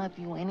couldn't love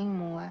you any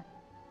more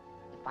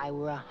if I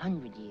were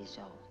 100 years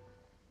old.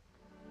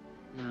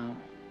 No,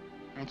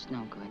 that's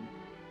no good.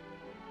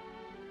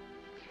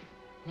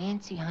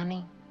 Nancy,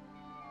 honey,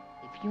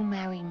 if you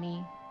marry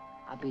me,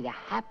 I'll be the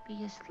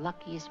happiest,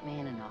 luckiest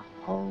man in the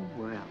whole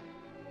world.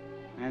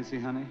 Nancy,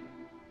 honey,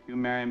 if you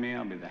marry me,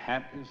 I'll be the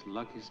happiest,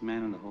 luckiest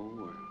man in the whole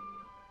world.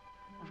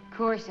 Of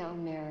course I'll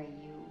marry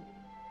you.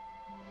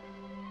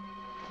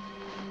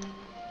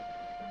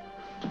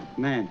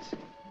 Nancy.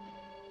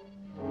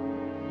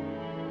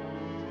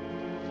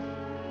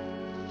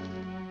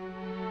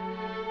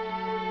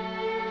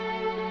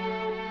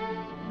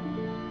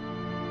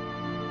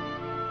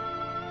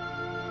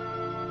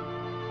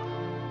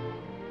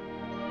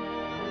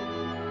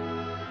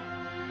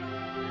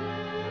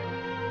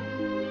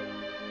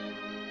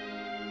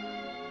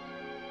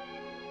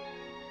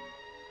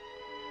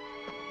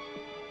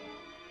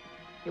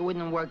 It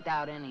wouldn't have worked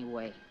out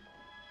anyway.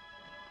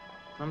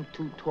 I'm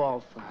too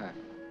tall for her.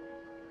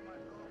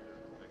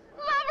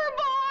 Lover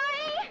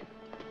boy!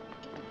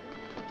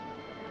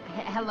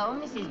 Hello,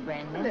 Mrs.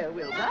 Brandon. Hello,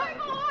 Wilbur. Lover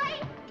boy!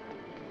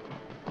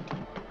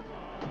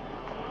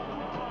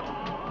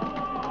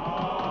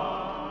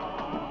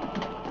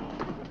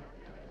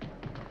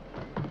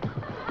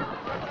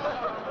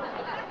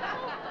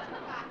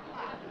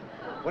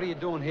 What are you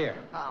doing here?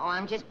 Oh,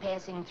 I'm just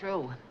passing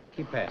through.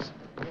 Keep passing.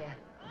 Yeah.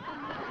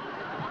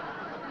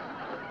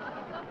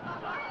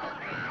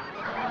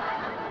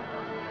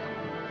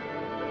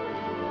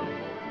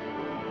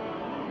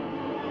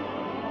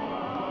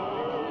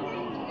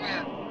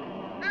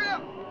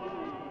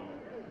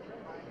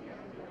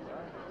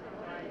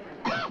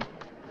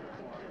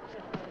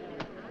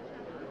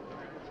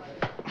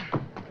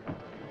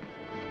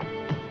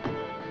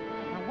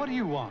 What do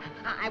you want?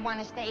 I want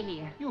to stay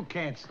here. You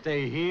can't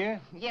stay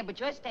here. Yeah, but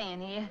you're staying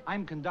here.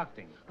 I'm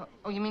conducting.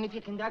 Oh, you mean if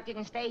you conduct, you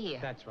can stay here?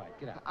 That's right.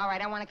 Get out. All right,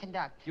 I want to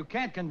conduct. You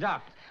can't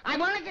conduct. I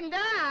want to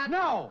conduct!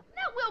 No!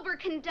 Let Wilbur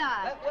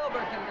conduct. Let Wilbur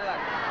conduct. Go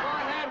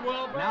ahead,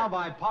 Wilbur. Now,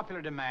 by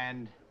popular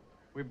demand,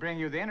 we bring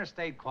you the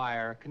Interstate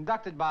Choir,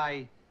 conducted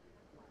by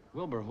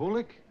Wilbur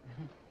Hulick.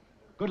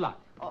 Good luck.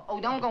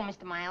 Oh, don't go,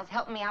 Mr. Miles.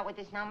 Help me out with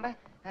this number.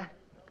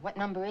 What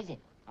number is it?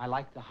 I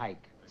like the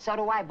hike. So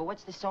do I, but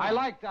what's the song? I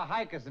like the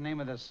hike is the name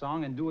of the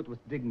song, and do it with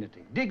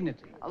dignity.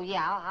 Dignity. Oh,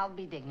 yeah, I'll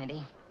be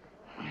Dignity.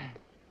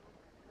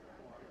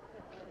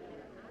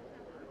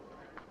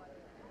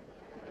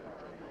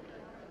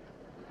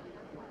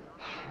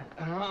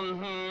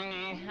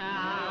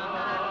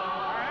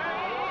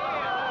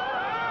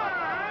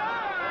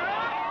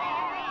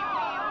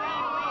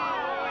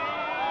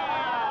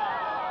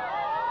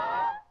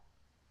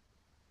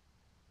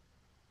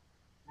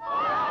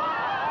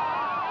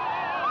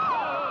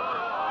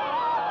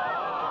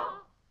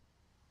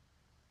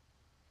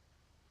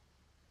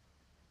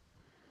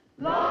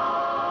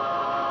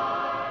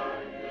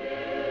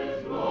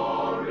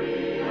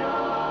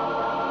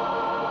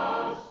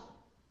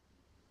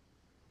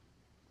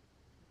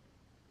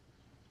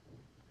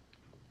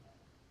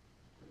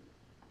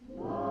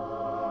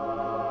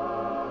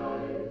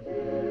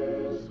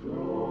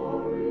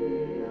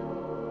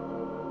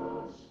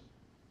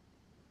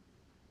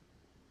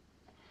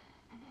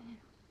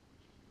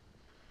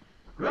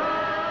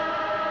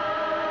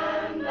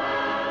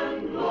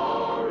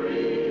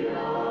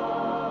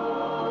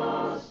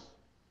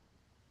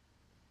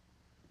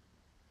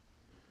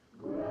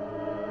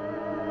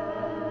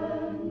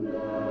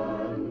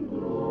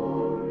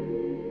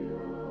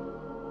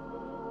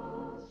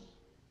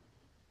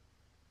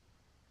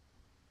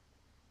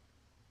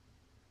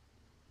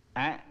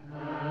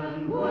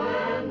 And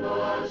when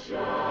the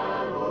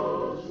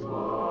shadows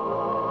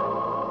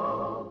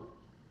fall,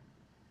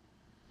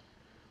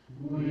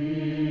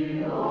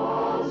 we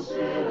all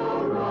sit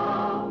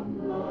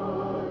around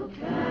the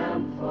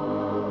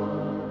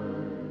campfire.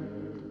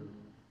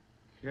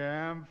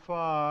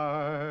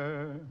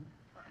 Campfire.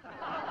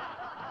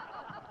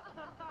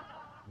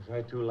 Was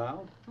I too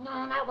loud?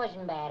 No, that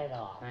wasn't bad at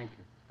all. Thank you.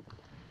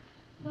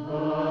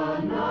 The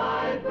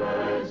night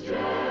birds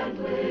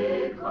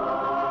gently call,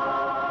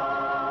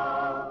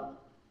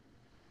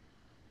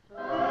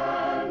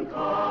 and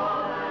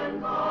call,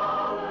 and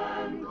call,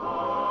 and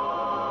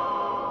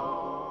call.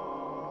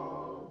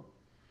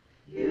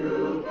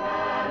 You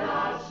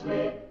cannot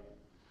sleep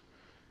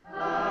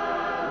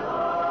at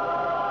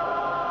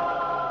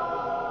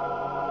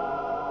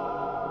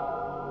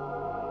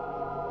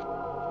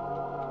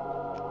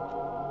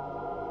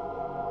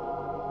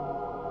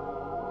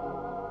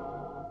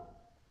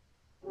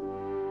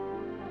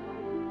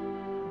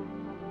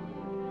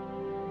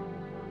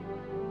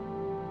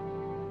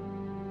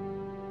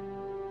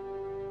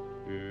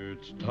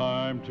It's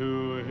time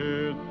to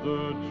hit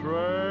the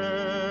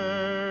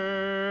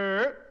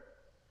trail.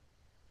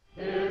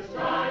 It's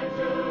time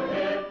to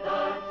hit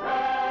the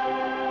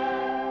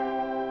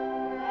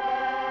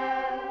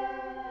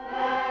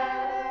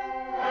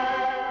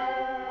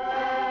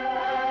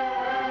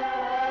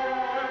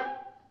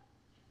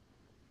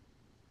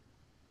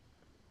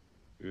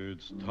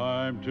It's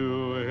time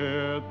to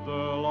hit the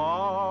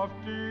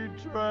lofty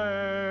trail.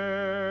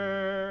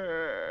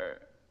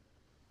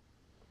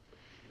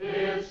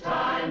 It's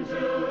time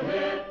to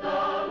hit the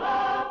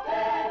lofty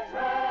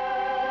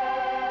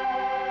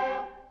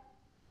trail.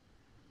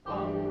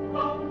 Bum,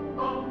 bum,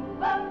 bum,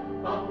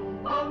 bum,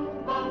 bum,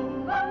 bum,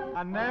 bum, bum.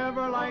 I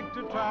never like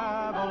to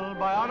travel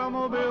by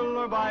automobile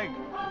or bike.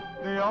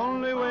 The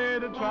only way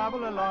to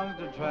travel along is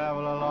to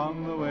travel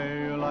along the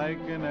way you like.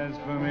 And as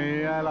for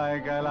me, I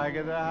like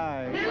it to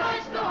hike. He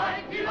likes to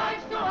hike, he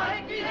likes to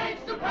hike, he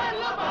hates to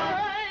pedal a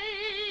bike.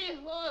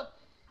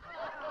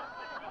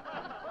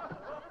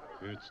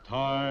 It's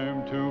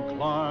time to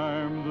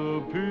climb the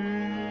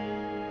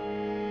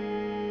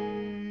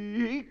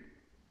peak.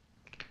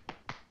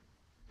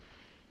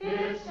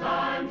 It's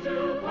time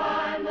to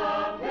climb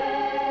the peak.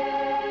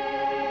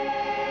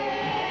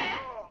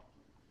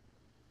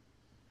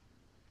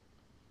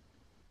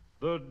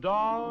 The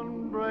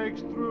dawn breaks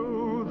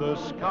through the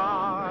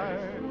sky.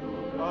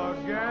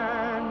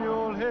 Again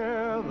you'll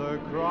hear the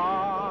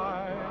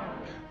cry.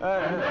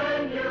 And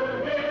then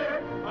you'll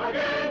hear,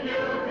 again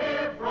you'll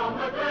hear, from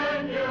the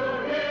glen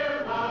you'll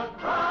hear the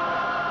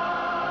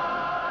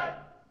cry.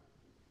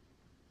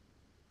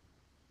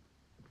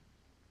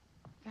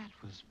 That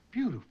was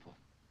beautiful.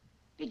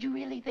 Did you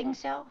really think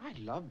so? I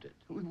loved it.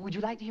 Would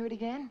you like to hear it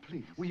again?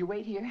 Please. Will you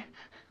wait here?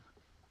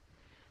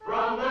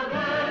 From the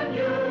glen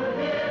you'll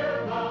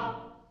hear the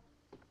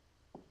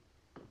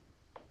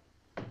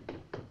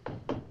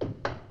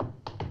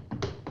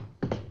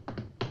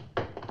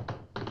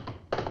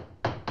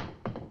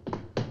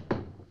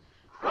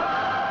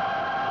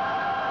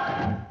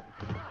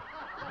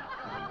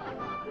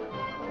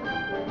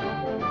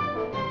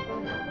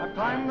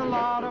Climbed a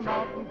lot of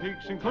mountain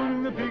peaks,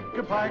 including the Peak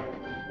of Pike.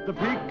 The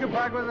Peak of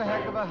Pike was a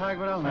heck of a hike,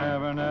 but I'll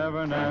never,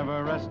 never,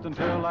 never rest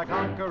until I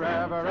conquer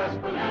Everest.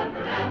 We'll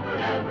never, never,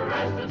 never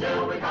rest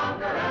until we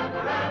conquer Everest.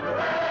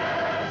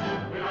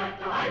 We like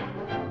to hike.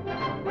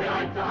 We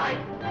like to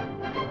hike.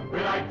 We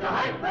like to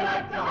hike. We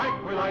like to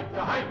hike. We like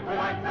to hike. We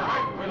like to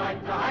hike. We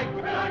like to hike.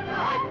 We like to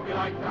hike. We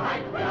like to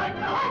hike. We like to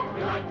hike. We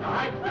like to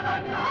hike. We like to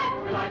hike.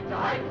 We like to hike. We like to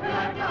hike. We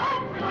like to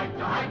hike. We like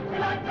to hike. We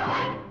like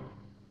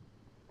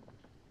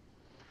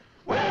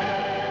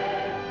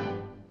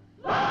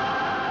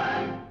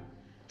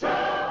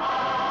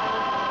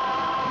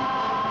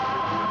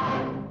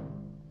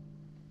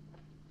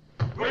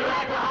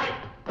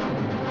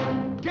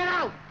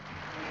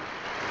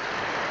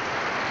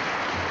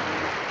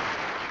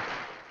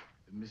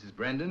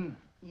Brendan?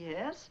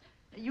 Yes?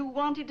 You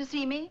wanted to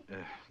see me?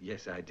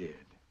 Yes, I did.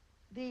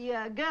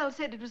 The girl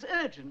said it was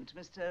urgent,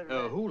 Mr.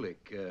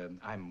 Hulick.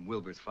 I'm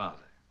Wilbur's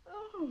father.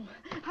 Oh,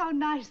 how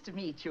nice to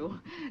meet you.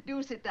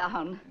 Do sit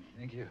down.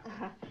 Thank you.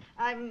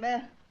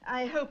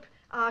 I hope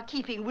our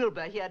keeping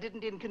Wilbur here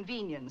didn't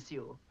inconvenience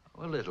you.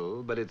 A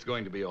little, but it's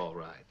going to be all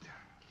right.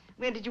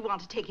 When did you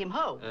want to take him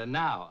home?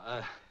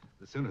 Now.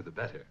 The sooner the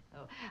better.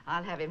 Oh,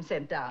 I'll have him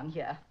sent down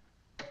here.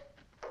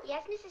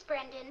 Yes, Mrs.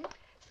 Brendan?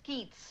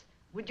 Skeets,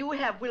 would you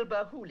have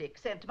Wilbur Hulick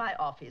sent to my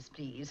office,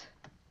 please?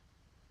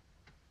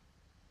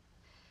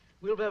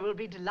 Wilbur will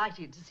be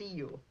delighted to see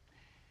you.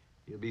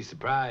 He'll be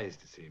surprised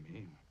to see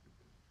me.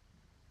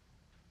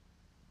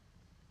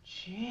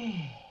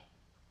 Gee.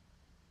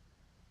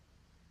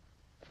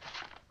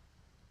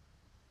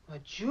 A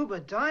Juba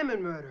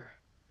diamond murder.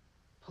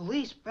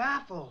 Police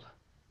baffled.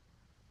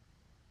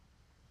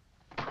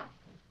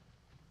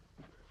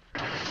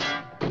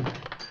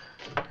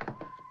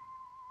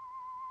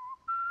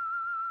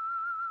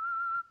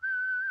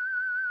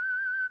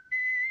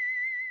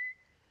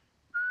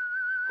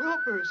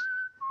 Wilbur's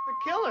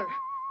the killer.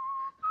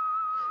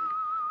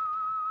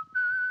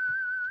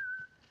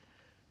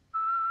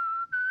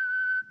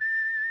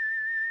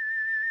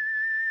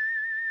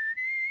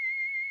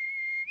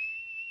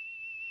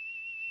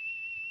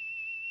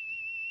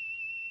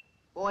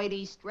 Boy,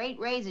 these straight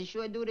razors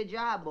sure do the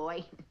job,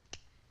 boy.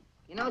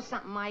 You know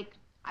something, Mike?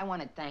 I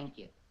want to thank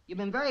you. You've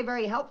been very,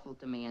 very helpful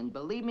to me, and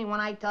believe me when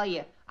I tell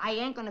you, I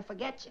ain't gonna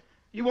forget you.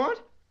 You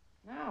won't?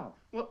 No.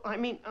 Well, I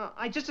mean,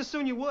 I just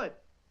assumed you would.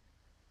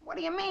 What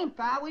do you mean,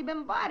 pal? We've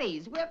been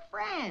buddies. We're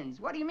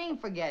friends. What do you mean,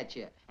 forget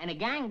you? And the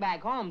gang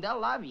back home, they'll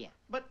love you.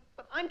 But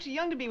I'm too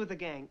young to be with the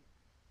gang.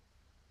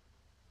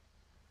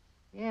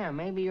 Yeah,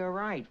 maybe you're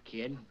right,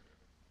 kid.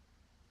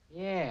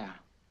 Yeah.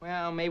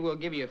 Well, maybe we'll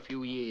give you a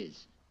few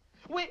years.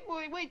 Wait,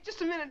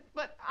 just a minute.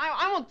 But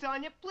I won't tell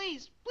you.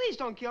 Please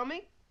don't kill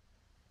me.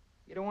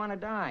 You don't want to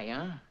die,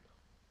 huh?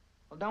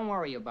 Well, don't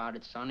worry about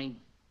it, Sonny.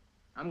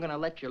 I'm gonna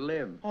let you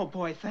live. Oh,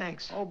 boy,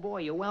 thanks. Oh,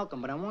 boy, you're welcome,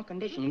 but on one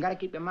condition. You gotta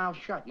keep your mouth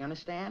shut, you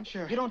understand?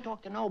 Sure. You don't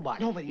talk to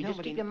nobody. You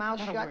just keep your mouth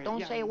shut.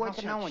 Don't say a word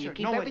to no one. You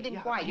keep everything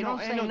quiet. You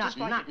don't say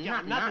nothing. You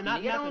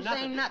don't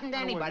say nothing to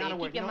anybody. You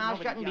keep your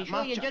mouth shut and be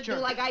sure you just do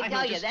like I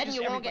tell you. Then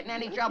you won't get in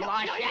any trouble.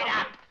 Oh, shut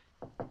up!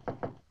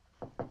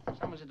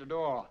 Someone's at the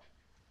door.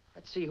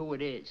 Let's see who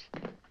it is.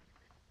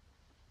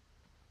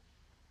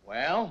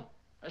 Well,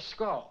 let's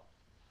go.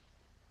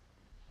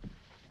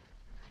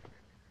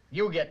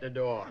 You get the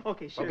door.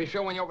 Okay, sure. But be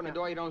sure when you open the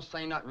door, you don't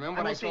say nothing.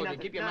 Remember what I told you?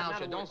 Keep your mouth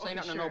shut. Don't say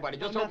nothing to nobody.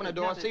 Just open the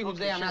door, see who's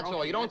there, and that's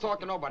all. You don't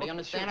talk to nobody,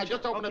 understand? I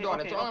just open the door.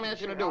 That's all I'm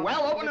asking you to do.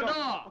 Well, open the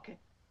door. Okay.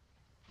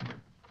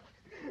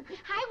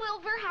 Hi,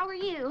 Wilbur. How are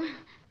you?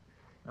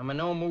 I'm in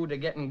no mood to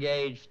get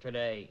engaged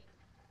today.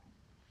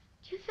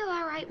 Do you feel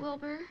all right,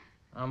 Wilbur?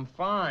 I'm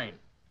fine.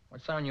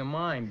 What's on your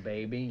mind,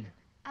 baby?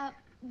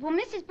 Well,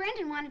 Mrs.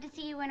 Brendan wanted to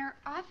see you in her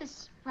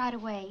office right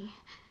away.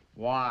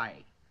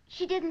 Why?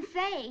 She didn't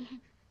say.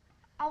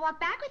 I'll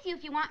walk back with you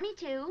if you want me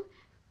to.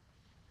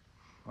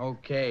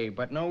 Okay,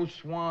 but no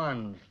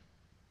swans.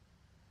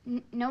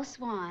 No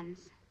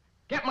swans.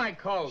 Get my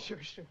coat. Sure.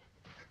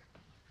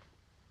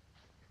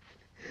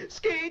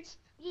 Skates?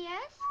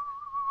 Yes?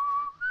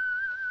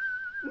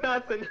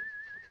 Nothing.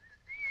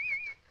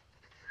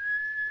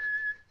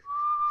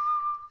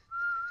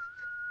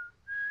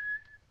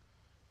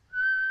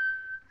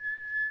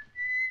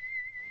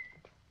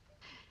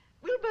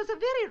 Wilbur's a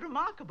very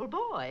remarkable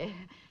boy.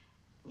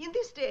 In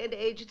this day and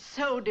age, it's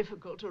so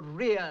difficult to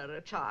rear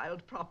a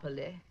child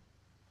properly.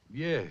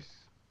 Yes.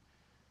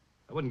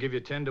 I wouldn't give you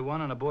 10 to 1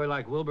 on a boy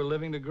like Wilbur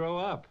living to grow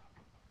up.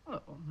 Oh,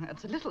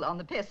 that's a little on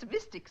the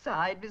pessimistic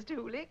side, Mr.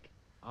 Hulick.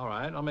 All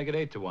right, I'll make it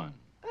 8 to 1.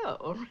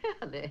 Oh,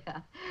 really?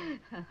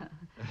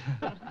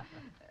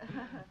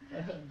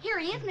 Here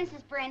he is,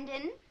 Mrs.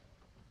 Brendan.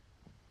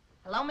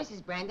 Hello,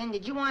 Mrs. Brendan.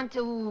 Did you want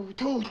to...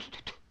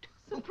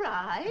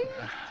 Surprise?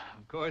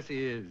 Of course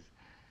he is.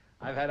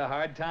 I've had a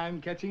hard time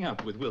catching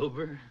up with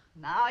Wilbur.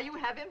 Now you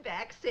have him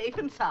back safe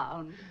and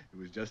sound. It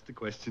was just a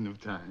question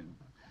of time.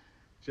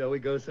 Shall we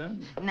go,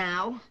 son?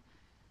 Now?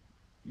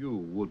 You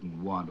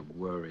wouldn't want to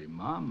worry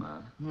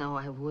Mama. No,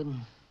 I wouldn't.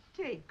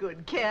 Take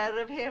good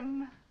care of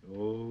him.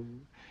 Oh,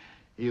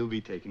 he'll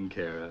be taken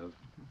care of.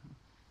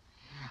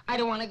 I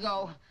don't want to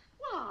go.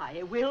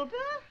 Why, Wilbur?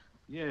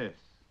 Yes.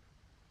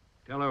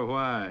 Tell her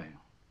why.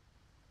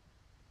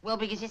 Well,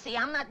 because you see,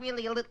 I'm not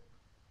really a little...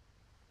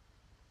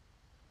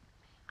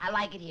 I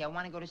like it here. I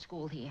want to go to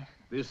school here.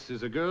 This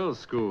is a girls'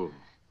 school.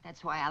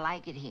 That's why I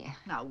like it here.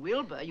 Now,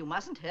 Wilbur, you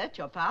mustn't hurt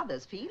your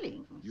father's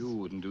feelings. You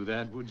wouldn't do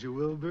that, would you,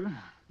 Wilbur?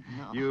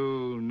 No.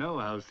 You know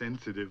how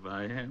sensitive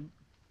I am.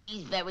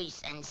 He's very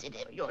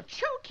sensitive. You're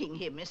choking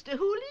him, Mr.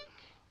 Hulick.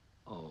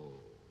 Oh.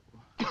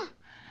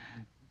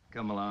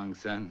 Come along,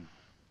 son.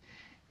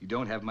 You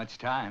don't have much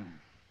time.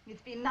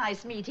 It's been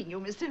nice meeting you,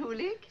 Mr.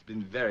 Hulick. It's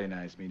been very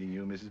nice meeting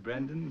you, Mrs.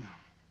 Brendan.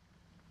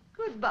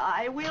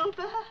 Goodbye,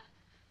 Wilbur.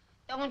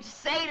 Don't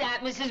say that,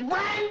 Mrs.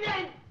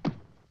 Brendan!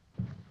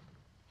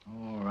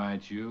 All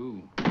right,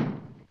 you.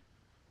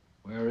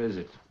 Where is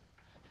it?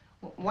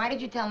 Why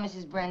did you tell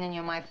Mrs. Brennan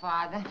you're my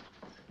father?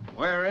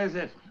 Where is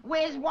it?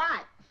 Where's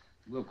what?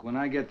 Look, when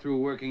I get through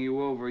working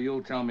you over,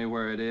 you'll tell me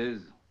where it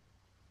is.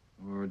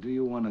 Or do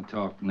you want to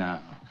talk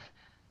now?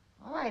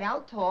 All right,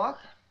 I'll talk.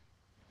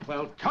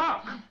 Well,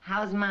 talk!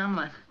 How's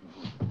Mama?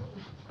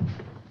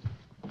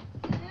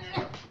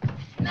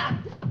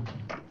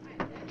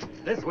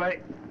 This way.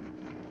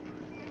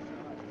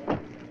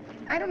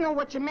 I don't know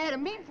what you're mad at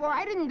me for.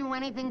 I didn't do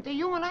anything to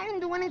you, and I didn't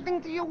do anything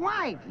to your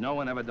wife. No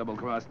one ever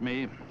double-crossed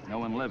me. No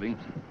one living.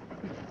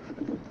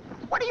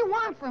 What do you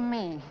want from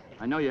me?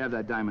 I know you have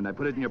that diamond. I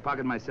put it in your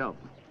pocket myself.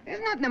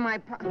 There's nothing in my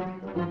pocket.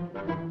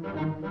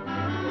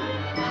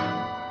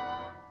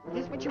 Is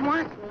this what you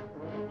want?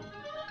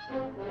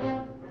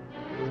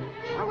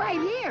 All right,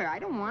 here. I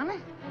don't want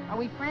it. Are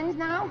we friends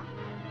now?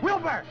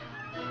 Wilbur!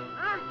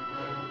 Huh?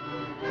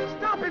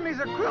 Stop him, he's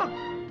a crook!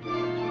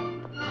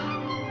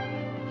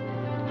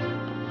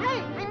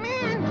 Hey,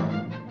 man!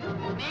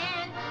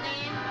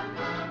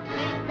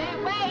 Man,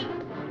 wait!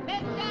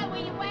 Mister,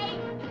 will you wait?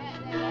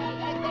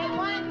 They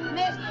want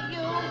Mr.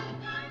 You.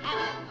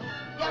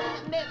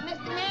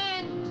 Mr.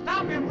 Man.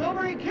 Stop him,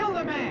 Wilbur! He killed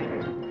the man!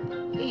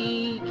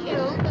 He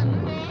killed the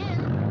man.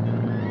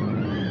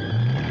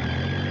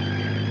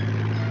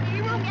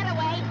 He won't get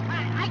away.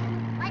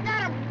 I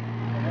got him.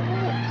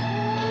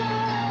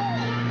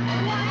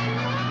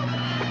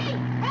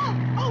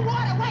 Oh,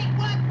 water, wait.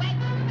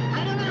 I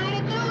don't know how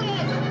to do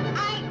this. I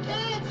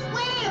can't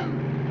swim.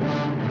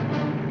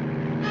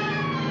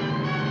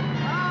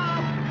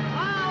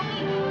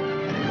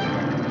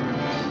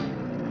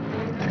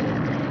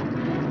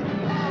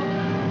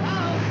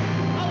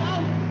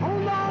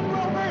 Hold on,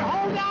 Wilbur!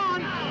 Hold on!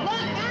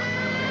 Look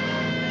out!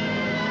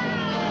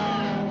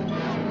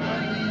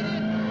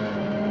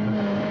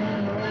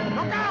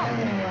 Look out!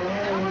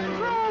 Coming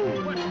through!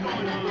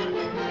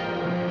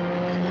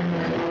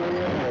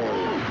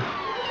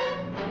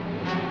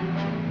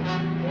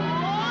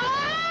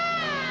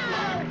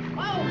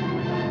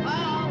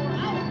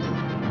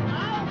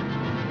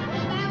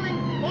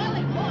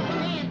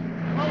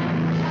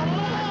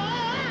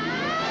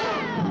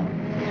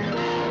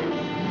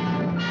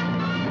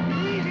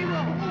 Easy,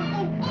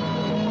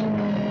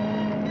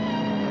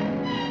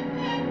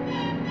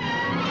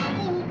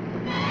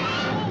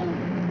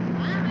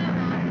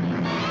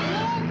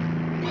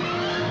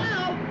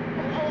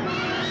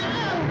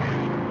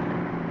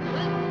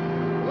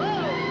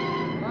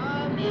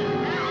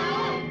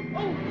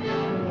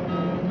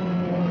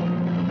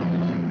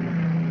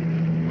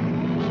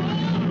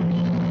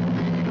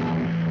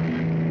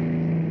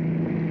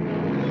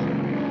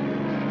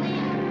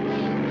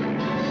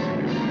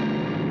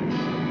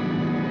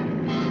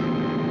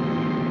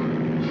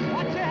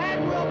 Watch your head,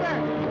 Wilbur!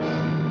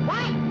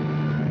 What?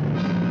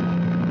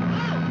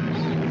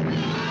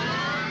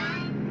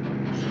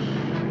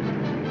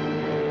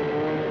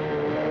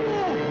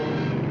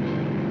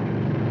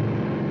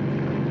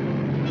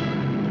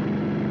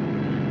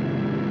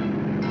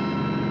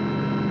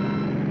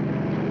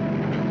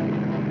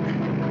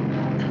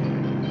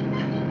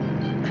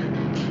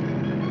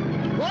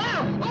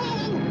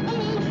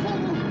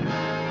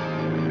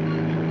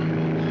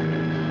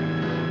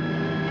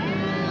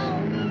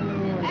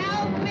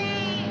 Help me!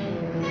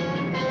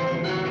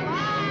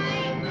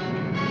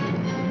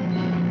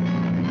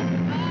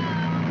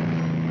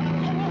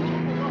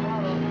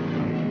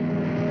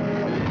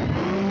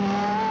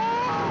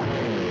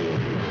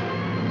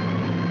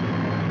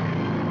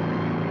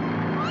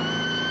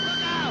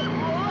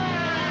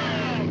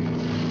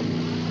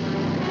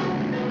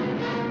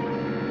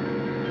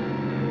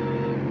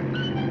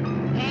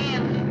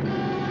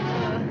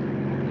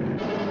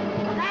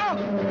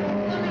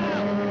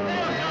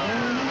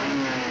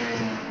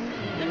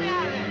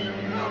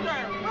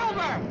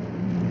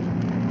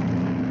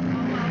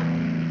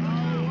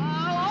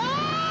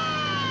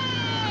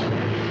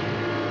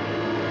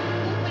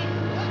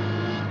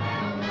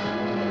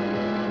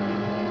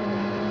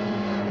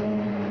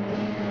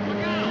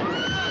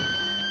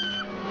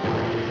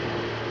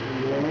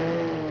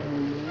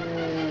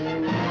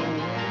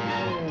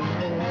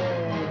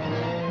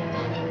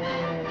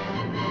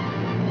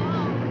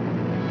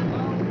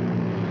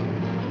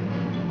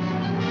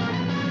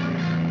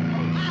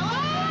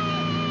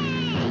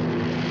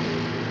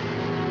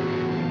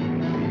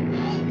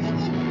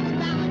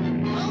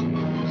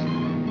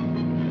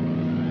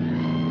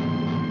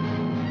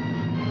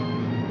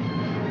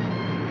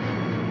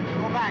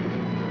 Go back!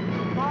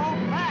 Go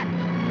back!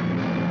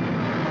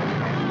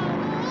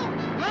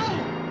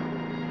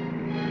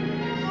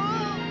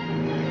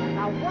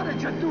 Now, what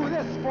did you do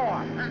this for?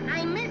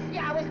 I missed you.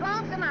 I was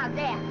lonesome out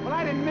there. Well,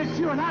 I didn't miss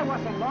you and I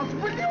wasn't lost.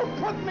 Will you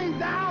put me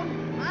down?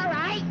 All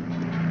right.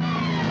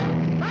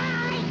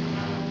 Bye.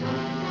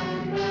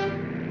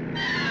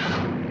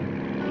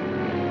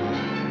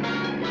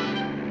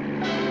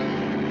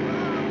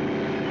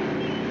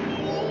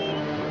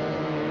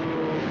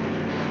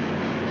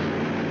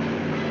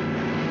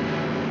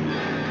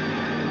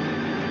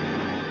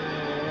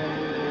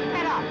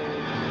 Get up!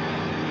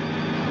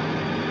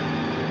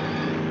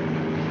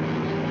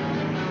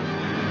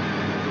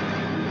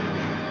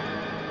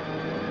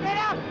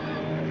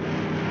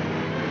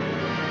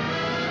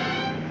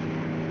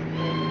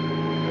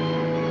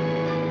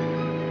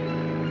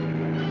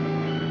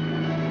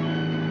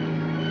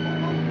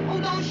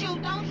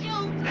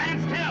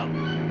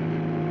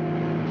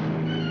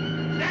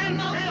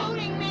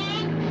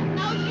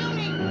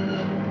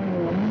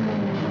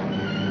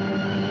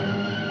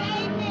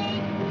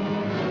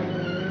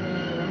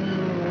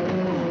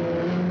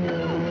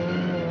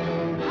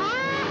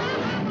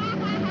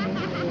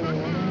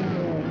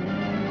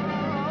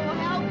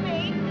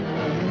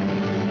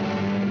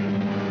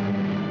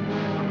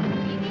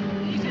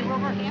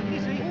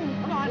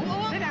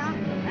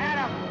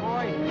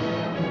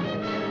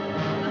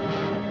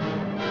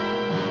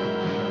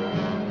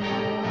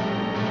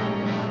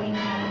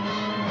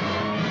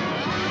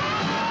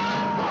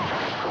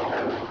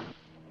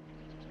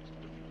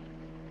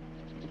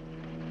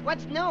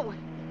 What's new?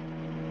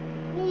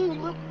 Ooh,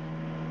 look.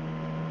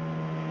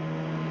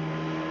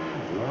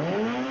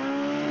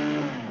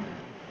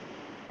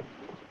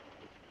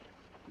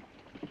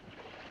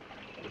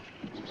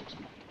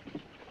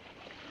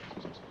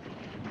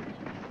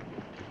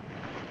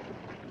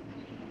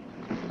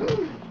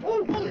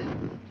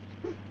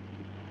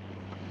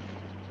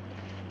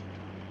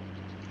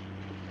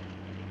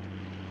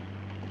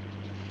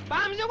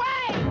 Bombs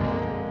away!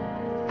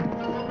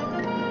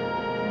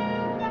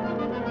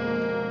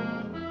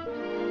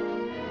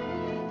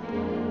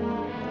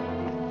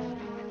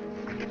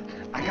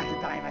 I got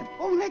the diamond.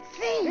 Oh, let's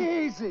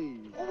see. Easy.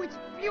 Oh, it's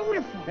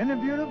beautiful. Isn't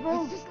it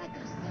beautiful? It's just like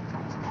a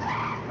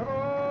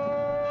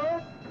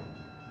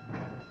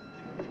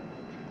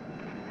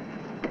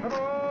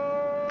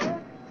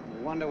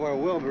Wonder where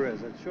Wilbur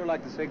is. I'd sure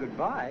like to say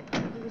goodbye.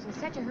 He was in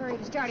such a hurry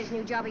to start his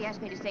new job, he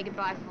asked me to say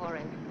goodbye for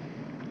him.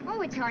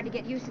 Oh, it's hard to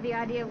get used to the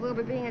idea of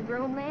Wilbur being a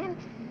grown man.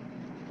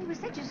 He was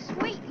such a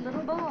sweet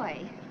little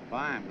boy.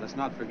 Fine, but let's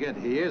not forget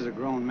he is a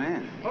grown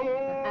man.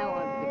 I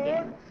won't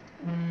forget.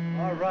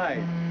 All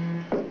right.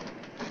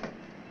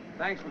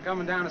 Thanks for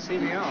coming down to see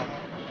me off.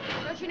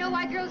 Don't you know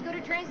why girls go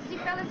to trains to see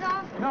fellas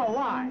off? No,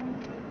 why?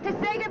 To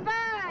say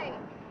goodbye!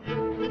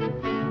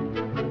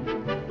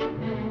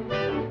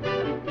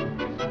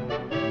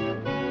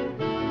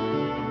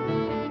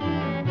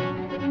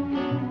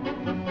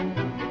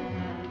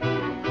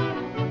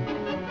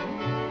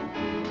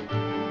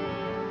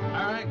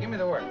 All right, give me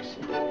the works.